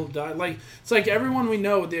Maria Hill died. Like, it's like everyone we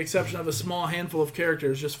know, with the exception of a small handful of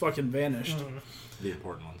characters, just fucking vanished. Mm-hmm. The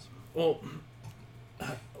important ones. Well,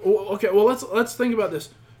 okay. Well, let's think about this.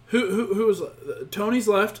 Who was Tony's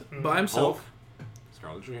left by himself? Hulk.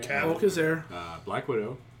 Scarlett Johansson. Hulk is there. Black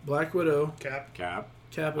Widow. Cap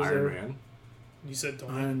is Iron there. Man. You said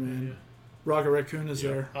Tony. Iron Man. Yeah. Rocket Raccoon is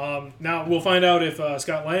there. Now we'll find out if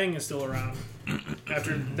Scott Lang is still around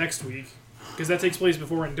after next week, because that takes place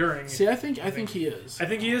before and during. See, I think he is. I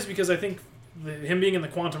think he is because I think him being in the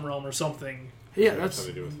quantum realm or something. Yeah, it has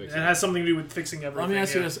something to do with fixing everything. Let me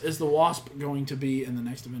ask you this: is the Wasp going to be in the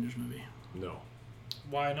next Avengers movie? No.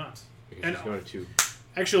 Why not? Because he's going to.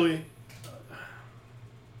 Actually,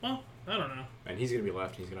 well, I don't know. And he's going to be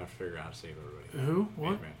left. And he's going to have to figure out how to save everybody. Who?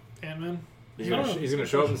 What? Ant-Man. He's gonna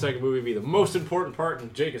show up in the second movie and be the most important part,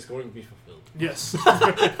 and Jake is going to be fulfilled. Yes.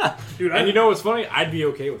 Dude, and you know what's funny? I'd be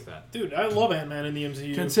okay with that. Dude, I love Ant-Man in the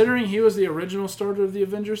MCU. Considering he was the original starter of the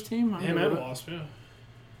Avengers team, Him and Wasp, yeah.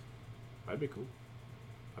 That'd be cool.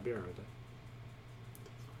 I'd be alright with that.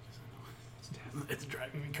 It's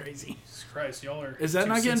driving me crazy. Jesus Christ, y'all are. Is that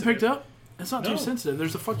not getting picked up? It's not too sensitive.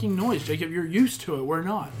 There's a fucking noise, Jacob. You're used to it. We're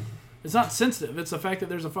not. It's not sensitive. It's the fact that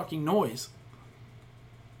there's a fucking noise.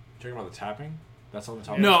 You're talking about the tapping? That's on the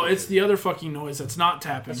top. No, it's the other fucking noise that's not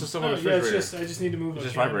tapping. That's just someone refrigerator. It's just I just need to move the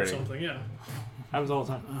camera or something. Yeah. Happens all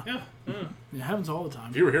the time. Yeah. It happens all the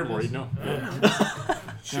time. If you were here more, you'd know. Yeah,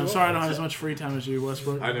 I'm sorry I don't have as much free time as you,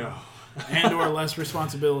 Westbrook. I know. And or less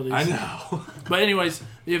responsibilities. I know. But anyways,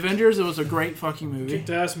 the Avengers, it was a great fucking movie. Kicked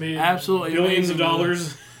ass, made absolutely billions of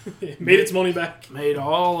dollars. It made its money back. Made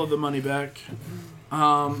all of the money back.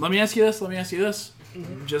 Let me ask you this.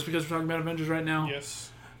 Mm-hmm. Just because we're talking about Avengers right now. Yes.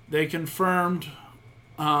 They confirmed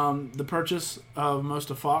the purchase of most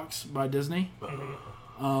of Fox by Disney.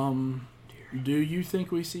 Do you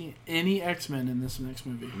think we see any X-Men in this next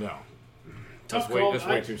movie? No. Tough call. That's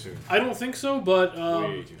way too soon. I don't think so, but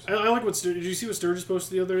way too soon. I like what did you see what Sturgis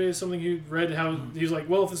posted the other day? Something he read how he was like,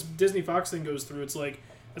 well, if this Disney Fox thing goes through, it's like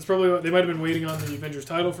that's probably what they might have been waiting on the Avengers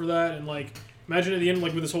title for that, and like imagine at the end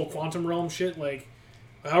like with this whole quantum realm shit, like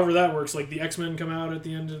however that works, like the X-Men come out at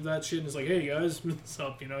the end of that shit and it's like, hey guys, what's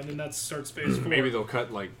up, and then that starts phase 4. Maybe they'll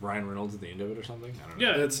cut like Ryan Reynolds at the end of it or something. I don't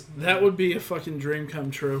know. Yeah, that would be a fucking dream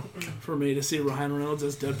come true for me to see Ryan Reynolds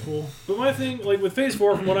as Deadpool. But my thing, like with phase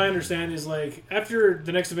 4, from what I understand, is like after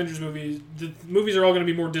the next Avengers movie, the movies are all going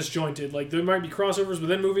to be more disjointed. Like there might be crossovers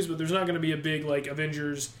within movies, but there's not going to be a big like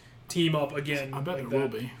Avengers team up again. I bet like there will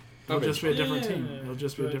be. It'll just be a different team. It'll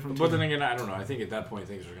just be a different team. But then again, I don't know. I think at that point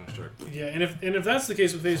things are going to start. Yeah, and if that's the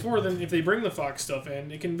case with Phase 4, then if they bring the Fox stuff in,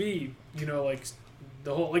 it can be, like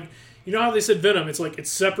the whole how they said Venom. It's like it's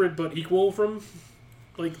separate but equal from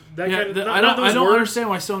like that kind of. I don't understand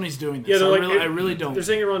why Sony's doing this. Yeah, I really don't. They're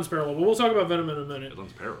saying it runs parallel, but we'll talk about Venom in a minute. It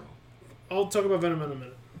runs parallel. I'll talk about Venom in a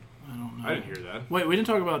minute. I don't know. I didn't hear that. Wait, we didn't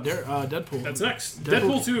talk about Deadpool. That's next.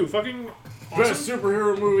 Deadpool 2, fucking awesome. Best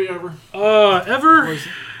superhero movie ever. Ever.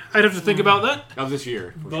 I'd have to think about that. Of this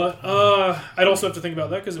year. But I'd also have to think about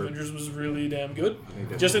that because Avengers was really damn good.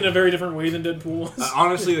 Just in a very different way than Deadpool was.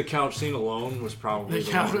 Honestly, the couch scene alone was probably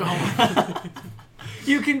the couch.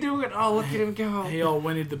 You can do it. Oh, look at him go. He all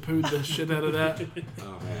Winnie the Pooh the shit out of that.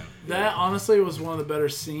 Oh, man. That, honestly, was one of the better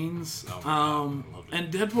scenes. Oh,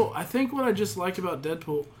 and Deadpool, I think what I just like about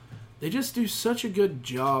Deadpool, they just do such a good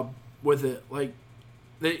job with it. Like,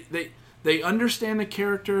 they understand the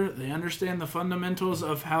character. They understand the fundamentals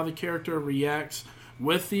of how the character reacts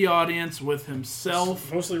with the audience, with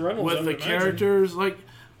himself, mostly Reynolds, with the characters. Like,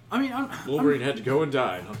 I mean, Wolverine had to go and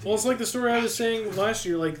die. Well, it's like the story I was saying last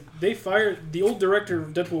year. Like, they fired the old director of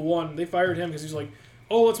Deadpool 1. They fired him because he's like,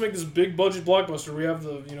 oh, let's make this big budget blockbuster. We have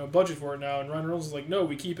the budget for it now. And Ryan Reynolds is like, no,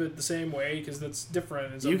 we keep it the same way because that's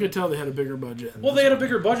different. You could tell they had a bigger budget. Well, they had a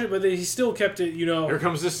bigger budget, but he still kept it. Here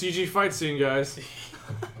comes this CG fight scene, guys.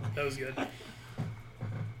 That was good.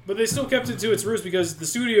 But they still kept it to its roots because the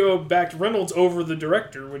studio backed Reynolds over the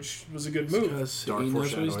director, which was a good move. Because he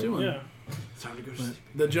knows what he's doing. Yeah. Time to go to sleep.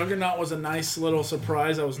 The Juggernaut was a nice little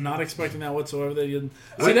surprise. I was not expecting that whatsoever. They didn't.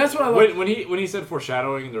 See, that's what I like. When he said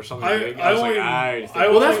foreshadowing, there's something big. That's what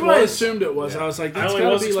I assumed it was. Yeah. I was like, that's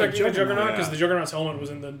got to be like Juggernaut because the Juggernaut's helmet was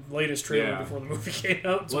in the latest trailer before the movie came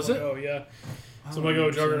out. So was it? Oh yeah. So I'm like,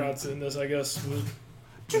 oh, Juggernaut's in this, I guess.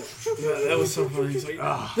 Yeah, that was so funny. He's like,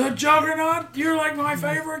 the Juggernaut, you're like my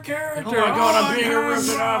favorite character. Oh my god, I'm being ripped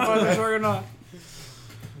off by the Juggernaut.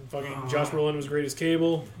 Fucking Josh Brolin was great as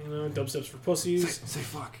Cable. Dubsteps for pussies. Say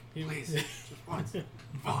fuck, please, just once.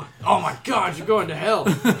 Oh my god, you're going to hell.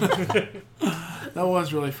 That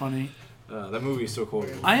was really funny. That movie is so cool.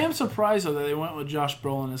 I am surprised though that they went with Josh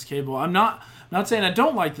Brolin as Cable. I'm not saying I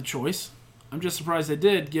don't like the choice. I'm just surprised they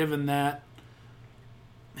did, given that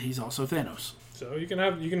he's also Thanos. So you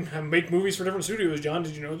can make movies for different studios, John.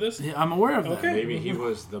 Did you know this? Yeah, I'm aware of that. Okay. Maybe he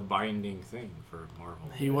was the binding thing for Marvel.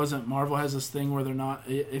 He wasn't. Marvel has this thing where they're not.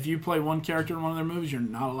 If you play one character in one of their movies, you're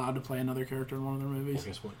not allowed to play another character in one of their movies. Well,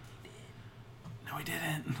 guess what? No, he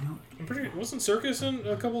didn't. I'm pretty. Wasn't Circus in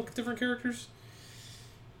a couple of different characters?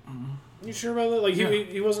 You sure about that? Like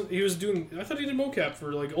he wasn't. He was doing. I thought he did mocap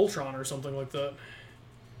for like Ultron or something like that.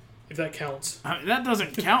 If that counts. I mean, that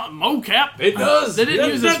doesn't count. Mocap. It does. They didn't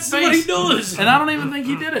use his face. That's what he does. And I don't even think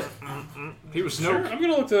he did it. He was Snoke. Sure, I'm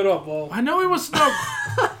gonna look that up. Well, I know he was Snoke.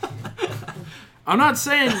 I'm not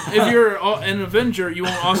saying if you're an Avenger, you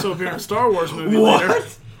won't also appear in a Star Wars movie later.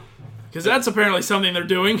 Because that's apparently something they're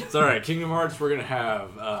doing. It's alright. Kingdom Hearts, we're going to have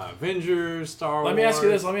Avengers, Star Wars. Let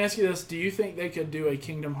me ask you this. Do you think they could do a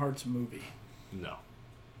Kingdom Hearts movie? No.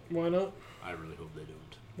 Why not? I really hope they don't.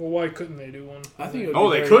 Well, why couldn't they do one? I think.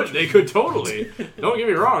 They could. They could totally. Don't get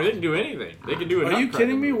me wrong. They can do anything. They can do it. Are you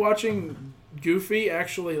kidding me? Watching Goofy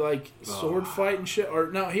actually sword fight and shit?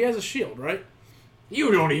 Or no, he has a shield, right? You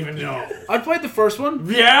don't even know. I played the first one.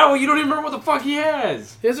 Yeah, well, you don't even remember what the fuck he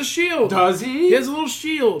has. He has a shield. Does he? He has a little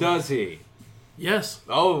shield. Does he? Yes.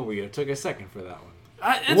 Oh, we took a second for that one.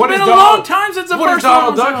 It's been a long time since the what first does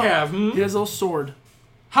one. Donald Duck have? Hmm? He has a little sword.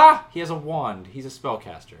 Ha! He has a wand. He's a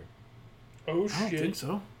spellcaster. Oh, I don't shit. think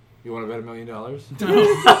so. You want to bet $1 million?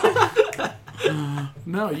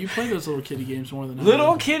 No, you play those little kitty games more than I do.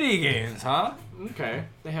 Little kitty games, huh? Okay.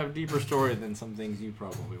 They have deeper story than some things you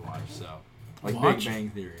probably watch, so. Like Watch? Big Bang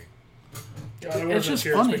Theory. God, I wonder It's if that just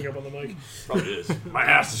chair's funny. picking up on the mic. Probably is. My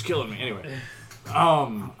ass is killing me. Anyway.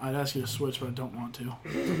 I'd ask you to switch, but I don't want to.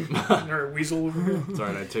 Or a weasel over here. It's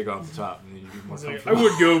alright, I'd take off the top and then you'd be more It's like, I comfortable.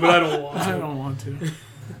 would go, but I don't want I to. don't want to.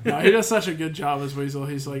 No, he does such a good job as Weasel.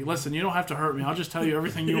 He's like, listen, you don't have to hurt me. I'll just tell you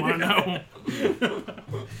everything you want to know.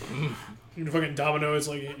 You know, fucking Domino, it's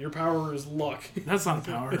like, your power is luck. That's not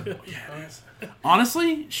a power. Yeah, it is.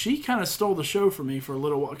 Honestly, she kind of stole the show for me for a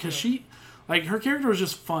little while. Because she, like, her character was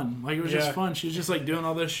just fun. Like, it was just fun. She was just, like, doing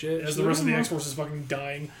all this shit. As the rest of the X-Force is fucking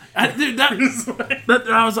dying. Dude,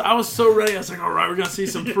 I was so ready. I was like, all right, we're going to see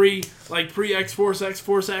some pre-X-Force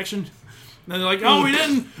action. And they're like, oh, we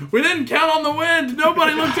didn't count on the wind.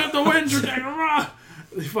 Nobody looked at the wind.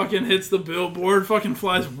 He fucking hits the billboard, fucking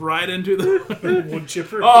flies right into the Wood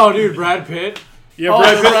chipper. Oh, dude, Brad Pitt. Yeah,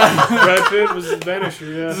 Brad Pitt was the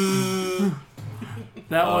Vanisher, yeah.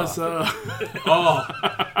 That was the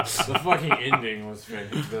fucking ending was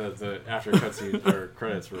fantastic. The after cutscenes or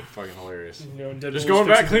credits were fucking hilarious. You know, Deadpool Just going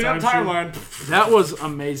back, fixing cleaning the up time timeline. that was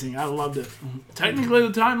amazing. I loved it. Technically,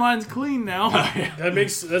 the timeline's clean now. That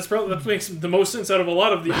makes the most sense out of a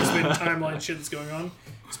lot of the X-Men timeline shit that's going on.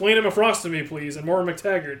 Explain Emma Frost to me, please, and Maura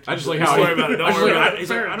McTaggart. I just like Don't how worry about it. Don't worry about it. He's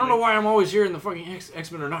like, I don't know why I'm always here and the fucking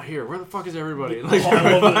X-Men are not here. Where the fuck is everybody? Like,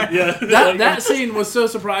 I love it. Yeah, That scene was so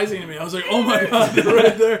surprising to me. I was like, oh my god, they're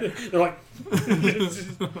right there. they're like,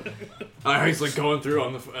 he's like going through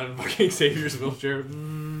on fucking Xavier's wheelchair.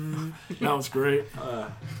 That was great.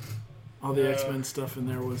 All the X-Men stuff in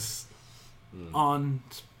there was on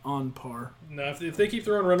par. no, if they keep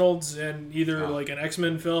throwing Reynolds in either like an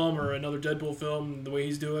X-Men film or another Deadpool film, the way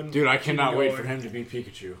he's doing, Dude, I cannot wait going. for him to be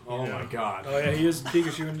Pikachu. Oh my god. Oh yeah, he is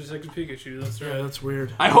Pikachu in Detective Pikachu. That's right. Yeah, that's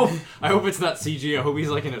weird. I hope it's not CG. I hope he's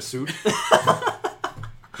like in a suit.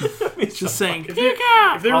 Just saying, If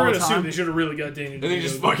Pika! they all were the in a suit, time. they should have really got Daniel. And then he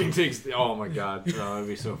just DeVito. fucking takes. Oh my god. No, that'd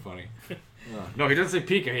be so funny. No, he doesn't say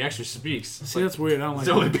Pika. He actually speaks. See, that's weird. I don't like It's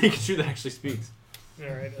the only that. Pikachu that actually speaks. All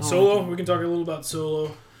right, Oh, Solo. okay. We can talk a little about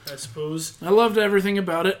Solo, I suppose. I loved everything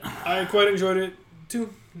about it. I quite enjoyed it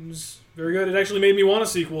too. It was very good. It actually made me want a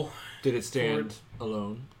sequel. Did it stand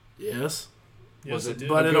alone? Yes. Yes, Was it- did.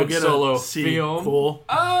 But A it'll good get Solo a sequel.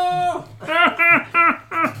 Oh!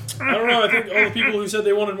 I don't know. I think all the people who said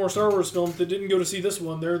they wanted more Star Wars films that didn't go to see this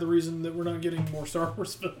one, they're the reason that we're not getting more Star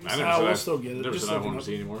Wars films. I never We'll said still get it. Never Just said I look it want up. to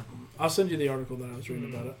see anymore. I'll send you the article that I was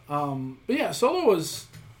reading about it. But yeah, Solo was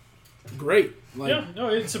great. Like, Yeah, no,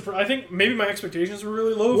 it's. I think maybe my expectations were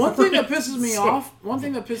really low. One for thing it. that pisses me off. One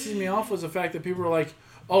thing that pisses me off was the fact that people were like,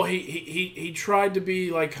 "Oh, he tried to be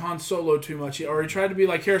like Han Solo too much, or he tried to be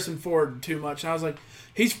like Harrison Ford too much." And I was like,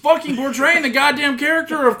 "He's fucking portraying the goddamn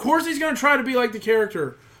character. Of course, he's gonna try to be like the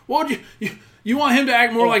character. What would you want him to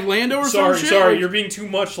act more like Lando or some shit?" Sorry, Like, you're being too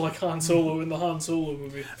much like Han Solo in the Han Solo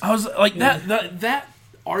movie. I was like that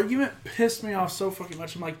argument pissed me off so fucking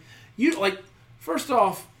much. I'm like, first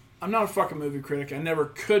off, I'm not a fucking movie critic. I never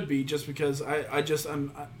could be, just because I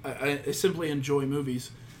simply enjoy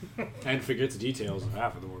movies. And forgets details of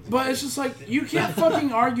half of the world. But it's just like, you can't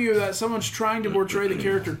fucking argue that someone's trying to portray the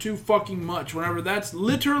character too fucking much whenever that's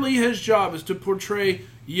literally his job, is to portray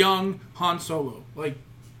young Han Solo. Like,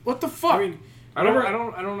 what the fuck? I mean, I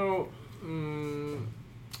don't know.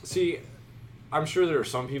 See, I'm sure there are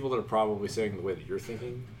some people that are probably saying the way that you're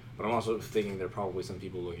thinking, but I'm also thinking there are probably some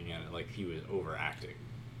people looking at it like he was overacting.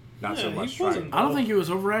 Not so Yeah, much he wasn't. I don't think he was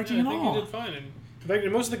overacting I at think all. he did fine. And in fact,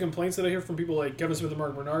 most of the complaints that I hear from people like Kevin Smith and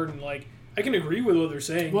Mark Bernard, and like, I can agree with what they're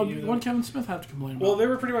saying. What you know, did Kevin Smith have to complain about? well, they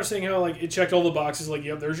were pretty much saying how like it checked all the boxes. Like,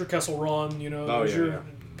 yep, there's your Kessel Run. You know, there's your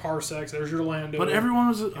Parsecs. There's your Lando. But everyone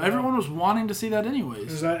was wanting to see that anyways.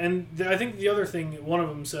 There's that, and I think the other thing one of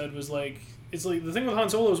them said was like, it's like the thing with Han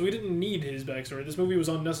Solo is we didn't need his backstory. This movie was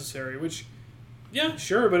unnecessary. Which, yeah,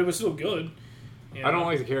 sure, but it was still good. You know? I don't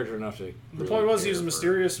like the character enough to. The point was he was a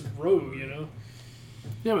mysterious rogue. You know.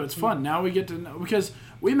 Yeah, but it's fun. Now we get to know, because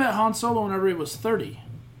we met Han Solo whenever he was 30.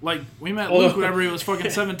 Like, we met Luke whenever he was fucking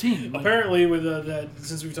 17. Like, apparently, with that,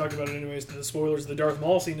 since we talked about it anyways, the spoilers, the Darth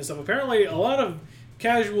Maul scene and stuff, apparently a lot of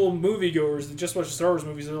casual moviegoers that just watch the Star Wars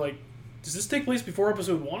movies are like, does this take place before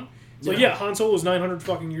Episode 1? It's like, yeah, Han Solo's 900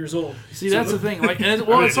 fucking years old. See, that's the thing. Like, and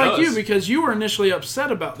it's like you, because you were initially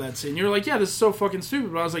upset about that scene. You were like, yeah, this is so fucking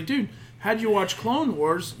stupid. But I was like, dude, had you watched Clone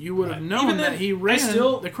Wars, you would have known that he ran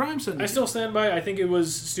the crime syndicate. I still stand by, I think it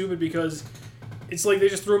was stupid because it's like they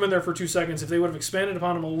just threw him in there for 2 seconds. If they would have expanded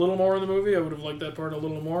upon him a little more in the movie, I would have liked that part a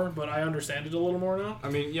little more. But I understand it a little more now. I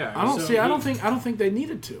mean, yeah. I don't think they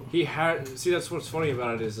needed to. That's what's funny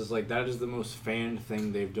about it is like that is the most fan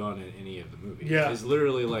thing they've done in any of the movies. Yeah. It's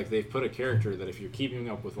literally like they've put a character that if you're keeping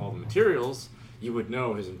up with all the materials, you would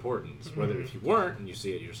know his importance. Whether if you weren't and you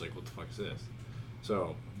see it, you're just like, what the fuck is this?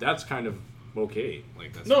 So that's kind of okay.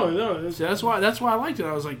 Like that's See, that's why I liked it.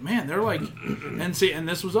 I was like, man, they're like, and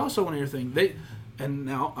this was also one of your things. And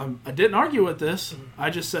now I didn't argue with this.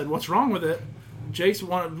 I just said, what's wrong with it?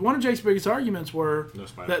 One of Jake's biggest arguments were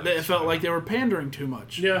that it felt like they were pandering too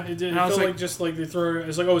much. Yeah, it did. It felt like just like they throw.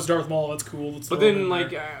 It's like, oh, it's Darth Maul. That's cool. But then,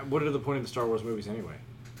 like, what are the point of the Star Wars movies anyway?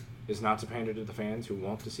 Is not to pander to the fans who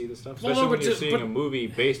want to see this stuff, especially when you're seeing a movie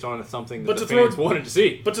based on something that the fans wanted to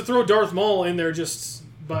see. But to throw Darth Maul in there just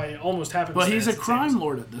by almost happenstance. But he's a crime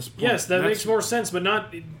lord at this point. Yes, that makes more sense, but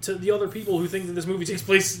not to the other people who think that this movie takes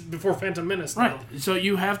place before Phantom Menace. Right. So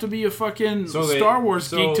you have to be a fucking Star Wars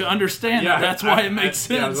geek to understand that. That's why it makes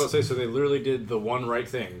sense. Yeah, I was going to say, so they literally did the one right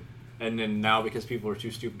thing. And then now because people are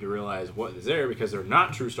too stupid to realize what is there because they're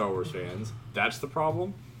not true Star Wars fans, that's the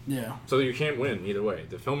problem. Yeah. So you can't win either way.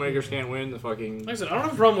 The filmmakers can't win. The fucking... Like I said, I don't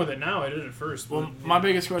have a problem with it now. I did it first. Well, my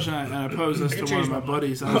biggest question, and I posed this to one of my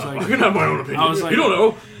buddies, I was like... I can have my own opinion. I was like, you don't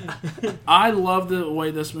know. I love the way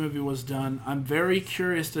this movie was done. I'm very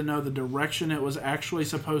curious to know the direction it was actually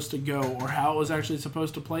supposed to go or how it was actually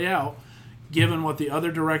supposed to play out, given what the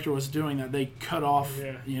other director was doing that they cut off,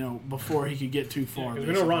 before he could get too far. Because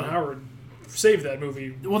we know Ron Howard saved that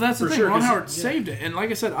movie. Well, that's the thing. Sure, Ron Howard saved it. And like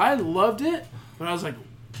I said, I loved it, but I was like...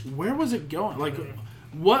 where was it going? Like,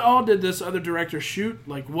 what all did this other director shoot?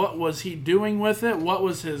 Like, what was he doing with it? What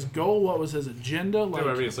was his goal? What was his agenda? Like,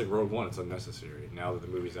 I mean, it's like Rogue One. It's unnecessary. Now that the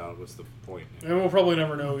movie's out, what's the point? And we'll probably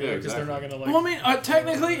never know, because they're not going to, like... Well, I mean,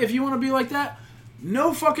 technically, if you want to be like that,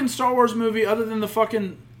 no fucking Star Wars movie other than the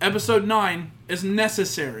fucking Episode 9 is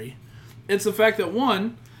necessary. It's the fact that,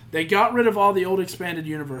 1, they got rid of all the old expanded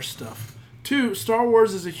universe stuff. 2, Star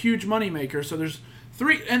Wars is a huge moneymaker, so there's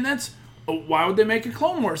 3, and that's... why would they make a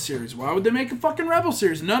Clone Wars series? Why would they make a fucking Rebel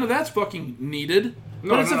series? None of that's fucking needed.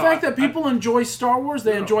 But it's the fact that people enjoy Star Wars,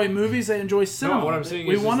 they enjoy movies, they enjoy cinema. No, what I'm saying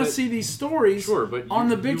we want to see these stories on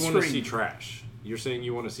the big screen. You want to see trash. You're saying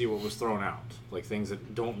you want to see what was thrown out. Like things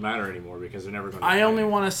that don't matter anymore because they're never going to I only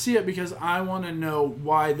want to see it because I want to know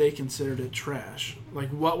why they considered it trash. Like,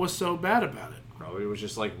 what was so bad about it? Probably it was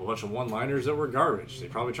just like a bunch of one-liners that were garbage. They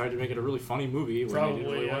probably tried to make it a really funny movie when they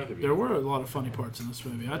didn't really want it to be. There were a lot of funny parts in this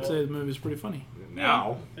movie. I'd say the movie's pretty funny.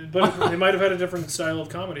 Now. But they might have had a different style of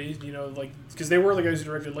comedy, like, because they were the guys who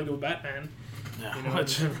directed Lego Batman. Yeah,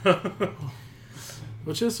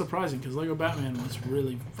 which is surprising, because Lego Batman was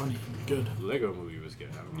really funny and good. The Lego movie was good.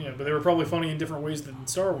 I don't know. Yeah, but they were probably funny in different ways than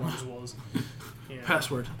Star Wars was. Yeah.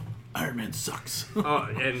 Password. Iron Man sucks.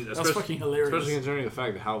 And that's fucking hilarious. Especially considering the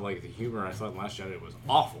fact that how the humor I thought in Last Jedi was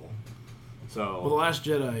awful. So The Last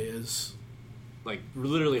Jedi is like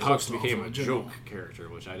literally Hux became a joke character,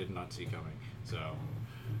 which I did not see coming. So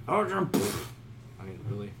I mean,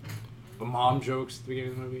 really, the mom jokes at the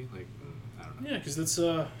beginning of the movie, like I don't know. Yeah, because that's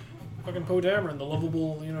fucking Poe Dameron, the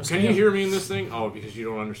lovable, Can you hear me in this thing? Oh, because you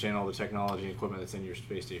don't understand all the technology and equipment that's in your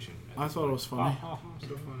space station. I thought it was funny. So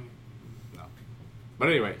funny. No. But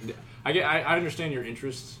anyway, I understand your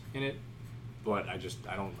interest in it, but I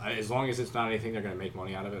don't. As long as it's not anything they're going to make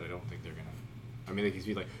money out of it, I don't think they're going to. I mean, they could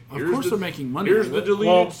be like, of course they're making money. Here's the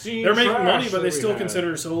deleted scene. They're making money, but they still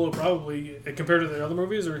consider Solo probably compared to the other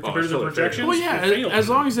movies or compared to the projections. Well, yeah, as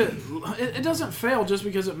long as it doesn't fail just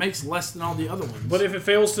because it makes less than all the other ones. But if it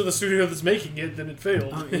fails to the studio that's making it, then it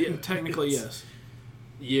failed. Technically, yes.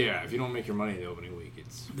 Yeah, if you don't make your money the opening week,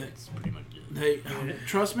 it's pretty much it.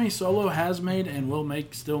 Trust me, Solo has made and will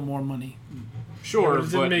make still more money. Sure,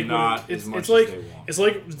 but not as much as they want. It's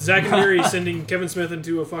like Zack and Miri sending Kevin Smith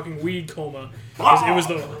into a fucking weed coma. It was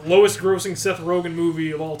the lowest grossing Seth Rogen movie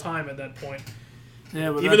of all time at that point.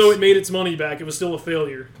 Yeah, but even though it made its money back, it was still a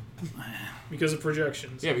failure because of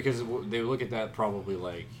projections. Yeah, because they look at that probably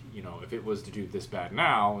like if it was to do this bad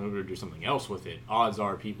now and we were to do something else with it, odds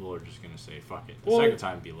are people are just going to say, fuck it. The second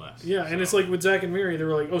time be less. Yeah, and it's like with Zack and Miri, they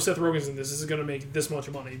were like, oh, Seth Rogen's in this. This is going to make this much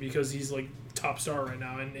money because he's like top star right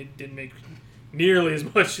now, and it didn't make nearly as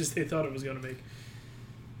much as they thought it was going to make.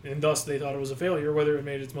 And thus they thought it was a failure, whether it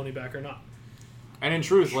made its money back or not. And in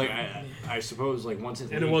truth, like, I suppose, like, once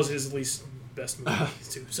it... And it was his least best movie,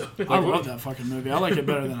 too, so... I love that fucking movie. I like it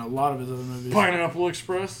better than a lot of his other movies. Pineapple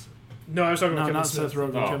Express? No, I was talking about Kevin not Smith. Seth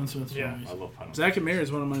Rogen. Kevin Smith's yeah. movies. I love Pineapple. Zack and Miri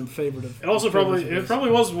is one of my favorite. It also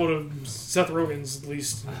probably was one of Seth Rogen's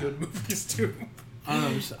least good movies, too. I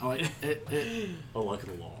don't know. I like it. I like it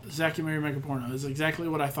a lot. Zack and Miri Make a Porno is exactly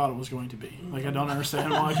what I thought it was going to be. Like, I don't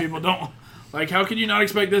understand why people don't... Like, how can you not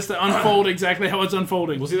expect this to unfold exactly how it's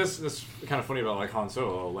unfolding? Well, see, that's kind of funny about, like, Han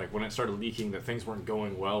Solo. Like, when it started leaking that things weren't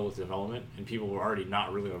going well with development and people were already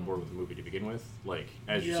not really on board with the movie to begin with, like,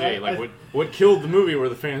 as you say, like, what killed the movie were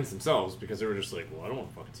the fans themselves because they were just like, well, I don't want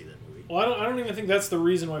to fucking see that movie. Well, I don't even think that's the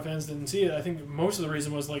reason why fans didn't see it. I think most of the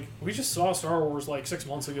reason was, like, we just saw Star Wars, like, 6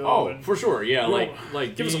 months ago. Oh, and, for sure, yeah.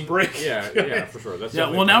 Give us a break. Yeah, for sure. That's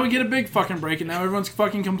well, now we get a big fucking break, and now everyone's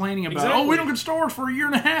fucking complaining about, Exactly. oh, we don't get Star Wars for a year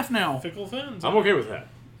and a half now. Fickle fans. I'm okay with that.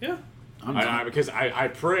 Yeah. Because I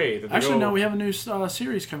pray that they Actually, go... no, we have a new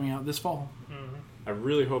series coming out this fall. Mm-hmm. I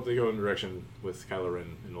really hope they go in direction with Kylo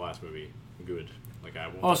Ren in the last movie. Good. Like, I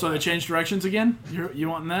won't... Oh, so they changed directions again? You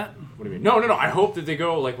wanting that? What do you mean? No. I hope that they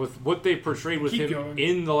go, like, with what they portrayed with him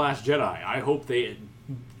in The Last Jedi. I hope they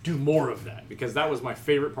do more of that, because that was my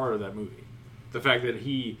favorite part of that movie. The fact that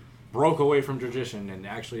he broke away from tradition and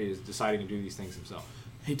actually is deciding to do these things himself.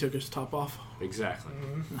 He took his top off. Exactly.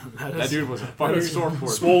 Mm-hmm. That dude was a fucking sword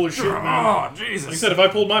Swole as shit, man. Oh, Jesus. Like I said, if I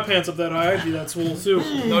pulled my pants up that high, I'd be that swole too.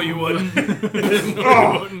 No, you wouldn't.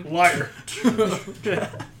 Liar.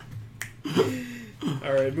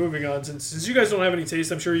 Alright, moving on. Since you guys don't have any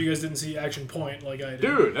taste, I'm sure you guys didn't see Action Point like I did.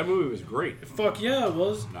 Dude, that movie was great. Fuck yeah, it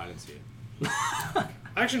was. No, I didn't see it.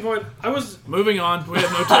 Action Point, I was... Moving on. We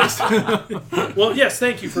have no taste. Well, yes,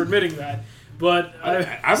 thank you for admitting that. But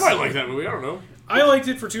I might like that movie, I don't know. I liked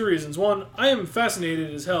it for 2 reasons. One, I am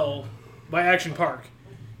fascinated as hell by Action Park,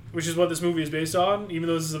 which is what this movie is based on, even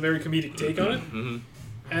though this is a very comedic take on it. Mm-hmm.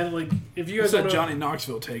 And, like, if you guys It's that Johnny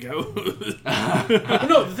Knoxville takeout. Well,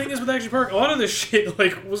 no, the thing is with Action Park, a lot of this shit,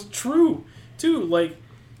 like, was true, too. Like,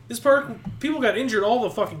 this park, people got injured all the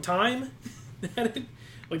fucking time.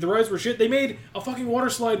 Like, the rides were shit. They made a fucking water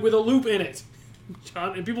slide with a loop in it.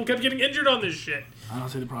 John, and people kept getting injured on this shit. I don't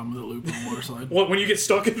see the problem with a loop on a water slide. What, when you get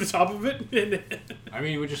stuck at the top of it? I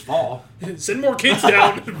mean, you would just fall. Send more kids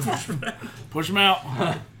down. Push them out.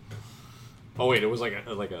 Oh, wait, it was like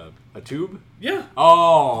a tube? Yeah.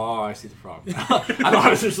 Oh, I see the problem. I thought it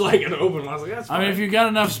was just like an open one. I was like, that's fine. I mean, if you got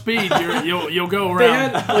enough speed, you'll go They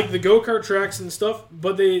around. had, like, the go-kart tracks and stuff,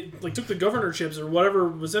 but they, like, took the governor chips or whatever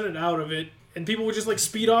was in it out of it, and people would just, like,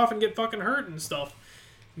 speed off and get fucking hurt and stuff.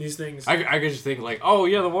 These things. I could just think, like, oh,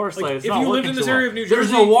 yeah, the water slide. Like, It's if not you lived working in this so area well. of New Jersey,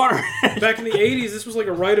 there's no water. back in the 80s, this was like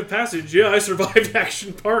a rite of passage. Yeah, I survived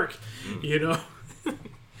Action Park, you know?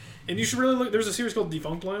 And you should really look. There's a series called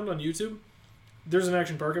Defunctland on YouTube. There's an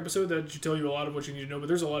Action Park episode that should tell you a lot of what you need to know, but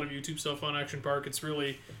there's a lot of YouTube stuff on Action Park. It's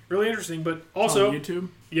really, really interesting, but also... on YouTube?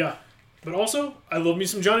 Yeah. But also, I love me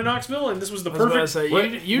some Johnny Knoxville, and this was the I was about to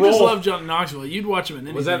perfect... say, you just love Johnny Knoxville. You'd watch him in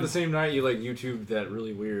anything. Was that the same night you, like, YouTubed that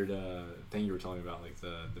really weird thing you were telling me about, like,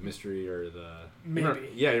 the mystery or the... Maybe.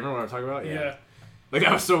 You remember what I'm talking about? Yeah. Like,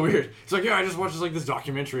 that was so weird. It's like, yeah, I just watched, like, this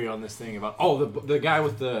documentary on this thing about... Oh, the guy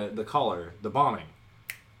with the collar, the bombing.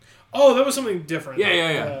 Oh, that was something different.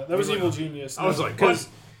 Yeah. That was Evil Genius. I was like, because,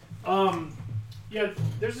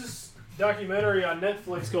 there's this documentary on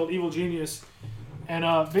Netflix called Evil Genius, and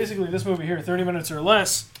basically this movie here, 30 minutes or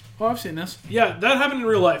less. Oh, I've seen this. Yeah, that happened in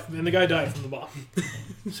real life, and the guy died from the bomb.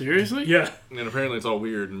 Seriously? Yeah. And apparently it's all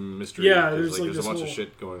weird and mystery. Yeah, there's like there's this a bunch of whole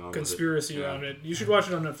shit going on. conspiracy with it. around it. You should watch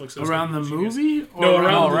it on Netflix. Around the movie? No, Or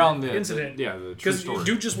around the incident. the true Because story.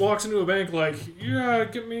 dude just walks into a bank like, yeah,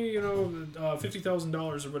 get me,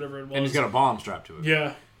 $50,000 or whatever it was. And he's got a bomb strapped to him.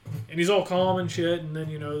 Yeah. And he's all calm and shit, and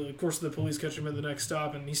then, of course the police catch him at the next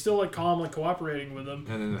stop, and he's still, like, calm, like, cooperating with them.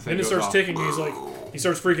 And then the thing Then it goes starts off. ticking, and he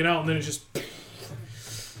starts freaking out, and then it's just...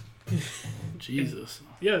 Jesus.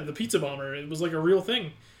 Yeah, the pizza bomber. It was, like, a real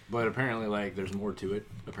thing. But apparently, like, there's more to it.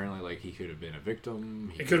 Apparently, like, he could have been a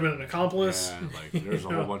victim. It could have been an accomplice. Yeah, like, there's a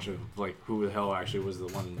whole bunch of, like, who the hell actually was the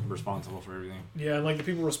one responsible for everything. Yeah, and, like, the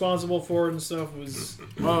people responsible for it and stuff was...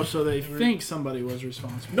 Oh, so they think somebody was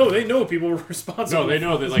responsible. No, they know people were responsible. No, they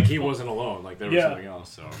know that, like, he wasn't alone. Like, there was Yeah. something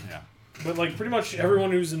else, so, yeah. But like pretty much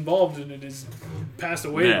everyone who's involved in it is passed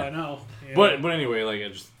away by now. Yeah. But anyway, like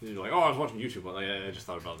you're like, oh, I was watching YouTube, but like, I just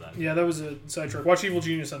thought about that. Yeah, that was a sidetrack. Watch Evil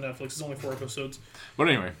Genius on Netflix. It's only 4 episodes. But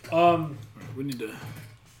anyway, we need to.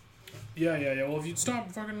 Yeah. Well, if you'd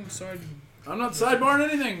stop fucking side. I'm not sidebarring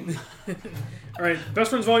anything. All right, Best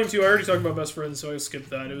Friends Volume 2. I already talked about Best Friends, so I skipped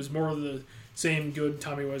that. It was more of the same good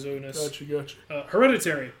Tommy Wiseau-ness. Gotcha.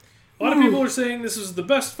 Hereditary. A lot of people are saying this is the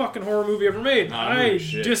best fucking horror movie ever made. I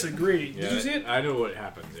disagree. Yeah, Did you see it? I know what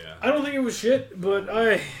happened, yeah. I don't think it was shit, but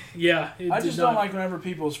I just don't like whenever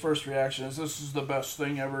people's first reaction is, this is the best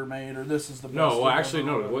thing ever made, or this is the best No, well, thing actually,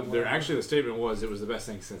 ever no. made. What the statement was, it was the best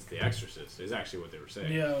thing since The Exorcist, is actually what they were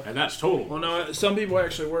saying. Yeah. And that's total. Well, no, some people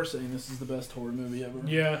actually were saying this is the best horror movie ever.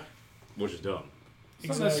 Yeah. Which is dumb.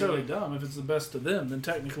 It's not necessarily dumb. If it's the best to them, then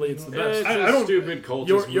technically it's the best. It's a stupid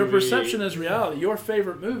cultist Your movie. perception is reality. Your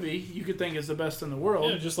favorite movie, you could think is the best in the world.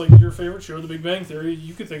 Yeah, just like your favorite show, The Big Bang Theory,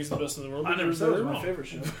 you could think it's the best in the world. I never said it was my favorite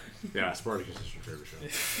show. Yeah, Spartacus is your favorite show.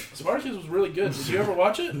 Spartacus was really good. Did you ever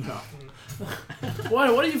watch it? No. Why?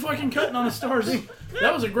 What are you fucking cutting on the stars?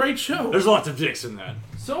 That was a great show. There's lots of dicks in that.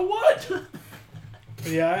 So what?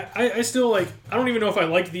 Yeah, I still like. I don't even know if I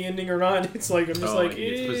liked the ending or not. It's like I'm just like he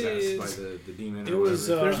gets possessed by the demon. It or was.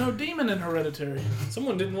 There's no demon in Hereditary.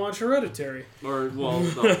 Someone didn't watch Hereditary. Or well,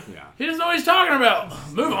 no, yeah. He doesn't know what he's talking about.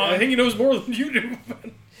 Move on. I think he knows more than you do.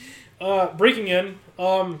 Breaking In.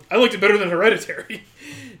 I liked it better than Hereditary.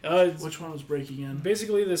 Which one was Breaking In?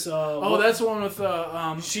 Basically, this. That's the one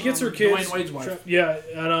with. She gets her kids. Dwayne Wade's wife. Yeah,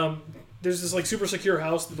 and there's this like super secure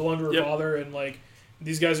house that belonged to her father, and like.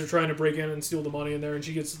 These guys are trying to break in and steal the money in there, and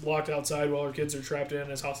she gets locked outside while her kids are trapped in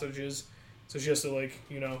as hostages. So she has to, like,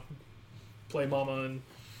 play mama and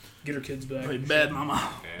get her kids back. Play bad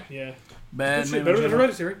mama. Yeah. Bad shit, better than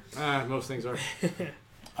Hereditary. Most things are.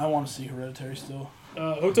 I want to see Hereditary still.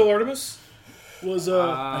 Hotel Artemis was...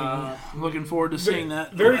 I'm looking forward to seeing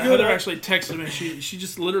that. Very good. Heather actually texted me. She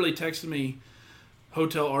just literally texted me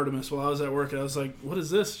Hotel Artemis while I was at work, and I was like, what is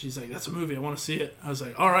this? She's like, that's a movie, I want to see it. I was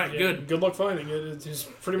like, all right, good. Good luck finding it. It's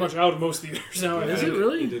pretty much out of most theaters now. Is it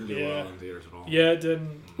really? It didn't do well in theaters at all. Yeah, it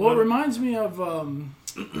didn't. Well, it reminds me of, and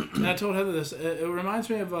I told Heather this, it reminds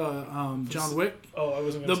me of John Wick. Oh, I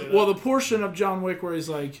wasn't going to say that. Well, the portion of John Wick where he's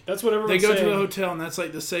like, that's what everyone's they go saying. to the hotel, and that's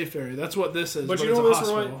like the safe area. That's what this is, but you it's know a this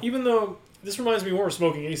hospital. even though this reminds me more of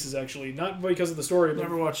Smoking Aces, actually. Not because of the story, but...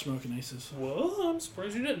 Never watched Smoking Aces. Well, I'm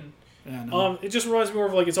surprised you didn't. Yeah, no. It just reminds me more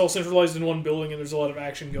of like it's all centralized in one building and there's a lot of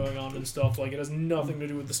action going on and stuff. Like it has nothing to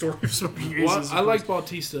do with the story of Smoking Aces. I like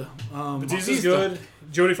Bautista. Bautista's good.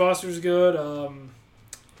 Jodie Foster's good.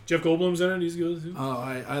 Jeff Goldblum's in it. He's good too. Oh,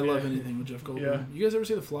 I love anything with Jeff Goldblum. Yeah. You guys ever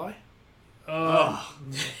see The Fly?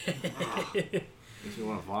 Makes me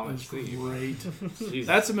want to vomit. Great.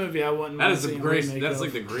 That's a movie I wouldn't mind seeing a remake That's of.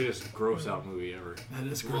 like the greatest gross out movie ever.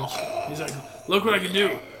 That is gross. He's like, look what I can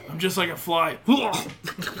do. I'm just like a fly.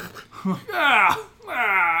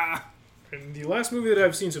 And the last movie that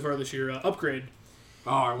I've seen so far this year, Upgrade.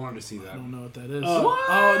 Oh, I wanted to see I that. don't know what that is. What?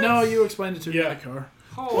 Oh, no, you explained it to me in the car.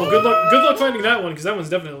 Well, good luck finding that one because that one's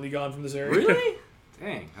definitely gone from this area. Really?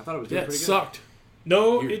 Dang, I thought it was doing Yeah, it pretty good. sucked.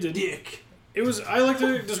 No, You're it did. dick. It was. I like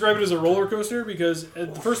to describe it as a roller coaster because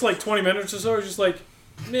at the first like 20 minutes or so, I was just like,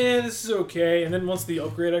 man, this is okay. And then once the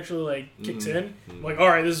upgrade actually like kicks in, I'm like, all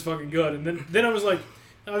right, this is fucking good. And then I was like,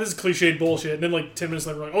 oh, this is cliched bullshit. And then like 10 minutes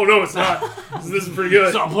later, I'm like, oh no, it's not. This is pretty good.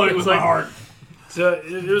 Stop playing with my heart. So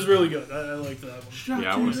it was really good. I liked that one.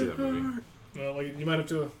 Yeah, I want to see that movie. Well, like you might have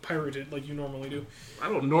to pirate it like you normally do. I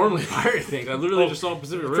don't normally pirate things. I literally just saw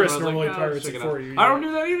Pacific Rim. Chris I was normally like, pirates check it it for out. you. I don't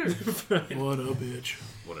do that either. What a bitch.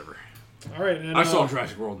 Whatever. All right. And, I saw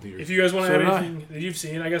Jurassic World in theaters. If you guys want to So add did I. anything that you've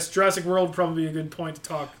seen, I guess Jurassic World would probably be a good point to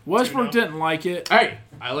talk. Westbrook didn't like it. Hey,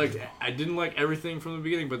 I liked it. I didn't like everything from the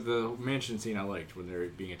beginning, but the mansion scene I liked when they're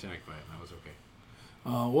being attacked by it. That was okay.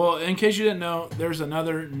 Well, in case you didn't know, there's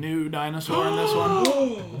another new dinosaur in this one.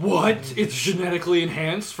 What? It's genetically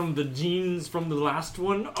enhanced from the genes from the last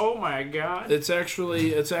one? Oh my god. It's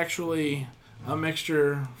actually a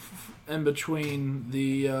mixture in between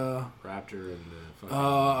the Raptor and the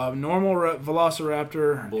fucking normal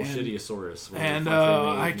Velociraptor Bullshitiosaurus. and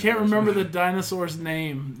I can't remember the dinosaur's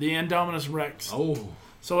name. The Indominus Rex. Oh.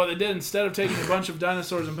 So what they did, instead of taking a bunch of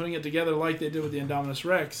dinosaurs and putting it together like they did with the Indominus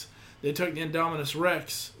Rex, they took the Indominus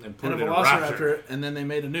Rex And put and it a in a Velociraptor, raptor. and then they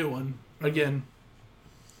made a new one. Again,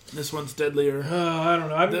 this one's deadlier. I don't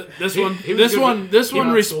know. This he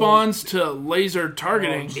one responds to laser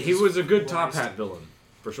targeting. He was a good top hat villain,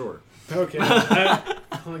 for sure. Okay.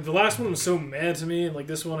 Like the last one was so mad to me, and like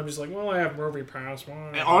this one, I'm just like, well, I have movie pass.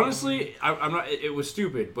 Honestly, I'm not. It was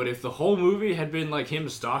stupid, but if the whole movie had been like him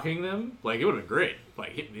stalking them, like it would have been great.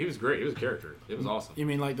 Like he was great. He was a character. It was awesome. You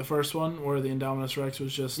mean like the first one, where the Indominus Rex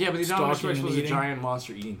was just Yeah, but the Indominus Rex was eating? a giant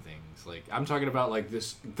monster eating things. Like I'm talking about like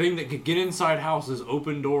this thing that could get inside houses,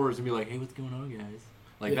 open doors, and be like, "Hey, what's going on, guys?"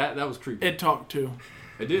 Like that was creepy. It talked too.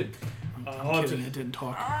 It did. I'm kidding, it didn't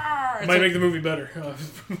talk. Might make the movie better.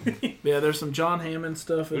 Yeah, there's some John Hammond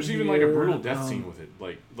stuff. There's even like a brutal death scene with it.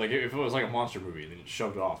 Like if it was like a monster movie, then it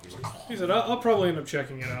shoved it off. It was like, He said, I'll probably end up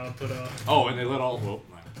checking it out, but oh, and they let all. Well,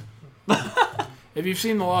 If you've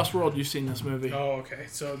seen The Lost World, you've seen this movie. oh, okay.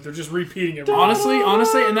 So they're just repeating it. Honestly,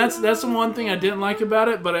 and that's the one thing I didn't like about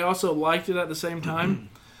it, but I also liked it at the same time.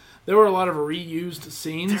 There were a lot of reused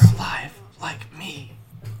scenes. they're alive like me.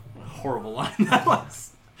 Horrible line that was.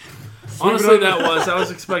 Honestly, that was. I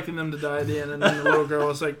was expecting them to die at the end, and then the little girl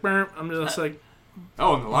was like, "Burp." I'm just like,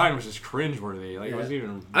 Oh, and the line was just cringeworthy. Like it wasn't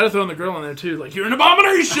even. I'd have thrown the girl in there too. Like, you're an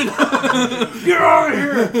abomination. Get out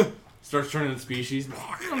of here. Starts turning into species.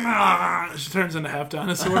 She turns into half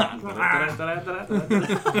dinosaur.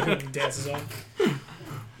 Dances on.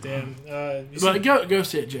 Damn. But go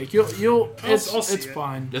see it, Jake. You'll. I'll see It's it.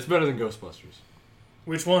 fine. That's better than Ghostbusters.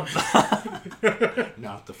 Which one?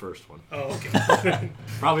 Not the first one. Oh, okay.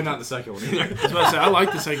 Probably not the second one either. I was about to say, I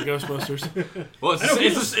like the second Ghostbusters. Well,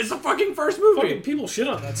 it's the fucking first movie. Fucking people shit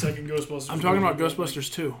on that second Ghostbusters. I'm talking about movie.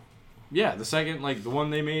 Ghostbusters 2. Yeah, the second, like the one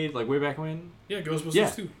they made, like way back when. Yeah, Ghostbusters Yeah,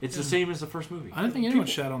 2. it's the same as the first movie. I didn't think anyone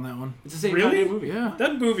shat on that one. It's the same Really? goddamn movie. Yeah.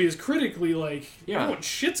 That movie is critically, like, Yeah. everyone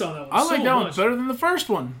shits on that one I like so that much. one better than the first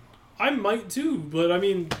one. I might too, but I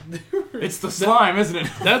mean... It's the slime, isn't it?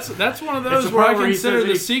 That's one of It's those the where I part where he consider says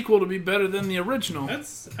the he- sequel to be better than the original.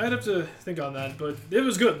 I'd have to think on that, but it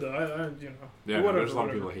was good, though. I you know. Yeah, whatever, there's a lot of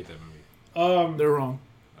whatever. people that hate that movie. They're wrong.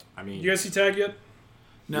 I mean, You guys see Tag yet?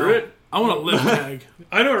 No, You're it. I want to live tag.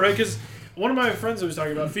 I know, right? Because one of my friends I was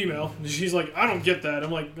talking about, female, she's like, I don't get that.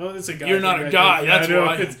 I'm like, oh, it's a guy. You're not thing, a I guy. think. That's I know.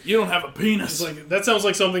 why you don't have a penis. It's like that sounds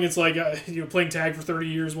like something. It's like playing tag for 30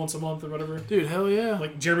 years once a month or whatever. Dude, hell yeah.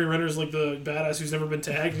 Like Jeremy Renner's like the badass who's never been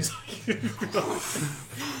tagged. He's like,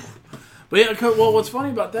 But yeah, well, what's funny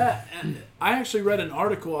about that, I actually read an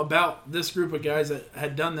article about this group of guys that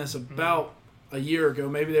had done this about a year ago.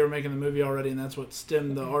 Maybe they were making the movie already, and that's what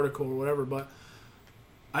stemmed the article or whatever. But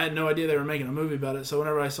I had no idea they were making a movie about it. So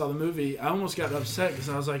whenever I saw the movie, I almost got upset because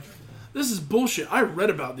I was like, this is bullshit. I read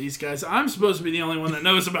about these guys. I'm supposed to be the only one that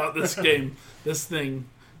knows about this game, this thing.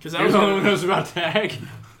 Because I you're was the only one who knows about tag.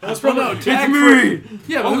 that's probably no, tag me.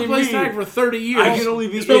 yeah, but Only who plays me. tag for 30 years? I can only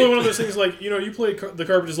be It's probably it. one of those things like, you play The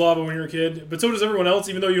Carpet is Lava when you're a kid, but so does everyone else,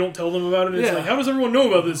 even though you don't tell them about it. It's Yeah. like, how does everyone know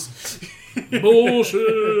about this?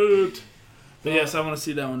 Bullshit. But yes, I want to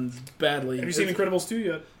see that one badly. Have you seen Incredibles 2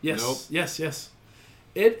 yet? Yes, Nope. yes.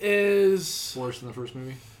 It is. Worse than the first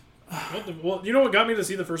movie. Well, you know what got me to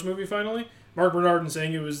see the first movie finally? Mark Bernardin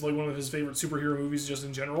saying it was like one of his favorite superhero movies just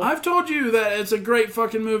in general. I've told you that it's a great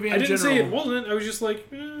fucking movie in I didn't general. say it wasn't. I was just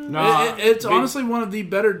like, No. It's Big- honestly one of the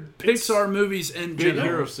better Pixar movies in Big general.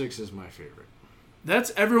 Hero 6 is my favorite.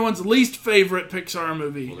 That's everyone's least favorite Pixar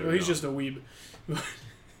movie. Well, well, he's just a weeb.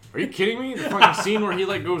 Are you kidding me? The fucking scene where he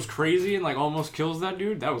like goes crazy and like almost kills that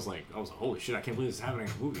dude. That was like, I was like, holy shit! I can't believe this is happening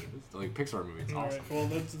in a movie. It's like a Pixar movie. It's All awesome. right, well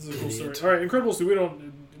that's a cool story. All right, Incredibles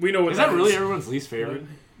 2. We know what Is that really is. everyone's least favorite?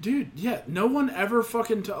 Dude, yeah, no one ever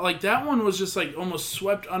fucking like that one was just like almost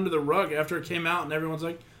swept under the rug after it came out, and everyone's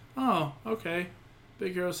like, oh, okay,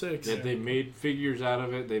 Big Hero 6. That they made figures out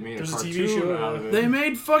of it. They made There's a a cartoon TV show, out of it. They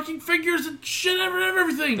made fucking figures and shit out of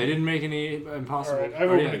everything. They didn't make any Impossible. All right, I've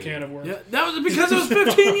opened a can of worms. Yeah, that was because it was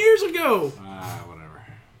 15 years ago. Whatever.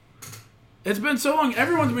 It's been so long.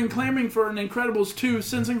 Everyone's been clamoring for an Incredibles 2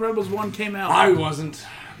 since Incredibles 1 came out. I wasn't.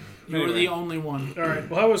 You were Anyway. the only one. All right,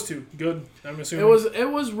 well, how was 2? Good, I'm assuming. It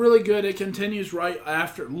was really good. It continues right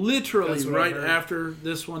after, literally That's what right I've heard. after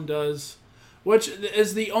this one does. Which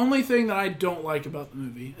is the only thing that I don't like about the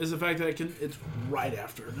movie, is the fact that it's right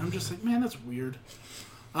after. And I'm just like, man, that's weird.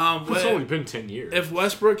 It's only been 10 years. If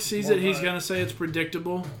Westbrook sees More it, he's than going to say it's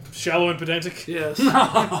predictable. Shallow and pedantic. Yes.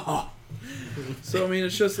 So, I mean,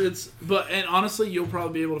 and honestly, you'll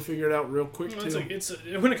probably be able to figure it out real quick, too.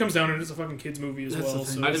 When it comes down to it, it's a fucking kids movie as That's well. the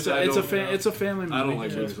thing. So It's a family movie. I don't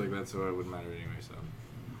like Yeah. movies like that, so it wouldn't matter anyway. So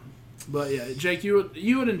But yeah, Jake, you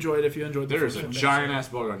would enjoy it if you enjoyed the there's first a one. giant ass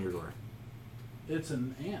bug on your door. It's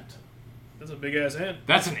an ant. that's a big ass ant.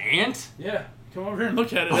 That's an ant? Yeah, come over here and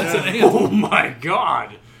look at it. That's an Oh ant. my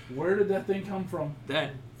god! Where did that thing come from?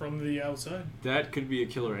 From the outside. That could be a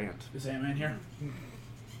killer ant. Is Ant-Man here?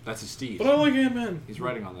 That's a Steve. But I like Ant-Man. He's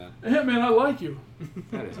writing on that. Ant-Man, I like you.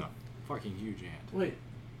 That is a fucking huge ant. Wait,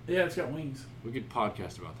 Yeah, it's got wings. We could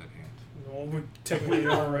podcast about that ant. Well, we technically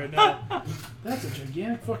are right now. That's a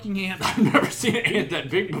gigantic fucking ant. I've never seen an ant that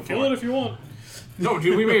big before. Kill it if you want. No,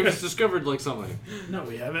 dude, we may have just discovered like something. No,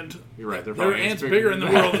 we haven't. You're right. There are ants bigger in the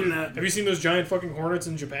world than that. Have you seen those giant fucking hornets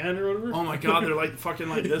in Japan or whatever? Oh my god, they're like fucking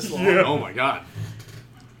like this long. Yeah. Oh my god.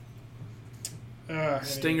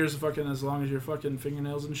 Stingers fucking as long as your fucking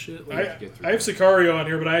fingernails and shit. Like, I have Sicario on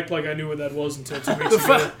here, but I act like I knew what that was until 2 weeks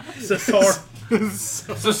ago.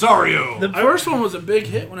 Cesario. The first one was a big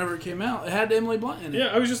hit whenever it came out. It had Emily Blunt in it. Yeah,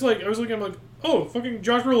 I was looking, I'm like, oh, fucking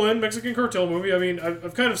Josh Brolin, Mexican cartel movie. I mean,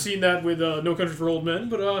 I've kind of seen that with No Country for Old Men,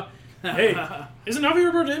 but hey, isn't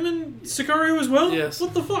Javier Bardem in Sicario as well? Yes.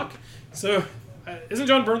 What the fuck? So, isn't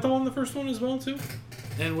John Bernthal in the first one as well, too?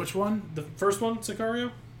 And which one? The first one,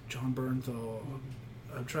 Sicario? John Bernthal.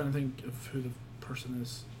 I'm trying to think of who the person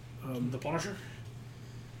is. The Punisher?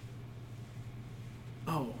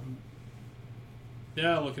 Oh.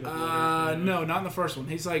 Yeah, I'll look it up. No, not in the first one.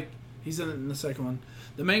 He's in the second one.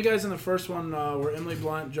 The main guys in the first one were Emily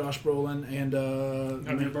Blunt, Josh Brolin, and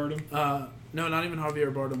Javier Bardem? No, not even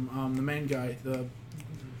Javier Bardem. The main guy,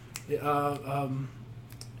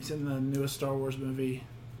 he's in the newest Star Wars movie.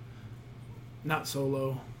 Not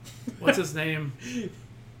Solo. What's his name?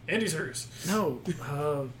 Andy Serkis. No.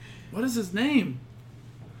 What is his name?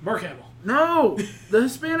 Mark Hamill. No, the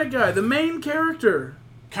Hispanic guy, the main character.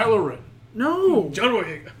 Kylo Ren. No. John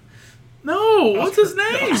Boyega. No, what's his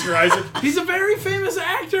name? Oscar Isaac. He's a very famous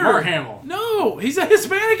actor. Mark Hamill. No, he's a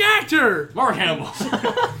Hispanic actor. Mark Hamill.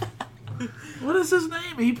 What is his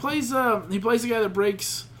name? He plays the guy that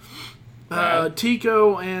breaks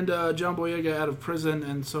Tico and John Boyega out of prison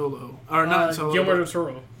and Solo. Or not Solo. Guillermo del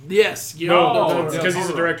Toro. Yes, Guillermo del Toro. Because he's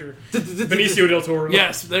a director. Benicio del Toro.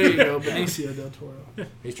 Yes, there you go, Benicio del Toro.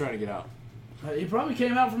 He's trying to get out. He probably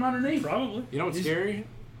came out from underneath. Probably. You know what's scary?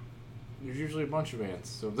 There's usually a bunch of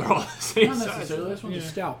ants, so they're all the same Not size. necessarily. This one's a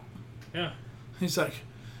scout. Yeah. He's like,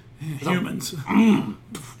 humans.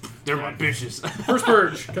 They're my bitches. First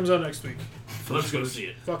Purge comes out next week. Let's go see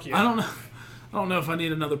it. Fuck yeah. I don't know if I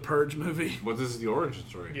need another Purge movie. Well, this is the origin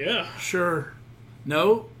story. Yeah. Sure.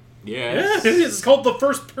 No? Yes. Yeah, it is. It's called The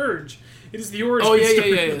First Purge. It is the origin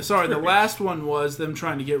story. Yeah. Sorry, the last one was them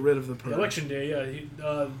trying to get rid of the Purge. Election day,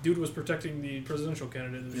 yeah. Dude was protecting the presidential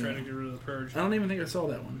candidate and trying to get rid of the Purge. I don't even think I saw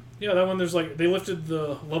that one. Yeah, that one, there's like, they lifted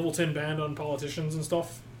the level 10 ban on politicians and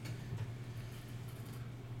stuff.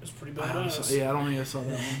 It's pretty badass. I don't think I saw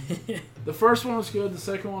that one. The first one was good. The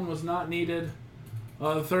second one was not needed.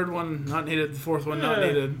 The third one, not needed. The fourth one, not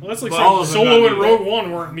needed. Well, that's like But- saying Solo and Rogue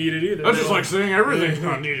One weren't needed either. That's just like saying everything's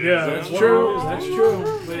not needed. Yeah, That's That's true. what it That's is.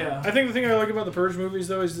 true. But yeah. I think the thing I like about the Purge movies,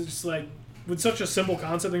 though, is it's like, with such a simple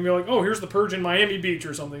concept, they can be like, oh, here's the Purge in Miami Beach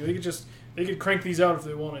or something. They could crank these out if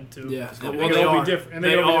they wanted to. Yeah. And Well, they they could all are. be different. And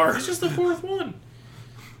They all be are. different. It's just the fourth one.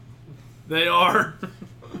 They are.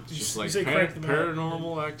 It's just You like say crank them out.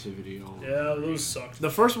 paranormal activity. All Yeah, those sucked. The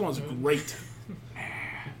first one was great.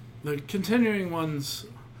 The continuing ones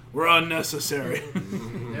were unnecessary.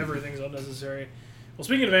 Everything's unnecessary. Well,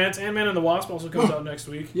 speaking of ants, Ant-Man and the Wasp also comes out next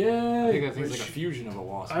week. I think Yay! that thing's like a fusion of a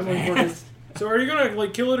wasp. I'm looking forward to it. So are you going to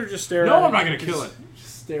like kill it or just stare at it? No, I'm not going to kill it.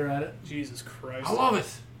 Just stare at it. Jesus Christ. I love it.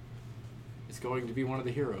 It's going to be one of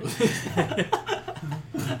the heroes.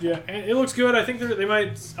 Yeah, and it looks good. I think they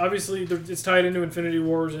might, obviously, it's tied into Infinity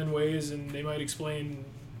Wars in ways, and they might explain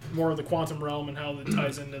more of the quantum realm and how it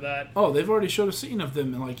ties into that. Oh, they've already showed a scene of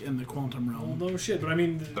them in the quantum realm. Well, no shit, but I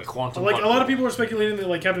mean, The quantum like a lot realm. of people are speculating that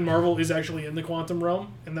like Captain Marvel is actually in the quantum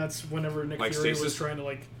realm, and that's whenever Nick Like Fury was stasis? trying to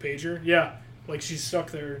like page her. Yeah, like she's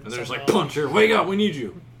stuck there. And they're just like, somehow. punch her, wake up, we need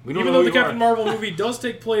you. We don't Even know though who the you Captain are. Marvel movie does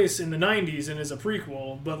take place in the 90s and is a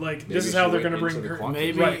prequel, but like Maybe this is she how they're went going to bring into the her.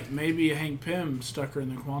 quantum- Maybe Hank Pym stuck her in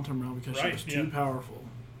the quantum realm because she Right, was too yeah. powerful.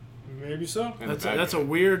 Maybe so. And That's the bad a guy.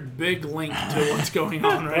 weird big link to what's going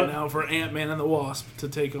on right now for Ant-Man and the Wasp to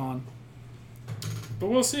take on. But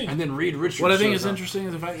we'll see. And then Reed Richards. What I think shows is up. interesting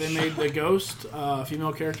is the fact they made the Ghost a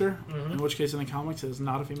female character, in which case in the comics it is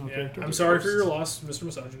not a female Yeah, character. I'm sorry for your loss, Mr.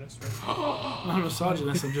 Misogynist. I'm not a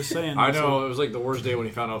misogynist, I'm just saying. I So, know, it was like the worst day when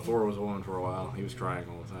he found out Thor was a woman for a while. He was crying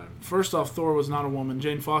all the time. first off, Thor was not a woman.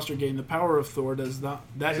 Jane Foster gained the power of Thor. That does not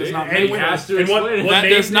And make what- her. has to and what explain it. That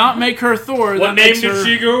name does not make her Thor. What that name makes did her,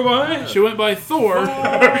 she go by? She went by Thor,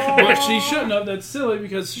 but she shouldn't have. That's silly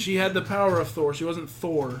because she had the power of Thor. She wasn't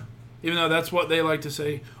Thor. Even though that's what they like to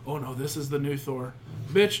say. Oh no, this is the new Thor.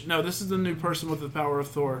 Bitch, no, this is the new person with the power of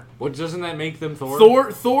Thor. What, doesn't that make them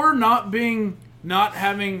Thor? Thor not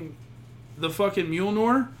having the fucking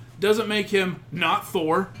Mjolnir doesn't make him not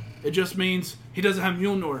Thor. It just means he doesn't have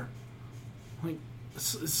Mjolnir. Like,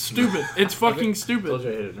 It's stupid. It's fucking stupid. Told you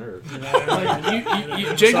I hit a nerve.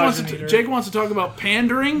 Like, Jake wants to talk about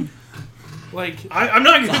pandering. Like I'm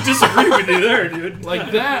not going to disagree with you there, dude.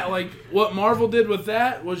 Like that. Like what Marvel did with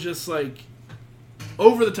that was just like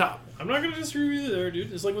over the top. I'm not going to disagree with you there,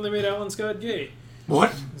 dude. It's like when they made Alan Scott gay.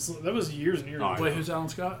 What? That was years and years ago. Wait, who's Alan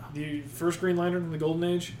Scott? The first Green Lantern in the Golden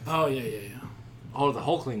Age. Oh yeah. Oh, the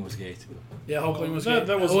Hulkling was gay too. Yeah, Hulkling was that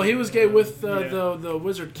gay. was, well, he was gay with the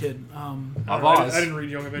wizard kid. I didn't read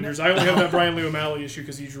Young Avengers. I only have that Brian Lee O'Malley issue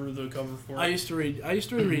because he drew the cover for it. I used to read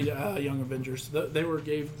Young Avengers. They were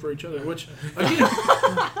gay for each other, which again,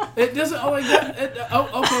 it doesn't like that.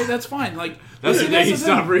 Okay, that's fine. Like that's the day you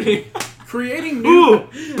stop reading. Creating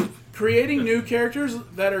new characters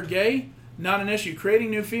that are gay, not an issue. Creating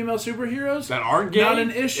new female superheroes that aren't gay, not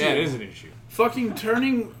an issue. Yeah, it is an issue. Fucking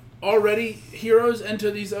turning already heroes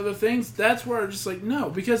into these other things, that's where I'm just like,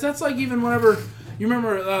 no. Because that's like even whenever, you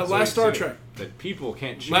remember last Star Trek. That people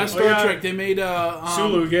can't change. Last Star Trek, they made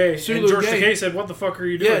Sulu gay. And George Takei said, what the fuck are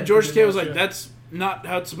you doing? Yeah, George Takei was like, that's not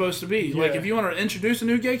how it's supposed to be. Yeah. Like, if you want to introduce a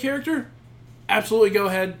new gay character, absolutely go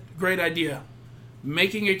ahead. Great idea.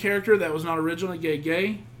 Making a character that was not originally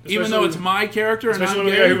gay, even though it's my character and I'm when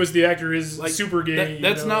gay, the guy who was the actor is like, super gay.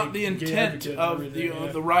 That's not the intent of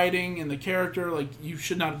the writing and the character. Like, you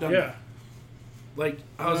should not have done that. Like,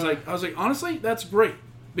 I was like, honestly, that's great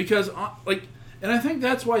because and I think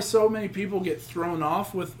that's why so many people get thrown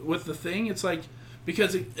off with the thing. It's like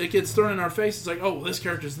because it gets thrown in our face. It's like, oh, well, this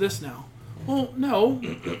character's this now. Well, no,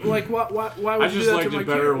 like why would you do that to my character? I just liked it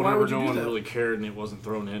better whenever no one really cared and it wasn't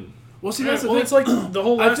thrown in. Well, see, that's the thing. It's like the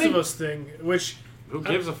whole Last of Us thing, which. Who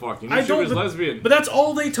gives a fuck? You know she was lesbian. But that's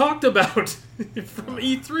all they talked about from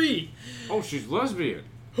E3. Oh, she's lesbian.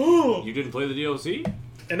 You didn't play the DLC?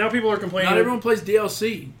 And now people are complaining. Not everyone plays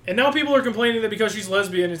DLC. And now people are complaining that because she's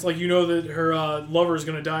lesbian, it's like you know that her lover is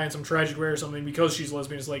going to die in some tragic way or something because she's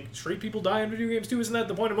lesbian. It's like, straight people die in video games too? Isn't that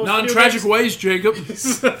the point of most Not video in tragic games? Ways, Jacob.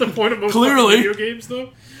 Isn't that the point of most video games,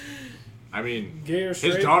 though? I mean, gay or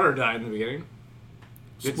straight? His daughter died in the beginning.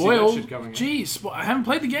 Spoiled. Jeez, I haven't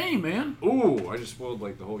played the game, man. Ooh, I just spoiled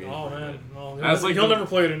like the whole game. Oh man, well, he'll never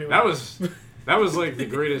play it anyway. That was like the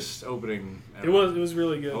greatest opening ever. It was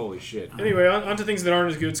really good. Holy shit. Anyway, on to things that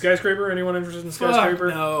aren't as good. Skyscraper, anyone interested in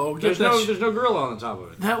Skyscraper? No. There's no gorilla on the top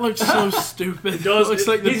of it. That looks so stupid. It does. It looks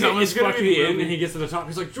like the dumbest fucking movie. And he gets to the top.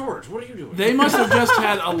 He's like, George, what are you doing? They must have just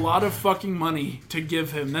had a lot of fucking money to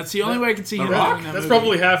give him. That's the only way I can see him doing that That's movie.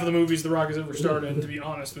 Probably half of the movies The Rock has ever starred in, to be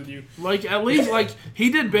honest with you. Like, at least, like,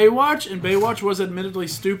 he did Baywatch, and Baywatch was admittedly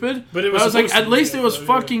stupid. But it was I was like, at least it was though,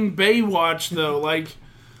 fucking Baywatch, though. Like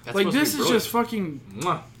this is just fucking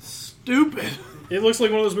stupid. It looks like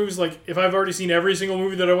one of those movies, like, if I've already seen every single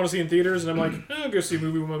movie that I want to see in theaters, and I'm like, I'll go see a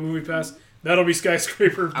movie with my movie pass, that'll be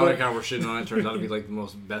Skyscraper. I like how we're shitting on it. Turns out to be like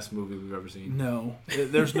the best movie we've ever seen. No.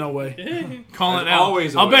 There's no way. Call it There's out.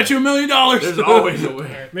 Always I'll bet you $1 million. There's always a way.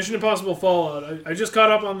 Right, Mission Impossible Fallout. I just caught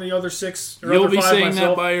up on the other 6 or You'll other be 5 seeing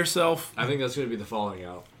myself. that by yourself. I think that's going to be the falling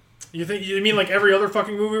out. You mean like every other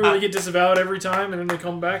fucking movie where they get disavowed every time and then they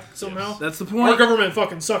come back somehow? Yes. That's the point. Our government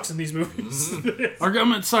fucking sucks in these movies. Our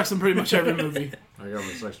government sucks in pretty much every movie. Our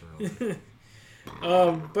government sucks in real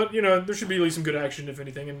life. But, you know, there should be at least some good action, if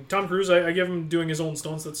anything. And Tom Cruise, I give him doing his own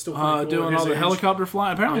stunts. That's still pretty cool. Doing all the helicopter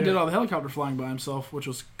flying. Apparently did all the helicopter flying by himself, which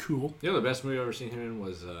was cool. You know the best movie I've ever seen him in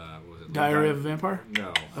was it Diary of a Vampire?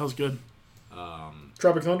 No. That was good.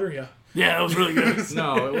 Tropic Thunder? Yeah. Yeah, that was really good.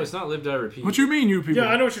 No, it was not Live, Die, Repeat. What you mean, you people? Yeah,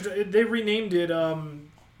 I know what you're they renamed it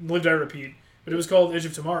Live, Die, Repeat. But it was called Edge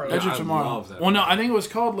of Tomorrow. Edge of Tomorrow. I love that. Well, no, I think it was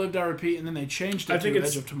called Live, Die, Repeat, and then they changed it to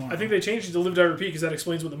Edge of Tomorrow. I think they changed it to Live, Die, Repeat because that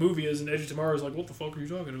explains what the movie is, and Edge of Tomorrow is like, what the fuck are you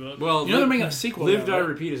talking about? Well, you know they're making a sequel. Live, now, Die, right?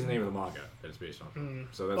 Repeat is the name of the manga that it's based on.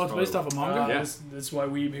 So that's it's based off a manga? Yes. That's why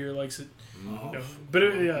Weeb here likes it. Oh. No. But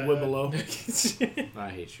yeah. Way below. I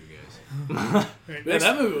hate you guys. Yeah,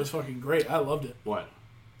 that movie was fucking great. I loved it. What?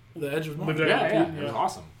 The Edge of Tomorrow. Yeah, it was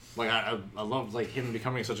awesome. Like I loved like him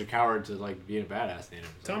becoming such a coward to like being a badass.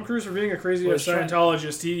 Tom Cruise for being a crazy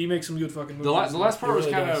Scientologist, he makes some good fucking movies. The last part was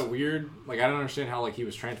kind of weird. Like I don't understand how like he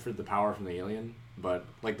was transferred the power from the alien, but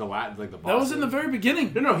like the boss. That was in the very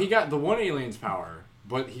beginning. No, he got the one alien's power,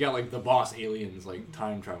 but he got like the boss alien's like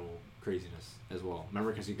time travel craziness as well.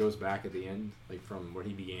 Remember, because he goes back at the end, like from where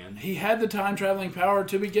he began. He had the time traveling power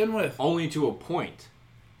to begin with, only to a point.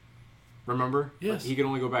 Remember? Yes. Like, he could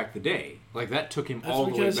only go back the day. Like, that took him That's all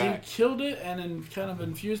the way back. because he killed it and then kind of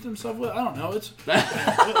infused himself with it. I don't know. It's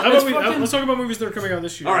let's talk about movies that are coming out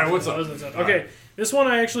this year. All right, what's up? Okay, this one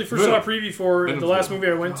I actually first saw a preview for the last movie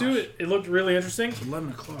I went to. It looked really interesting. It's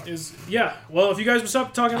 11 o'clock. Well, if you guys would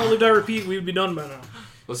stop talking about Live, Die, Repeat, we would be done by now.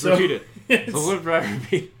 Let's repeat it. Live, Die,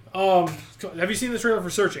 Repeat. Have you seen the trailer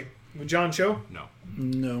for Searching with John Cho? No.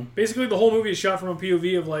 No. Basically, the whole movie is shot from a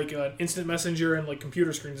POV of like instant messenger and like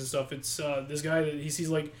computer screens and stuff. It's this guy that he sees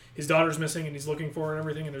like his daughter's missing and he's looking for her and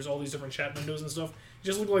everything, and there's all these different chat windows and stuff. It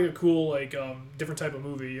just looked like a cool like different type of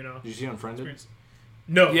movie, you know. Did you see Unfriended?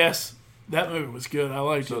 No. Yes, that movie was good. I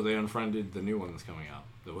liked it. So they unfriended the new one that's coming out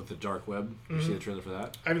with the dark web. Did you see the trailer for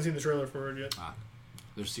that? I haven't seen the trailer for it yet.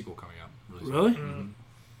 There's a sequel coming out. Really?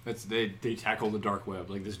 It's they tackle the dark web.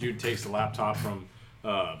 Like this dude takes the laptop from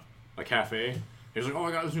a cafe. He's like, "Oh,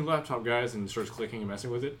 I got this new laptop, guys," and starts clicking and messing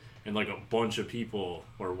with it. And like a bunch of people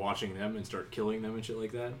are watching them and start killing them and shit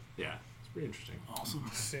like that. Yeah, it's pretty interesting. Awesome.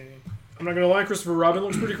 Let's see, I'm not gonna lie, Christopher Robin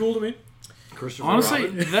looks pretty cool to me. Honestly,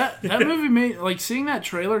 that movie made like seeing that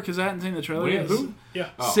trailer because I hadn't seen the trailer yet. Yeah,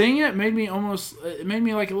 seeing it made me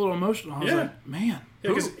like a little emotional. I was like, man. Yeah,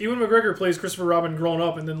 because Ewan McGregor plays Christopher Robin growing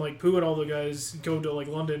up, and then like Pooh and all the guys go to like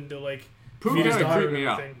London to like Pooh meet his kind of daughter creeped me and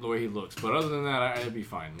out everything. the way he looks, but other than that, I'd be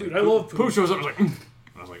fine. Dude, like, I love Pooh. Pooh shows up, I was like,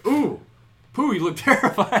 I was like, ooh, Pooh, you look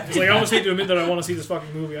terrified. It's like I almost hate to admit that I want to see this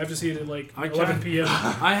fucking movie. I have to see it at like 11 p.m.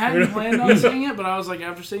 I hadn't planned on seeing it, but I was like,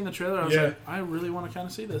 after seeing the trailer, I was Yeah. like, I really want to kind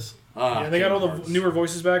of see this. Yeah, they got all the newer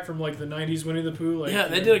voices back from like the '90s Winnie the Pooh. Like, Yeah,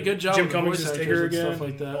 they did a good job Jim with the Cummings voice is actors Tigger and again, stuff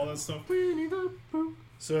like that. all that stuff.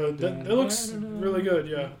 So that looks really good.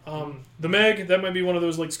 Yeah. The Meg, that might be one of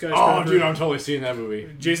those like skyscraper. Oh, dude, I'm totally seeing that movie.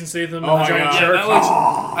 Jason Statham Oh and my the giant God. shark. That looks,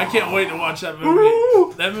 I can't wait to watch that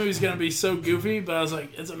movie. That movie's gonna be so goofy, but I was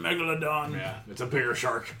like, it's a megalodon. Yeah, it's a bigger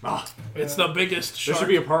shark. Oh. It's the biggest There shark. should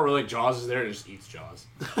be a part where like Jaws is there and it just eats Jaws.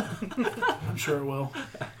 I'm sure it will.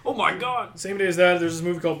 Oh my god. Same day as that, there's this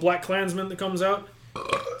movie called Black Klansman that comes out.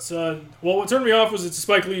 It's, well, what turned me off was it's a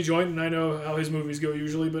Spike Lee joint, and I know how his movies go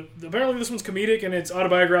usually, but apparently this one's comedic, and it's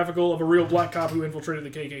autobiographical of a real black cop who infiltrated the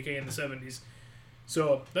KKK in the 70s.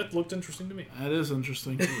 So that looked interesting to me. That is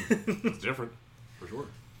interesting. It's different, for sure.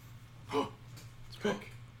 It's big.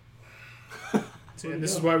 And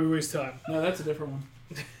this is why we waste time. No, that's a different one.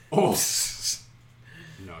 Oh.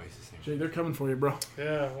 No, he's the same. Jay, they're coming for you, bro.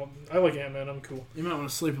 Yeah, well, I like Ant-Man. I'm cool. You might want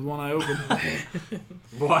to sleep with one eye open.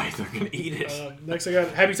 Why? They're gonna eat it. Next, I got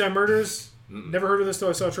Happy Time Murders. Never heard of this till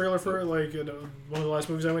I saw a trailer for it. Like one of the last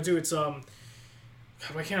movies I went to. It's God,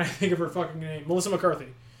 why can't I think of her fucking name? Melissa McCarthy.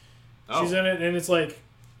 Oh. She's in it, and it's like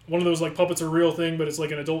one of those like puppets are real thing, but it's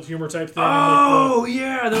like an adult humor type thing. Oh,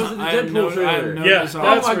 yeah, that was in the Deadpool trailer. Yeah, Oh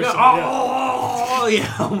that's my where god. it's- Oh,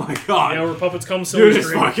 yeah. Oh my god. yeah, where puppets come so Dude, it's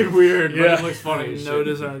straight. fucking weird, Yeah. but it looks funny. as no shit.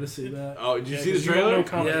 desire to see that. Oh, did you Yeah, see the 'cause you don't trailer? know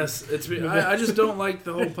comedy. Yes, I just don't like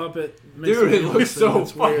the whole puppet. Dude, it looks so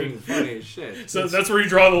It's weird. fucking funny as shit. So that's where you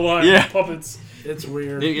draw the line. Yeah. Puppets. It's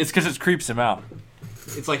weird. It's because it creeps him out.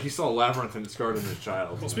 It's like he saw Labyrinth and it scarred him as a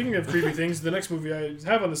child. Well, speaking of creepy things, the next movie I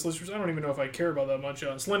have on this list, I don't even know if I care about that much.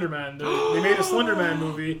 Slender Man. They made a Slender Man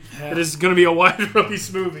movie that is going to be a wide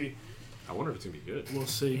release movie. I wonder if it's gonna be good. We'll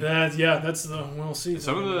see. That's the we'll see.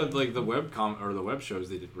 Some of the like the web shows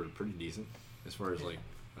they did were pretty decent as far as like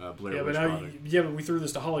Blair yeah, Witch but now Project. but we threw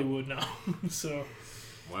this to Hollywood now, so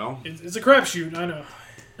Well, it's a crapshoot. I know.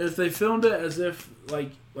 If they filmed it as if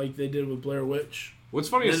like they did with Blair Witch, what's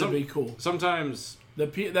funny is that'd be cool. sometimes.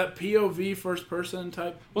 That POV first person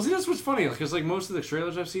type. Well, see, that's what's funny because like most of the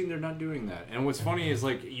trailers I've seen, they're not doing that. And what's funny is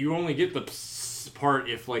like you only get the part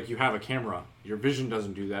if like you have a camera. Your vision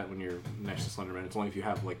doesn't do that when you're next to Slenderman. It's only if you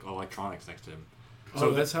have like electronics next to him.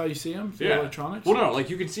 So that's how you see him through electronics. Well, no, like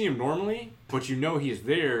you can see him normally, but you know he's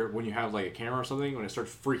there when you have like a camera or something. When it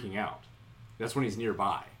starts freaking out, that's when he's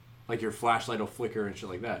nearby. Like your flashlight will flicker and shit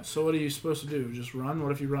like that. So what are you supposed to do? Just run?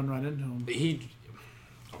 What if you run right into him?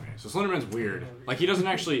 Okay, so Slenderman's weird. Like he doesn't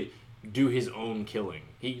actually do his own killing.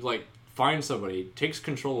 He like finds somebody, takes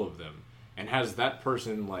control of them, and has that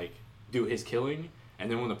person like do his killing. And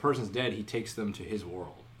then when the person's dead, he takes them to his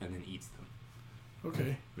world and then eats them.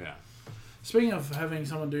 Okay. Yeah. Speaking of having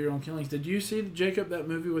someone do your own killings, did you see, Jacob, that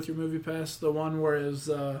movie with your movie pass? The one where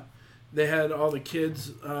they had all the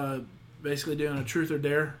kids basically doing a truth or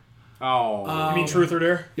dare? Oh. You mean Truth or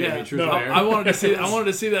Dare? Yeah, Yeah, Truth or no, Dare. I wanted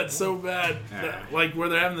to see that so bad. Yeah. Like where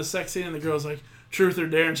they're having the sex scene and the girl's like, truth or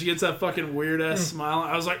dare, and she gets that fucking weird ass smile.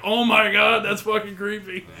 I was like, oh my god, that's fucking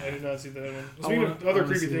creepy. I did not see that one. Speaking of other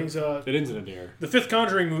creepy things, It ends in a dare. the fifth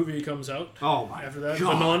Conjuring movie comes out. Oh my After that,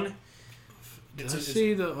 God. The Nun. Did I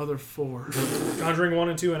see the other four? Conjuring 1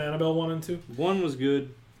 and 2 and Annabelle 1 and 2. One was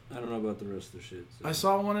good. I don't know about the rest of the shit. So. I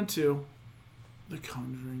saw 1 and 2. The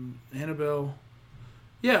Conjuring, Annabelle.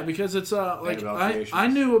 Yeah, because it's like Annabelle I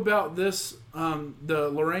Creations. knew about this the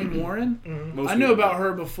Lorraine Warren. Mm-hmm. I knew about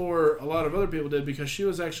her before a lot of other people did because she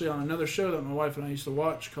was actually on another show that my wife and I used to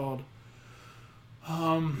watch called.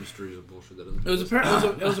 Mysteries of bullshit that doesn't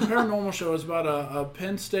It was a paranormal show. It was about a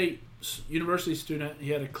Penn State University student.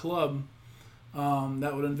 He had a club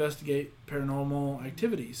that would investigate paranormal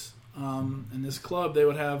activities. In this club, they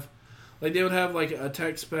would have like a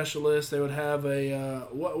tech specialist. They would have a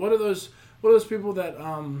what are those people that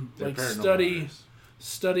like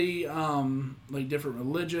study like different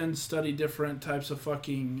religions, study different types of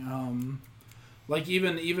fucking like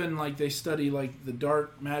even like they study like the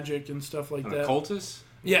dark magic and stuff like that. Occultists?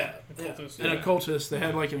 Yeah, Occultist, an occultist. They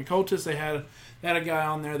had like an occultist. They had a guy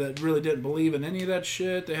on there that really didn't believe in any of that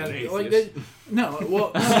shit. They had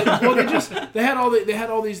they had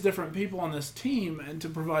all these different people on this team and to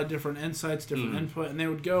provide different insights, different input, and they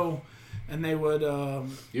would go and they would.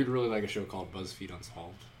 You'd really like a show called BuzzFeed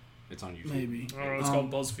Unsolved. It's on YouTube. Maybe. I don't know. It's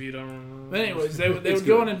called BuzzFeed. I don't remember. But anyways, they would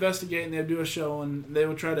go and investigate, and they'd do a show, and they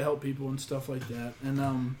would try to help people and stuff like that.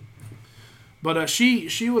 And but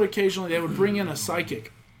she would occasionally, they would bring in a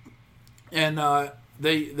psychic, and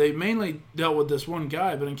they mainly dealt with this one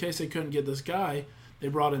guy. But in case they couldn't get this guy, they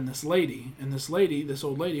brought in this lady, and this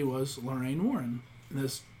old lady was Lorraine Warren. And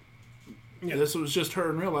this was just her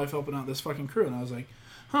in real life helping out this fucking crew, and I was like,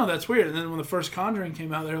 huh, that's weird. And then when the first Conjuring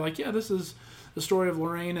came out, they were like, yeah, this is the story of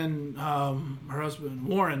Lorraine and her husband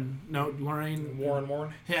Warren. No, Lorraine.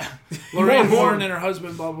 Warren. Yeah, Lorraine Warren and her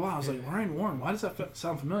husband. Blah blah blah. I was like, Lorraine Warren. Why does that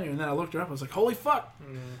sound familiar? And then I looked her up. I was like, holy fuck!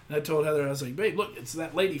 And I told Heather, I was like, babe, look, it's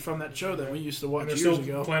that lady from that show that we used to watch And they're years still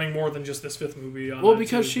ago. planning more than just this 5th movie. On Well, that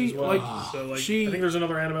because too, she as well. like I think there's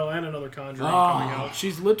another Annabelle and another Conjuring coming out.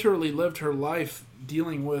 she's literally lived her life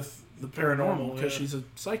dealing with the paranormal because she's a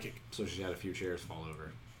psychic. So she had a few chairs fall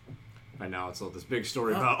over. And now it's all this big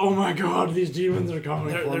story about, oh my god, these demons are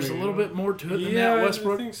coming for There's me. a little bit more to it than Yeah, that,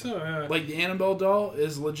 Westbrook. I think so. Yeah. Like the Annabelle doll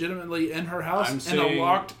is legitimately in her house I'm in a saying-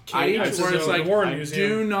 locked cage I- where it's like, Warren Museum.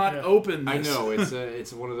 do not Yeah. open I this. know,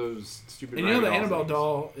 it's one of those stupid And you know the Raggedy Annabelle things.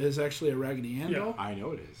 doll is actually a Raggedy Ann Yeah. doll? I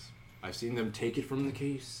know it is. I've seen them take it from the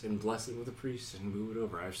case and bless it with a priest and move it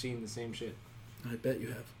over. I've seen the same shit. I bet you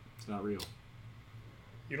have. It's not real.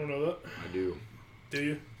 You don't know that? I do. Do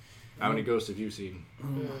you? How many ghosts have you seen?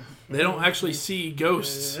 They don't actually see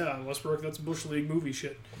ghosts. Yeah, Westbrook, that's Bush League movie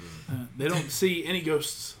shit. They don't see any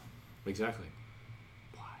ghosts. Exactly.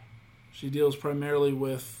 Why? She deals primarily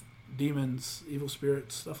with demons, evil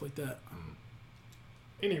spirits, stuff like that.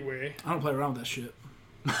 Anyway, I don't play around with that shit.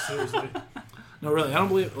 seriously. No, really. I don't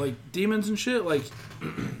believe, like, demons and shit, like,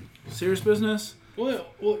 serious business. well,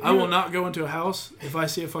 I will not go into a house if I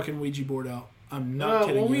see a fucking Ouija board out. I'm not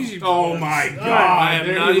kidding you. Ouija Oh board. my Oh, god! I am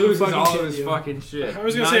There not he even loses fucking all kidding his you. fucking shit. I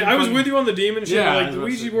was gonna Not say, even I was fucking- with you on the demon shit, Yeah, but I like was the about to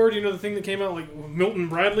Ouija say. board, you know, the thing that came out, like Milton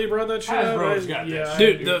Bradley brought that shit out. Hasbro's got that yeah,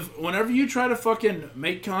 shit. Dude, whenever you try to fucking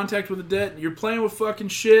make contact with the dead, you're playing with fucking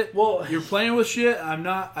shit. Well- you're playing with shit. I'm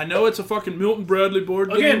not. I know it's a fucking Milton Bradley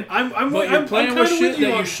board again, game, I'm but you're playing kinda with shit you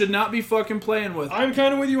that on, you should not be fucking playing with. I'm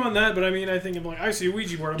kind of with you on that, but I mean, I think of like I see a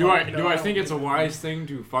Ouija board. I'm Do like, I no, think don't it's a wise thing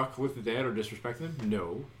to fuck with the dead or disrespect them?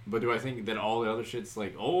 No. But do I think that all the other shit's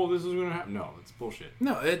like, oh, this is gonna happen? No, it's bullshit.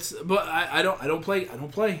 No, it's. But I don't play. I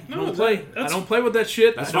don't play. No, I don't play. I that's- don't play with that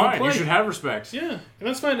shit. That's I don't fine. play. You should have respect. Yeah, and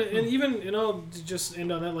that's fine. And even, you know, to just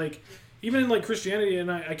end on that, like, even in, like, Christianity,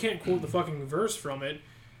 and I can't quote the fucking verse from it,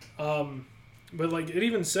 but, like, it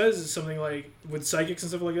even says something, like, with psychics and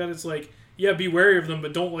stuff like that, it's like, yeah, be wary of them,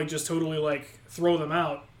 but don't, like, just totally, like, throw them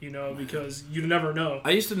out, you know, because you never know.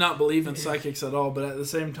 I used to not believe in psychics at all, but at the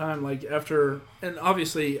same time, like after, and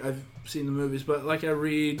obviously I've seen the movies, but like I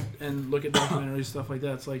read and look at documentaries, stuff like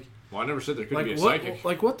that. It's like, Well, I never said there couldn't like be a what, psychic.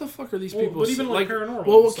 like what the fuck are these Well, people? but even, like, paranormal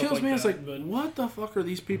Well, what stuff kills like me is that, like, but- what the fuck are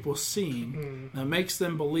these people seeing that makes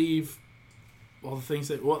them believe all the things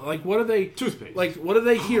that, what are they? Toothpaste. Like, what are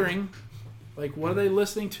they hearing? Like, what are they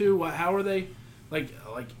listening to? What? How are they? Like.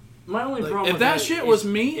 My only Like, problem if with that shit was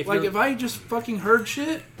me, if like you're- if I just fucking heard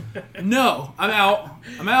shit, no, I'm out.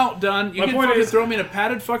 I'm out. Done. You My can point fucking is- throw me in a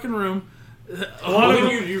padded fucking room. A lot Well, of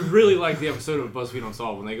then you really like the episode of BuzzFeed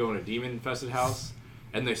Unsolved when they go in a demon-infested house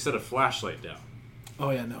and they set a flashlight down.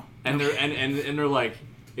 Oh yeah, no. And they're and they're like,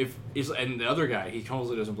 if he's and the other guy, he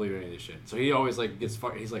totally doesn't believe any of this shit. So he always like gets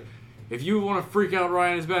fucking. He's like, if you want to freak out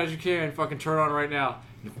Ryan as bad as you can, fucking turn on right now.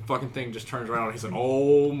 And the fucking thing just turns right on. He's like,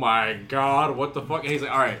 oh my god, what the fuck? And he's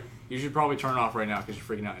like, all right, you should probably turn it off right now because you're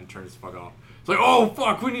freaking out, and turns the fuck off. It's like, oh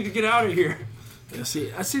fuck, we need to get out of here. Yeah, see,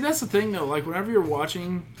 that's the thing though. Like whenever you're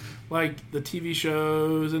watching, like the TV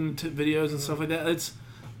shows and videos and stuff like that, it's,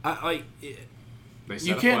 They set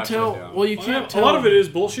you a can't flashlight tell. down. Well, you can't a tell. lot of it is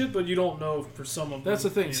bullshit, but you don't know for some of them. That's the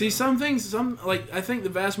thing. you See, know. some things, like I think the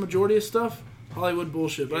vast majority of stuff, Hollywood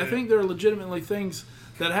bullshit. But I Yeah. think there are legitimately things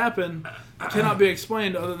that happen cannot be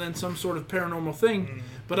explained other than some sort of paranormal thing.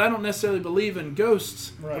 But I don't necessarily believe in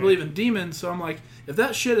ghosts. I Right. believe in demons. So I'm like, if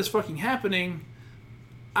that shit is fucking happening,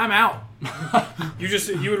 I'm out.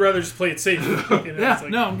 You would rather just play it safe. Yeah, it's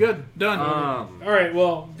like, no, I'm good. Done. All right,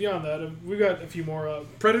 well, beyond that, we got a few more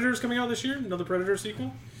Predators coming out this year. Another Predator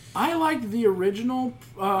sequel. I liked the original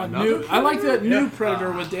Another I like that new Yeah.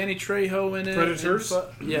 Predator with Danny Trejo in it. Predators?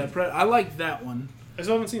 I like that one. I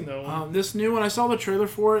still haven't seen that one. This new one, I saw the trailer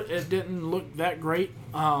for it. It didn't look that great,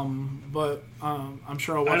 but I'm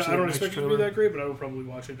sure I'll watch it. I don't expect it to be that great, but I will probably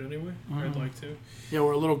watch it anyway. I'd like to. Yeah,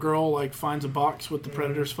 where a little girl like finds a box with the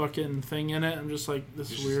Predator's fucking thing in it. I'm just like,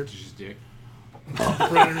 this is weird. Just dick.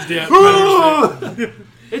 Predators, yeah. Predators, yeah.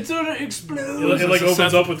 It's gonna explode. It like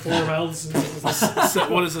opens up with 4 mouths.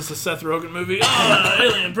 What is this, a Seth Rogen movie?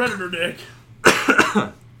 Alien Predator dick.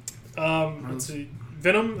 Let's see.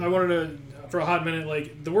 Venom, I wanted to, for a hot minute,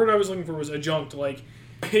 like, the word I was looking for was adjunct. Like,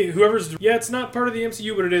 hey, whoever's, it's not part of the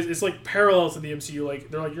MCU, but it is. It's like parallel to the MCU. Like,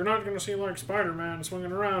 they're like, you're not going to see like Spider-Man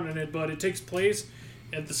swinging around in it, but it takes place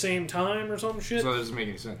at the same time or some shit. So that doesn't make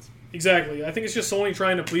any sense. Exactly. I think it's just Sony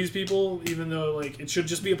trying to please people, even though like it should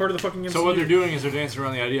just be a part of the fucking MCU. So what they're doing is they're dancing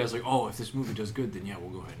around the idea. It's like, oh, if this movie does good, then yeah, we'll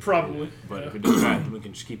go ahead. Probably. But Yeah. if it does bad, then we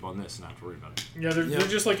can just keep on this and not have to worry about it. Yeah, they're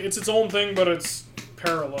just like, it's its own thing, but it's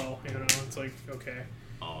parallel. You know, it's like, okay.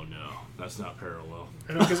 Oh no, that's not parallel.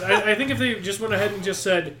 I know, because I think if they just went ahead and just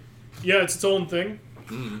said, yeah, it's its own thing,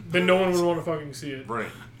 then no one would want to fucking see it. Right.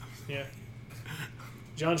 Yeah.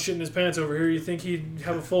 John's shitting his pants over here. You think he'd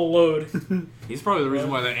have a full load. He's probably the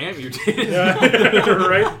reason why the ant mutated. Yeah,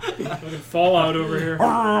 right? Fucking Fallout over here.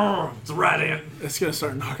 It's a rat ant. It's gonna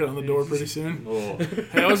start knocking on the door pretty soon. Oh.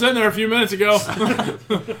 Hey, I was in there a few minutes ago.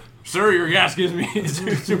 Sir, your gas gives me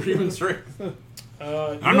superhuman strength.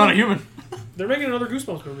 I'm not a human. They're making another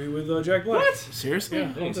Goosebumps movie with Jack Black. What? Seriously? Yeah,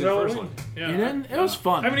 didn't Haunted see the first Halloween. one. Yeah. You didn't? It was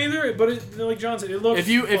fun. I haven't either, but it, like John said, it looks if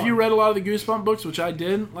you fun. read a lot of the Goosebump books, which I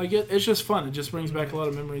did, like it's just fun. It just brings back a lot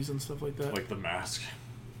of memories and stuff like that. Like the mask.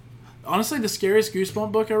 Honestly, the scariest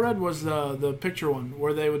Goosebump book I read was the picture one,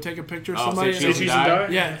 where they would take a picture of Oh, somebody. say and it cheese would- and die?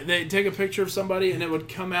 yeah, they take a picture of somebody, and it would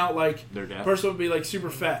come out like Their death. the person would be like super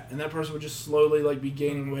fat, and that person would just slowly like be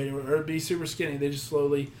gaining weight, or be super skinny. They just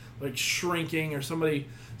slowly like shrinking, or somebody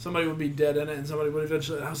would be dead in it, and somebody would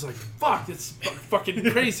eventually. I was like, "Fuck, it's fucking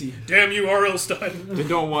crazy." Damn you, R.L. Stein. Then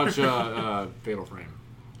don't watch Fatal Frame.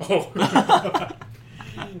 Oh.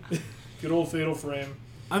 Good old Fatal Frame.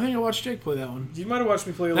 I think I watched Jake play that one. You might have watched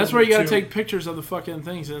me play a That's little where you bit got to too. take pictures of the fucking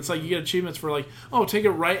things, and it's like you get achievements for like, oh, take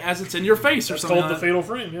it right as it's in your face or It's something. called the like that. Fatal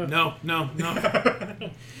Frame, yeah. No.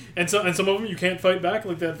 And some of them you can't fight back,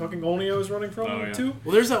 like that fucking Oni I was running from Oh, yeah. too.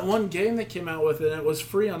 Well, there's that one game that came out with it, and it was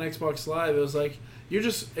free on Xbox Live. It was like you're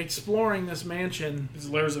just exploring this mansion. It's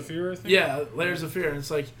Layers of Fear, I think. Yeah, Layers of Fear, and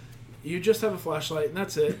it's like you just have a flashlight, and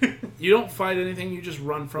that's it. You don't fight anything. You just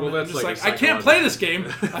run from Well, it. that's Just like like a I can't play this game.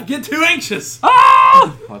 I get too anxious.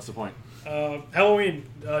 That's the point. Halloween.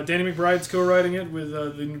 Danny McBride's co-writing it with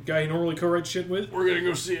the guy he normally co-writes shit with. We're gonna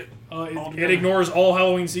go see it. It ignores all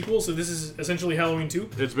Halloween sequels, so this is essentially Halloween 2,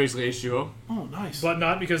 It's basically H2O. Oh, nice. but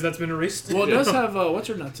not because that's been erased. Well, it does have what's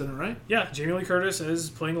her nuts in it, right? Yeah, Jamie Lee Curtis is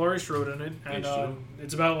playing Laurie Strode in it, and H2O.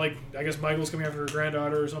 it's about like I guess Michael's coming after her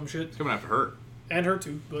granddaughter or some shit, It's coming after her. and her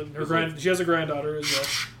too, but her Is she has a granddaughter as well.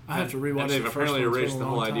 I have to rewatch. And they've the first apparently one. It's been erased a the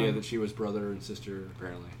long whole idea time. that she was brother and sister,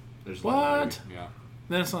 apparently. There's What? Yeah.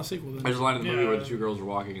 Then it's not a sequel. Then. There's a line in the movie Yeah. where the two girls are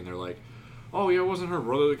walking and they're like, oh, yeah, it wasn't her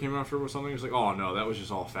brother that came after her or something? It's like, oh, no, that was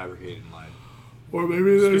just all fabricated and lied. Or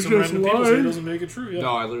maybe they're Because some just random people say it lying. doesn't make it true. Yeah.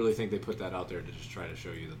 No, I literally think they put that out there to just try to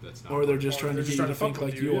show you that that's not. Or they're just Or trying to they're get just you to trying think to fuck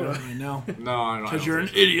like with you you, are yeah. right now. No, I don't. Because you're an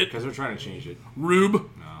idiot. Because they're trying to change it. Rube.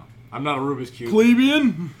 No. I'm not a Rubik's Cube.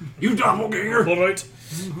 Plebeian. You doppelganger! Luddite.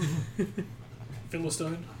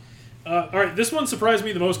 Philistine. All right, this one surprised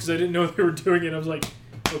me the most because I didn't know they were doing it. I was like,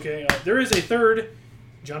 okay, there is a third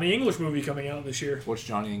Johnny English movie coming out this year. What's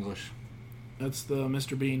Johnny English? That's the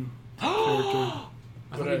Mr. Bean character.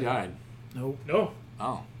 I thought But he died. Nope. No.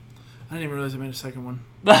 Oh. I didn't even realize I made a second one.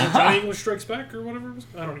 Johnny English Strikes Back or whatever it was?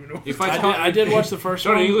 I don't even know. He fights I did watch the first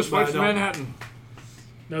one. Johnny English but I fights don't- Manhattan.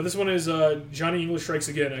 No, this one is Johnny English Strikes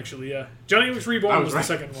Again, actually, yeah. Johnny English Reborn I was was the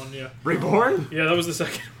right. second one, yeah. Reborn? Yeah, that was the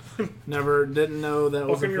second. Never didn't know that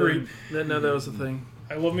was a Fucking thing. reap. Didn't know that was a thing.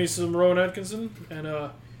 I love me some Rowan Atkinson, and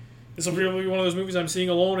this will probably be one of those movies I'm seeing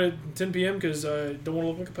alone at 10 p.m. because I don't want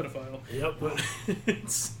to look like a pedophile. Yep. But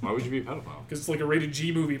it's Why would you be a pedophile? because it's like a rated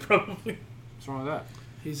G movie, probably. What's wrong with that?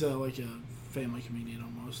 He's like a family comedian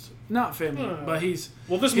almost. Not family, but he's.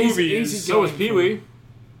 Well, this He's movie easy is... So is Pee Wee.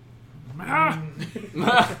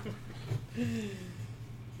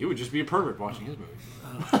 You would just be a pervert watching his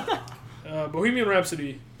movie. Bohemian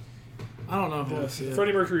Rhapsody, I don't know if the I'll see it.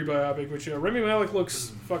 Freddie Mercury biopic, which Rami Malek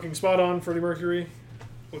looks fucking spot on. Freddie Mercury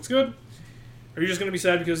looks good. Are you just going to be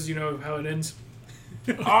sad because you know how it ends?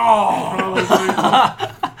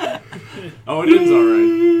 Oh! Oh, it is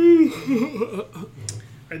alright.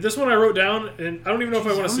 Right, this one I wrote down, and I don't even know if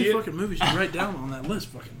I want to see it. How many fucking movies you write down on that list?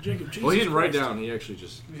 Fucking Jacob, Jesus Well, he didn't write Christ. down. He actually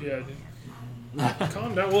just... Yeah.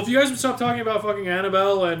 Calm down. Well, if you guys would stop talking about fucking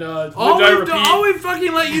Annabelle and All we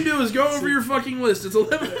fucking let you do is go over your fucking list. It's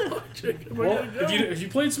 11 o'clock, Jacob. Well, if you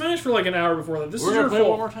played Smash for like an hour before that, this We're is going your to play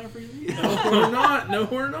one fault. more time for you? No, we're not. No,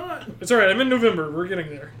 we're not. It's alright, I'm in November. We're getting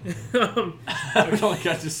there. We only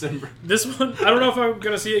got December. This one, I don't know if I'm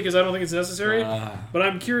going to see it because I don't think it's necessary. But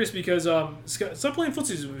I'm curious because, stop playing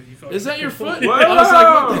footsies with me, fucking. Is that your foot? Whoa! I was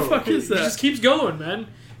like, what the fuck is It that? just keeps going, man.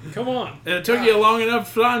 Come on. And it took you a long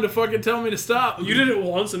enough time to fucking tell me to stop. You did it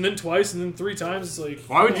once, and then twice, and then 3 times. It's like...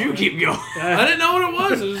 Why would you keep going? I didn't know what it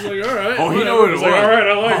was. I was just like, all right. Oh, he whatever. knew what it It's was. like, alright,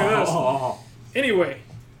 I like this. Oh. Anyway,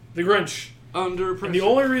 The Grinch. Under pressure. And the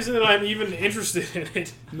only reason that I'm even interested in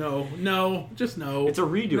it, No, just no. It's a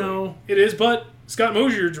redo. No. it is, but Scott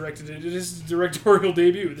Mosier directed it. It is his directorial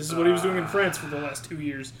debut. This is what he was doing in France for the last 2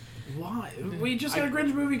 years. Why? We just got a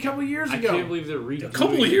Grinch movie a couple years I ago. can't believe they're redoing A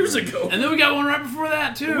couple of years ago. And then we got one right before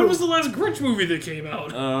that, too. When was the last Grinch movie that came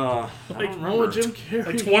out? I Like, don't One with remember. Jim Carrey.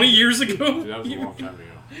 Like 20 years ago? Dude, that was a long time ago.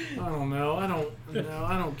 I don't know.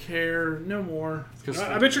 I don't care. No more.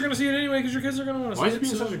 I bet you're going to see it anyway because your kids are going to want to Why see is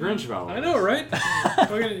he it. being such a Grinch about it? I know, right?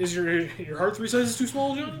 Fucking, is your heart 3 sizes too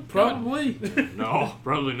small, John? Probably. No,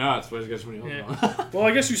 probably not. That's why he's got so many Yeah. holes on. Well,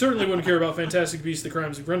 I guess you certainly wouldn't care about Fantastic Beasts: The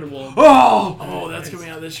Crimes of Grindelwald. Oh! That's coming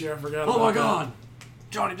out this year. I forgot Oh about my that. god!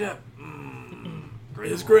 Johnny Depp.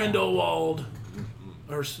 It's Grindelwald.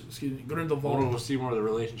 Or, excuse me, We'll Grindelwald. see more of the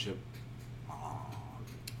relationship.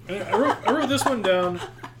 I wrote this one down,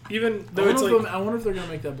 even though it's like... I wonder if they're going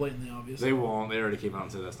to make that blatantly obvious. They won't. They already came out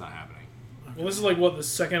and said that's not happening. Well, this is like, what, the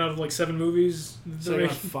second out of like 7 movies? So they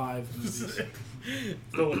got 5 movies.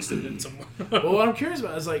 They'll extend it somewhere. Well, what I'm curious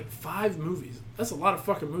about is like 5 movies. That's a lot of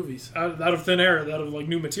fucking movies. out of thin air, out of like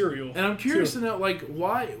new material. And I'm curious to know, like,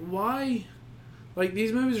 why, like,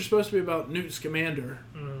 these movies are supposed to be about Newt Scamander.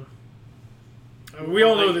 I mean, we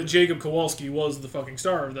all know that Jacob Kowalski was the fucking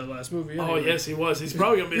star of that last movie. Oh, anyway. yes, he was. He's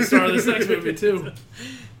probably going to be a star of this next movie, too.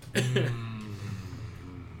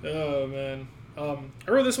 Oh, man. I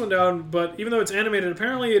wrote this one down, but even though it's animated,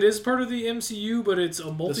 apparently it is part of the MCU, but it's a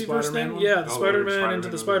multiverse Spider-Man thing. one? Yeah, the Oh, Spider-Man Spider-Man into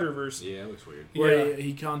the movie. Spider-Verse. Yeah, it looks weird. Where Yeah.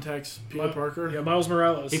 he contacts Peter Parker. Yeah, Miles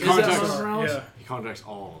Morales. He Is that contacts- Miles Morales? Yeah. He contacts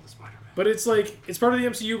all the Spider-Man. But it's like, it's part of the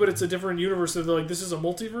MCU, but it's a different universe. So they're like, this is a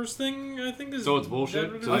multiverse thing, I think. So it's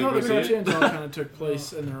bullshit? that- So I thought the you see it? cartoons all kind of took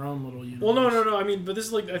place in their own little universe. Well, no. I mean, but this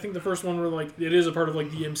is like, I think the first one where like, it is a part of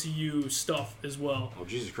like the MCU stuff as well. Oh,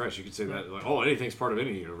 Jesus Christ. You could say that. Like, oh, anything's part of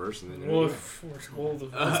any universe. And then Well, there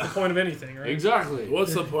that's the point of anything, right? Exactly.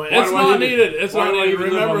 What's the point? Why It's do I not live- needed. It's Why not do I needed. even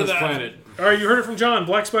live Remember on this that. planet? All right, you heard it from John.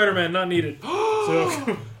 Black Spider-Man, not needed.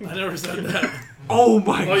 So, I never said that. Oh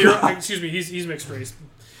my oh, you're, god. excuse me, he's mixed race.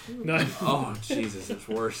 No. Oh, Jesus. It's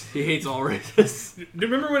worse. He hates all races. Do you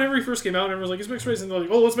remember whenever he first came out and everyone was like, he's mixed race, and they're like,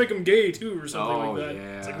 oh, let's make him gay too, or something Oh, like that.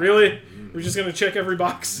 yeah. It's like, really? We're just gonna check every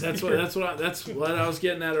box. That's what I was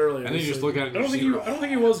getting at earlier. And then you just look at it I and don't think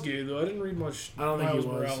he was gay though. I didn't read much. I don't think he Miles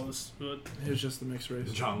was. Morales, but He was just the mixed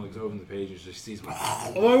race. John looks over the page and just sees him.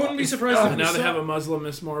 although I wouldn't be surprised if And we now they saw- have a Muslim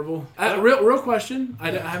Miss Marvel. Real question.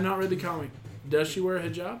 I have not read the comic. Does she wear a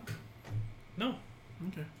hijab? No,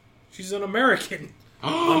 Okay. she's an American.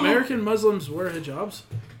 American Muslims wear hijabs.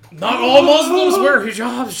 Not all Muslims wear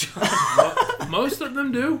hijabs. Most of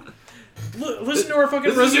them do. Listen to our fucking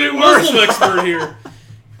This is resident getting worse. Muslim expert here.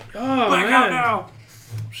 Oh Black man, out now.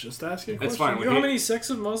 Just asking a question. It's fine. you know how many sects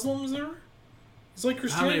of Muslims there are? It's like How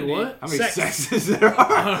Christianity. many what? How many Sex. sexes there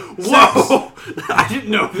are? Whoa! I didn't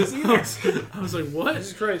know this either. I was like, what?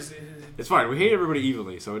 Jesus Christ. It's fine. We hate everybody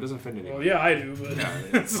evenly, so it doesn't offend anyone. Well, yeah, I do, but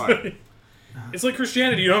It's fine. it's like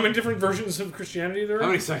Christianity. You know how many different versions of Christianity there are? How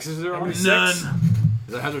many sexes there are? many Is None. sex?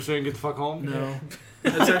 that how they're saying get the fuck home? No.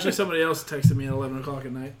 That's actually somebody else texted me at 11 o'clock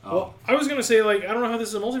at night. Oh. Well, I was gonna say like I don't know how this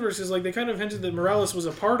is a multiverse because like they kind of hinted that Morales was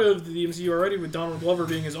a part of the MCU already with Donald Glover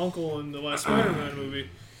being his uncle in the last Spider-Man movie.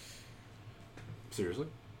 Seriously?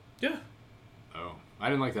 Yeah. Oh. I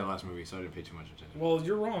didn't like that last movie, so I didn't pay too much attention. Well,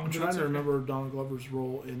 you're wrong. I'm but trying that's to okay. remember Donald Glover's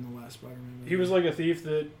role in the last Spider-Man movie. He was like a thief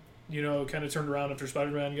that kind of turned around after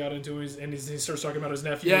Spider-Man got into his and he starts talking about his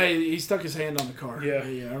nephew. Yeah, he stuck his hand on the car. Yeah.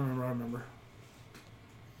 I remember.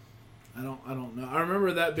 I don't know. I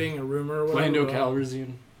remember that being a rumor. Or whatever, Lando but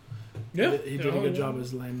Calrissian. Yeah. He did a good job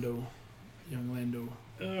as Lando. Young Lando.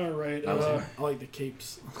 All right. I like the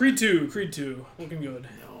capes. Creed 2, looking good.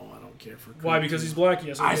 No, I don't care for Creed Why? Because he's black.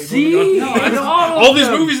 Yes. I okay, see. moving on. No, I know all these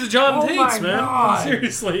them. movies that John Oh hates, my man. God.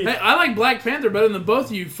 Seriously. Hey, I like Black Panther better than both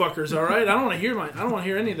of you fuckers. All right, I don't want to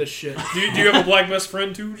hear any of this shit. Do you have a black best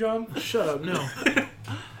friend too, John? Shut up, no.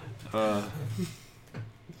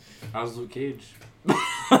 How's Luke Cage?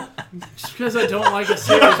 Just because I don't like a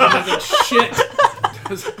series because it's shit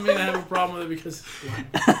doesn't mean I have a problem with it because.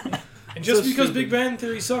 And just So because stupid. Big Bang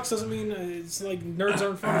Theory sucks doesn't mean it's like nerds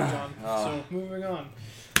aren't funny, John. So moving on.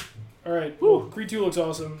 All right. Well, Creed 2 looks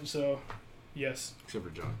awesome. So yes. Except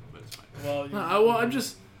for John, but it's fine. Well, I'm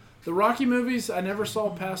just the Rocky movies. I never saw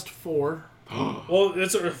past 4. well,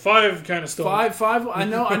 it's 5 kind of stuff. 5. I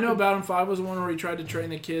know about him. 5 was the one where he tried to train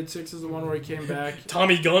the kid. 6 is the one where he came back.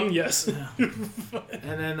 Tommy Gunn, yes.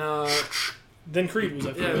 And Then Creed was.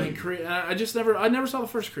 I think. yeah, then Creed. I never saw the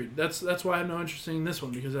first Creed. That's why I have no interest in this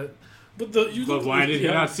one because But why did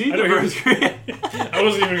you not see I the know first Creed? I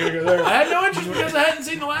wasn't even gonna go there. I had no interest because I hadn't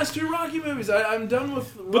seen the last 2 Rocky movies. I'm done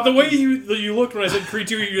with. Rocky. But the way you looked when I said Creed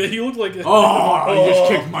 2, you looked like Oh, you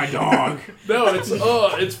just kicked my dog. No,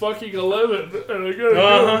 it's fucking 11, and I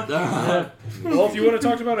gotta go. Well, if you want to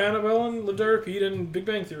talk about Annabelle and Ladera Pete and Big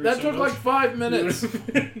Bang Theory, That so took like 5 minutes.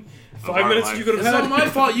 5 minutes you could have It's had. not my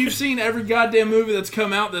fault. You've seen every goddamn movie that's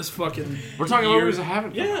come out this fucking. We're talking about year. movies that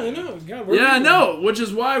haven't. Yeah, I know. God, Yeah, I know. Which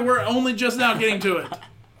is why we're only just now getting to it.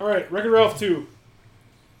 All right, Wreck-It Ralph 2.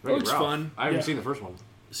 Looks fun. I haven't Yeah. seen the first one.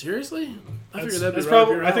 Seriously? I That's, figured that'd that's be right up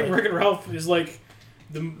probably. your I think alley. Wreck-It Ralph is like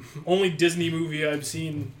the only Disney movie I've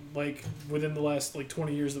seen like within the last like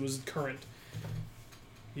 20 years that was current.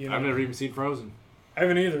 You know? I've never even seen Frozen. I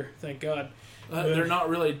haven't either. Thank God. They're not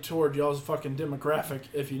really toward y'all's fucking demographic,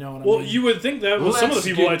 if you know what I Well, mean. you would think that with some of the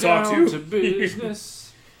people I talk down to.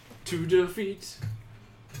 business to defeat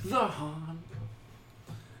the Han.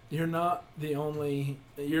 You're not the only.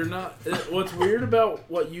 You're not. What's weird about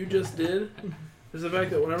what you just did is the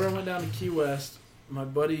fact that whenever I went down to Key West, my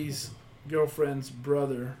buddy's girlfriend's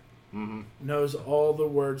brother knows all the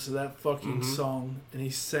words to that fucking song, and he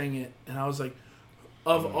sang it, and I was like,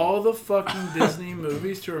 of all the fucking Disney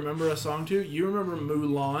movies to remember a song to, you remember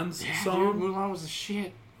Mulan's song? Dude, Mulan was a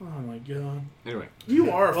shit. Oh my god. Anyway, You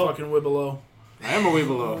are a fucking Wibelow. I am a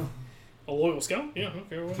Weebelow. A loyal scout? Yeah,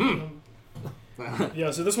 okay. Well, yeah,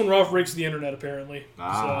 so this one Ralph breaks the internet apparently.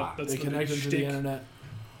 Ah. So that's They the connect big them to the shtick. internet.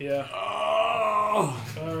 Yeah. Oh.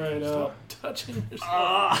 All right. Stop touching yourself.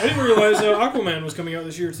 I didn't realize Aquaman was coming out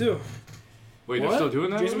this year too. Wait, What? they're still doing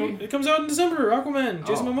that movie? It comes out in December. Aquaman.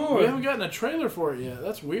 Jason Oh. Momoa. We haven't gotten a trailer for it yet.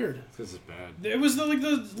 That's weird. This is bad. It was the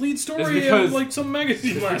lead story It's because- of like some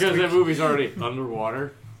magazine It's last because week. that movie's already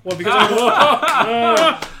underwater. Well, because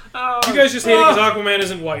you guys just hate it because Aquaman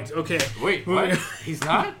isn't white. Okay. Wait, Moving what? on. He's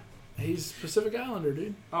not? He's Pacific Islander,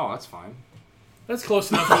 dude. Oh, that's fine. That's close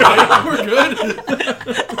enough. Right? We're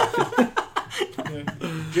good.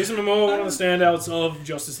 Jason Momoa, one of the standouts of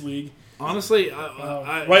Justice League. Honestly,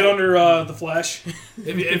 Right under the Flash.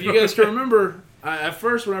 if you guys can remember, at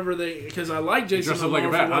first, whenever because I like Jason dressed up like a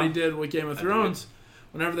Momoa bat, for what huh? he did with Game of Thrones,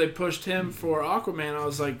 whenever they pushed him for Aquaman, I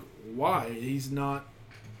was like, why? He's not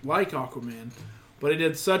like Aquaman. But he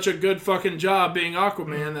did such a good fucking job being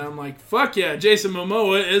Aquaman that I'm like, fuck yeah, Jason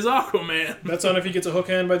Momoa is Aquaman. That's on if he gets a hook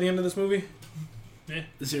hand by the end of this movie.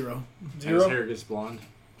 0. And his 0. hair gets blonde.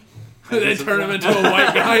 They turn him into a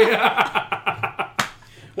white guy.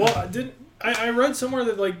 Well, I read somewhere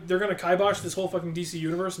that like they're gonna kibosh this whole fucking DC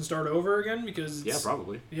universe and start over again because Yeah,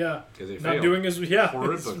 probably. yeah, Because they not failed. doing as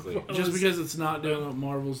Horrifically. Just because it's not doing what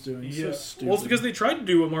Marvel's doing. It's Yeah. so stupid. Well, it's because they tried to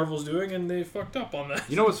do what Marvel's doing and they fucked up on that.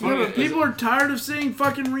 You know what's Yeah, funny? but people are tired of seeing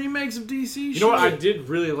fucking remakes of DC shit. You know what? I did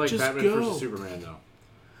really like Just Batman go. vs Superman though.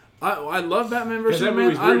 I love Batman Because vs. that Superman.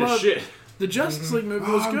 movie's I weird as love shit. the Justice League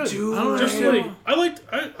movie was good. dude. I don't Just understand.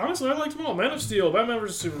 like honestly, I liked them all. Man of Steel, Batman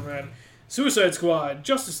vs Superman, Suicide Squad,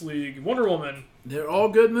 Justice League, Wonder Woman. They're all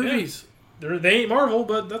good movies. They ain't Marvel,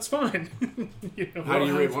 but that's fine. You know? How do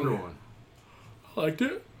you rate Wonder Woman? I liked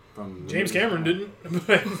it. From James Cameron didn't.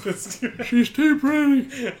 But She's too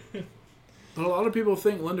pretty. But a lot of people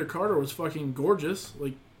think Linda Carter was fucking gorgeous.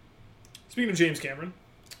 Like, Speaking of James Cameron,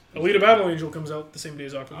 Alita Battle Angel comes out the same day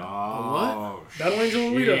as Aquaman. Oh, Battle Angel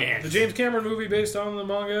Alita, shit. the James Cameron movie based on the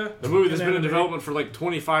manga. The movie that's and been in anime. development for like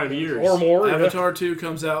 25 years. Or more. yeah. Avatar 2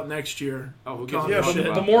 comes out next year. Oh, who gives Yeah, a Yeah, fuck but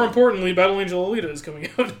about more that? importantly, Battle Angel Alita is coming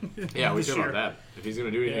out. Yeah, we this care year. about that. If he's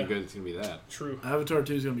gonna do anything Yeah. good, it's gonna be that. True. Avatar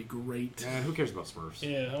 2 is going to be great. Yeah, who cares about Smurfs?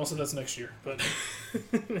 Yeah, also that's next year. But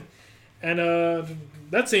and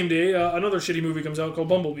that same day, another shitty movie comes out called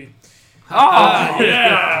Bumblebee, Oh,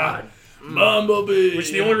 yeah! Bumblebee!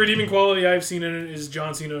 which the only redeeming quality I've seen in it is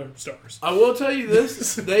John Cena stars. I will tell you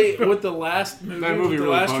this: they with the last movie, That movie with the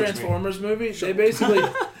really last bugs me. Transformers movie,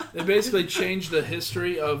 they basically changed the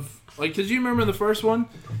history of like. Cause you remember the first one,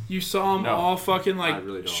 you saw them No, all fucking I like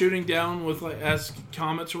really don't. shooting down with like as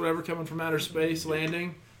comets or whatever coming from outer space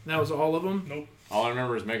landing. And that was all of them. Nope. All I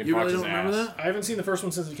remember is Megan You really Fox's don't remember ass. that? I haven't seen the first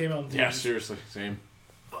one since it came out. In Yeah, theaters. seriously, same.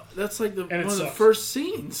 That's like one of the sucks. first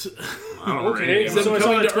scenes. Okay, Them so it's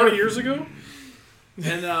coming like to 20 Earth. years ago?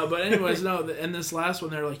 And but anyways, no. In this last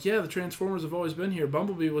one, they're like, yeah, the Transformers have always been here.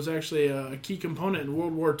 Bumblebee was actually a key component in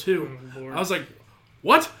World War II. I was like,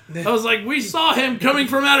 what? I was like, we saw him coming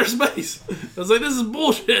from outer space. I was like, this is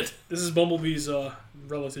bullshit. This is Bumblebee's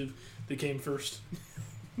relative that came first.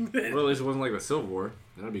 Well, at least it wasn't like the Civil War.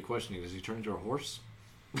 Then I'd be questioning, does he turn into a horse?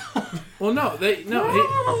 Well, no, this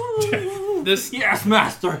Yes,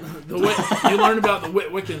 master! you learn about the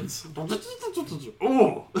Wiccans.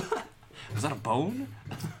 Oh! Was that a bone?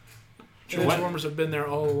 Transformers have been there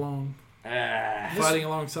all along, fighting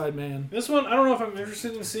alongside man. This one, I don't know if I'm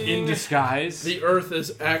interested in seeing. In disguise. The Earth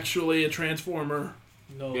is actually a Transformer.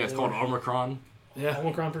 No, Yeah, it's called Omicron. Yeah.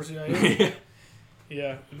 Omicron Persei.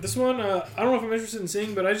 Yeah. This one, I don't know if I'm interested in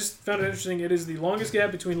seeing, but I just found it interesting. It is the longest gap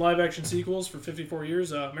between live-action sequels for 54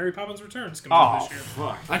 years. Mary Poppins Returns comes out this year.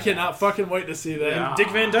 Fuck. I cannot fucking wait to see that. Yeah. Dick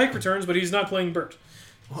Van Dyke returns, but he's not playing Bert.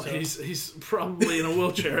 Well, he's probably in a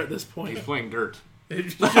wheelchair at this point. He's playing dirt. I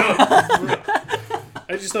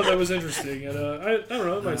just thought that was interesting, and I don't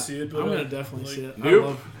know, I might see it, but I'm gonna definitely see it.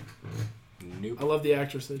 Nope. I love the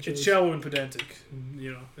actress that it's chose. shallow and pedantic,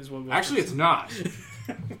 you know, is what. Actually, it's not.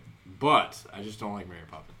 But I just don't like Mary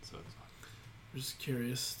Poppins, so it's fine. I'm just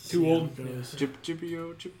curious. to Too see how old. it goes.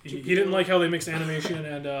 He didn't like how they mixed animation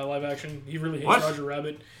and live action. He really hates What? Roger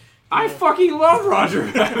Rabbit. I fucking love Roger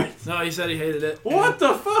Rabbit. No, he said he hated it. What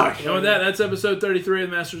the fuck? You know what that's episode 33 of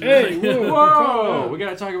the Masters of Hey, Nothing. whoa. Whoa! We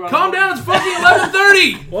gotta talk about. Calm down, it's fucking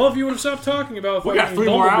 11:30. Well, if you would have stopped talking about We got fucking 3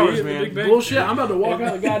 more Bumblebee hours, and the man. Big Bang. Bullshit! I'm about to walk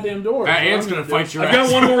out the goddamn door. That That's what ant's I'm gonna do. fight your I've ass.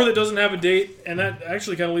 got one more that doesn't have a date, and that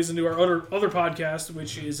actually kind of leads into our other podcast,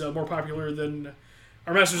 which is more popular than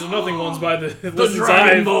our Masters of Nothing ones by the The listens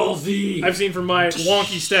Dragon Ball Z. I've seen from my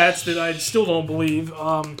wonky stats that I still don't believe.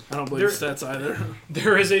 I don't believe stats either.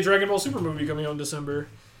 There is a Dragon Ball Super movie coming out in December.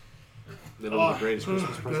 Literally the greatest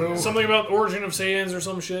Christmas present. Something about Origin of Saiyans or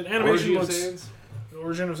some shit. Animation Orgy of looks... Saiyans?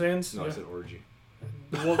 Origin of Saiyans? No, I Yeah. said orgy.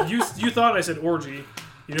 Well, you thought I said orgy,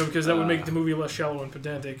 you know, because that would make the movie less shallow and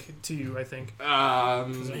pedantic to you, I think.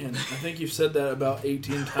 Man, I think you've said that about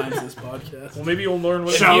 18 times this podcast. Well, maybe you'll learn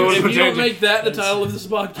what... Shallow and If you don't pedantic. make that the title of this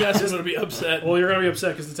podcast, I'm going to be upset. Well, you're going to be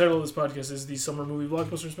upset because the title of this podcast is the Summer Movie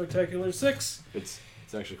Blockbuster Spectacular 6. It's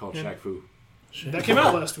actually called Shaq Fu. That came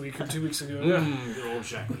out last week or 2 weeks ago. Yeah. Good old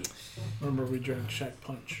Shaq Fu. Remember we drank Shaq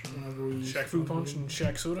Punch. Whenever we Shaq Fu Punch and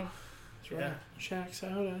Shaq Soda. That's right. Shaq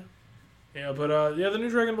Soda. Yeah, but the new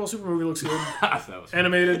Dragon Ball Super movie looks good. That was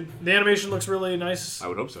Animated. The animation looks really nice. I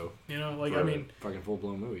would hope so. You know, like, For I a mean... fucking full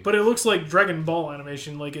blown movie. But it looks like Dragon Ball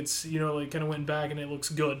animation. Like, it's, you know, like, kind of went back and it looks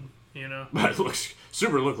good. You know? But it looks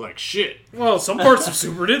Super looked like shit. Well, some parts of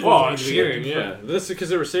Super did look Well, like at the shit. beginning, yeah. This is because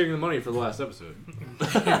they were saving the money for the last episode.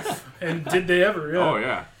 And did they ever? Yeah. Oh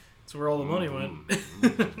yeah. That's where all the money went.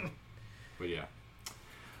 But yeah.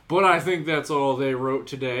 But I think that's all they wrote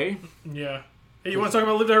today. Yeah. Hey, you want to talk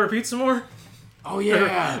about Live Die Repeat some more? Oh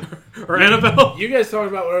yeah. Or Annabelle? You guys talk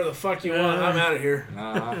about whatever the fuck you want. I'm out of here.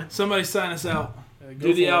 Uh, Somebody sign us out. Go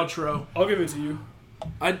Do the for it. outro. I'll give it to you.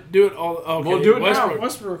 I do it all. Okay, We'll do it now. Westbrook.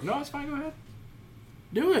 Westbrook. no, it's fine. Go ahead.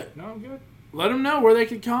 Do it. No, I'm good. Let them know where they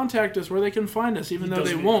can contact us, where they can find us, even though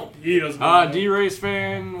they won't. He doesn't. D-Race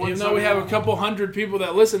fan. Even though we have a couple hundred people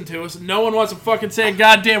that listen to us, no one wants to fucking say a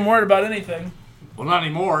goddamn word about anything. Well, not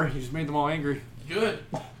anymore. He just made them all angry. Good.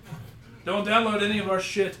 Don't download any of our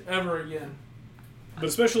shit ever again. But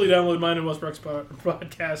especially download mine and Westbrook's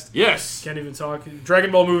podcast. Yes. Can't even talk.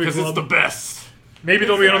 Dragon Ball Movie Because Club. it's the best. Maybe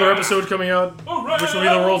there'll be another episode coming out, Alright. which will be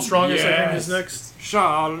the world's strongest. I think Yes. is next.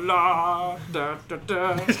 Sha-la, da, da,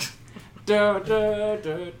 da. Da, da, da,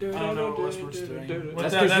 da, I don't know what Westbrook's doing. That's With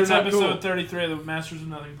 'cause that, that's you're not episode cool. 33 of the Masters of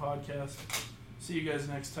Nothing podcast. See you guys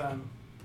next time.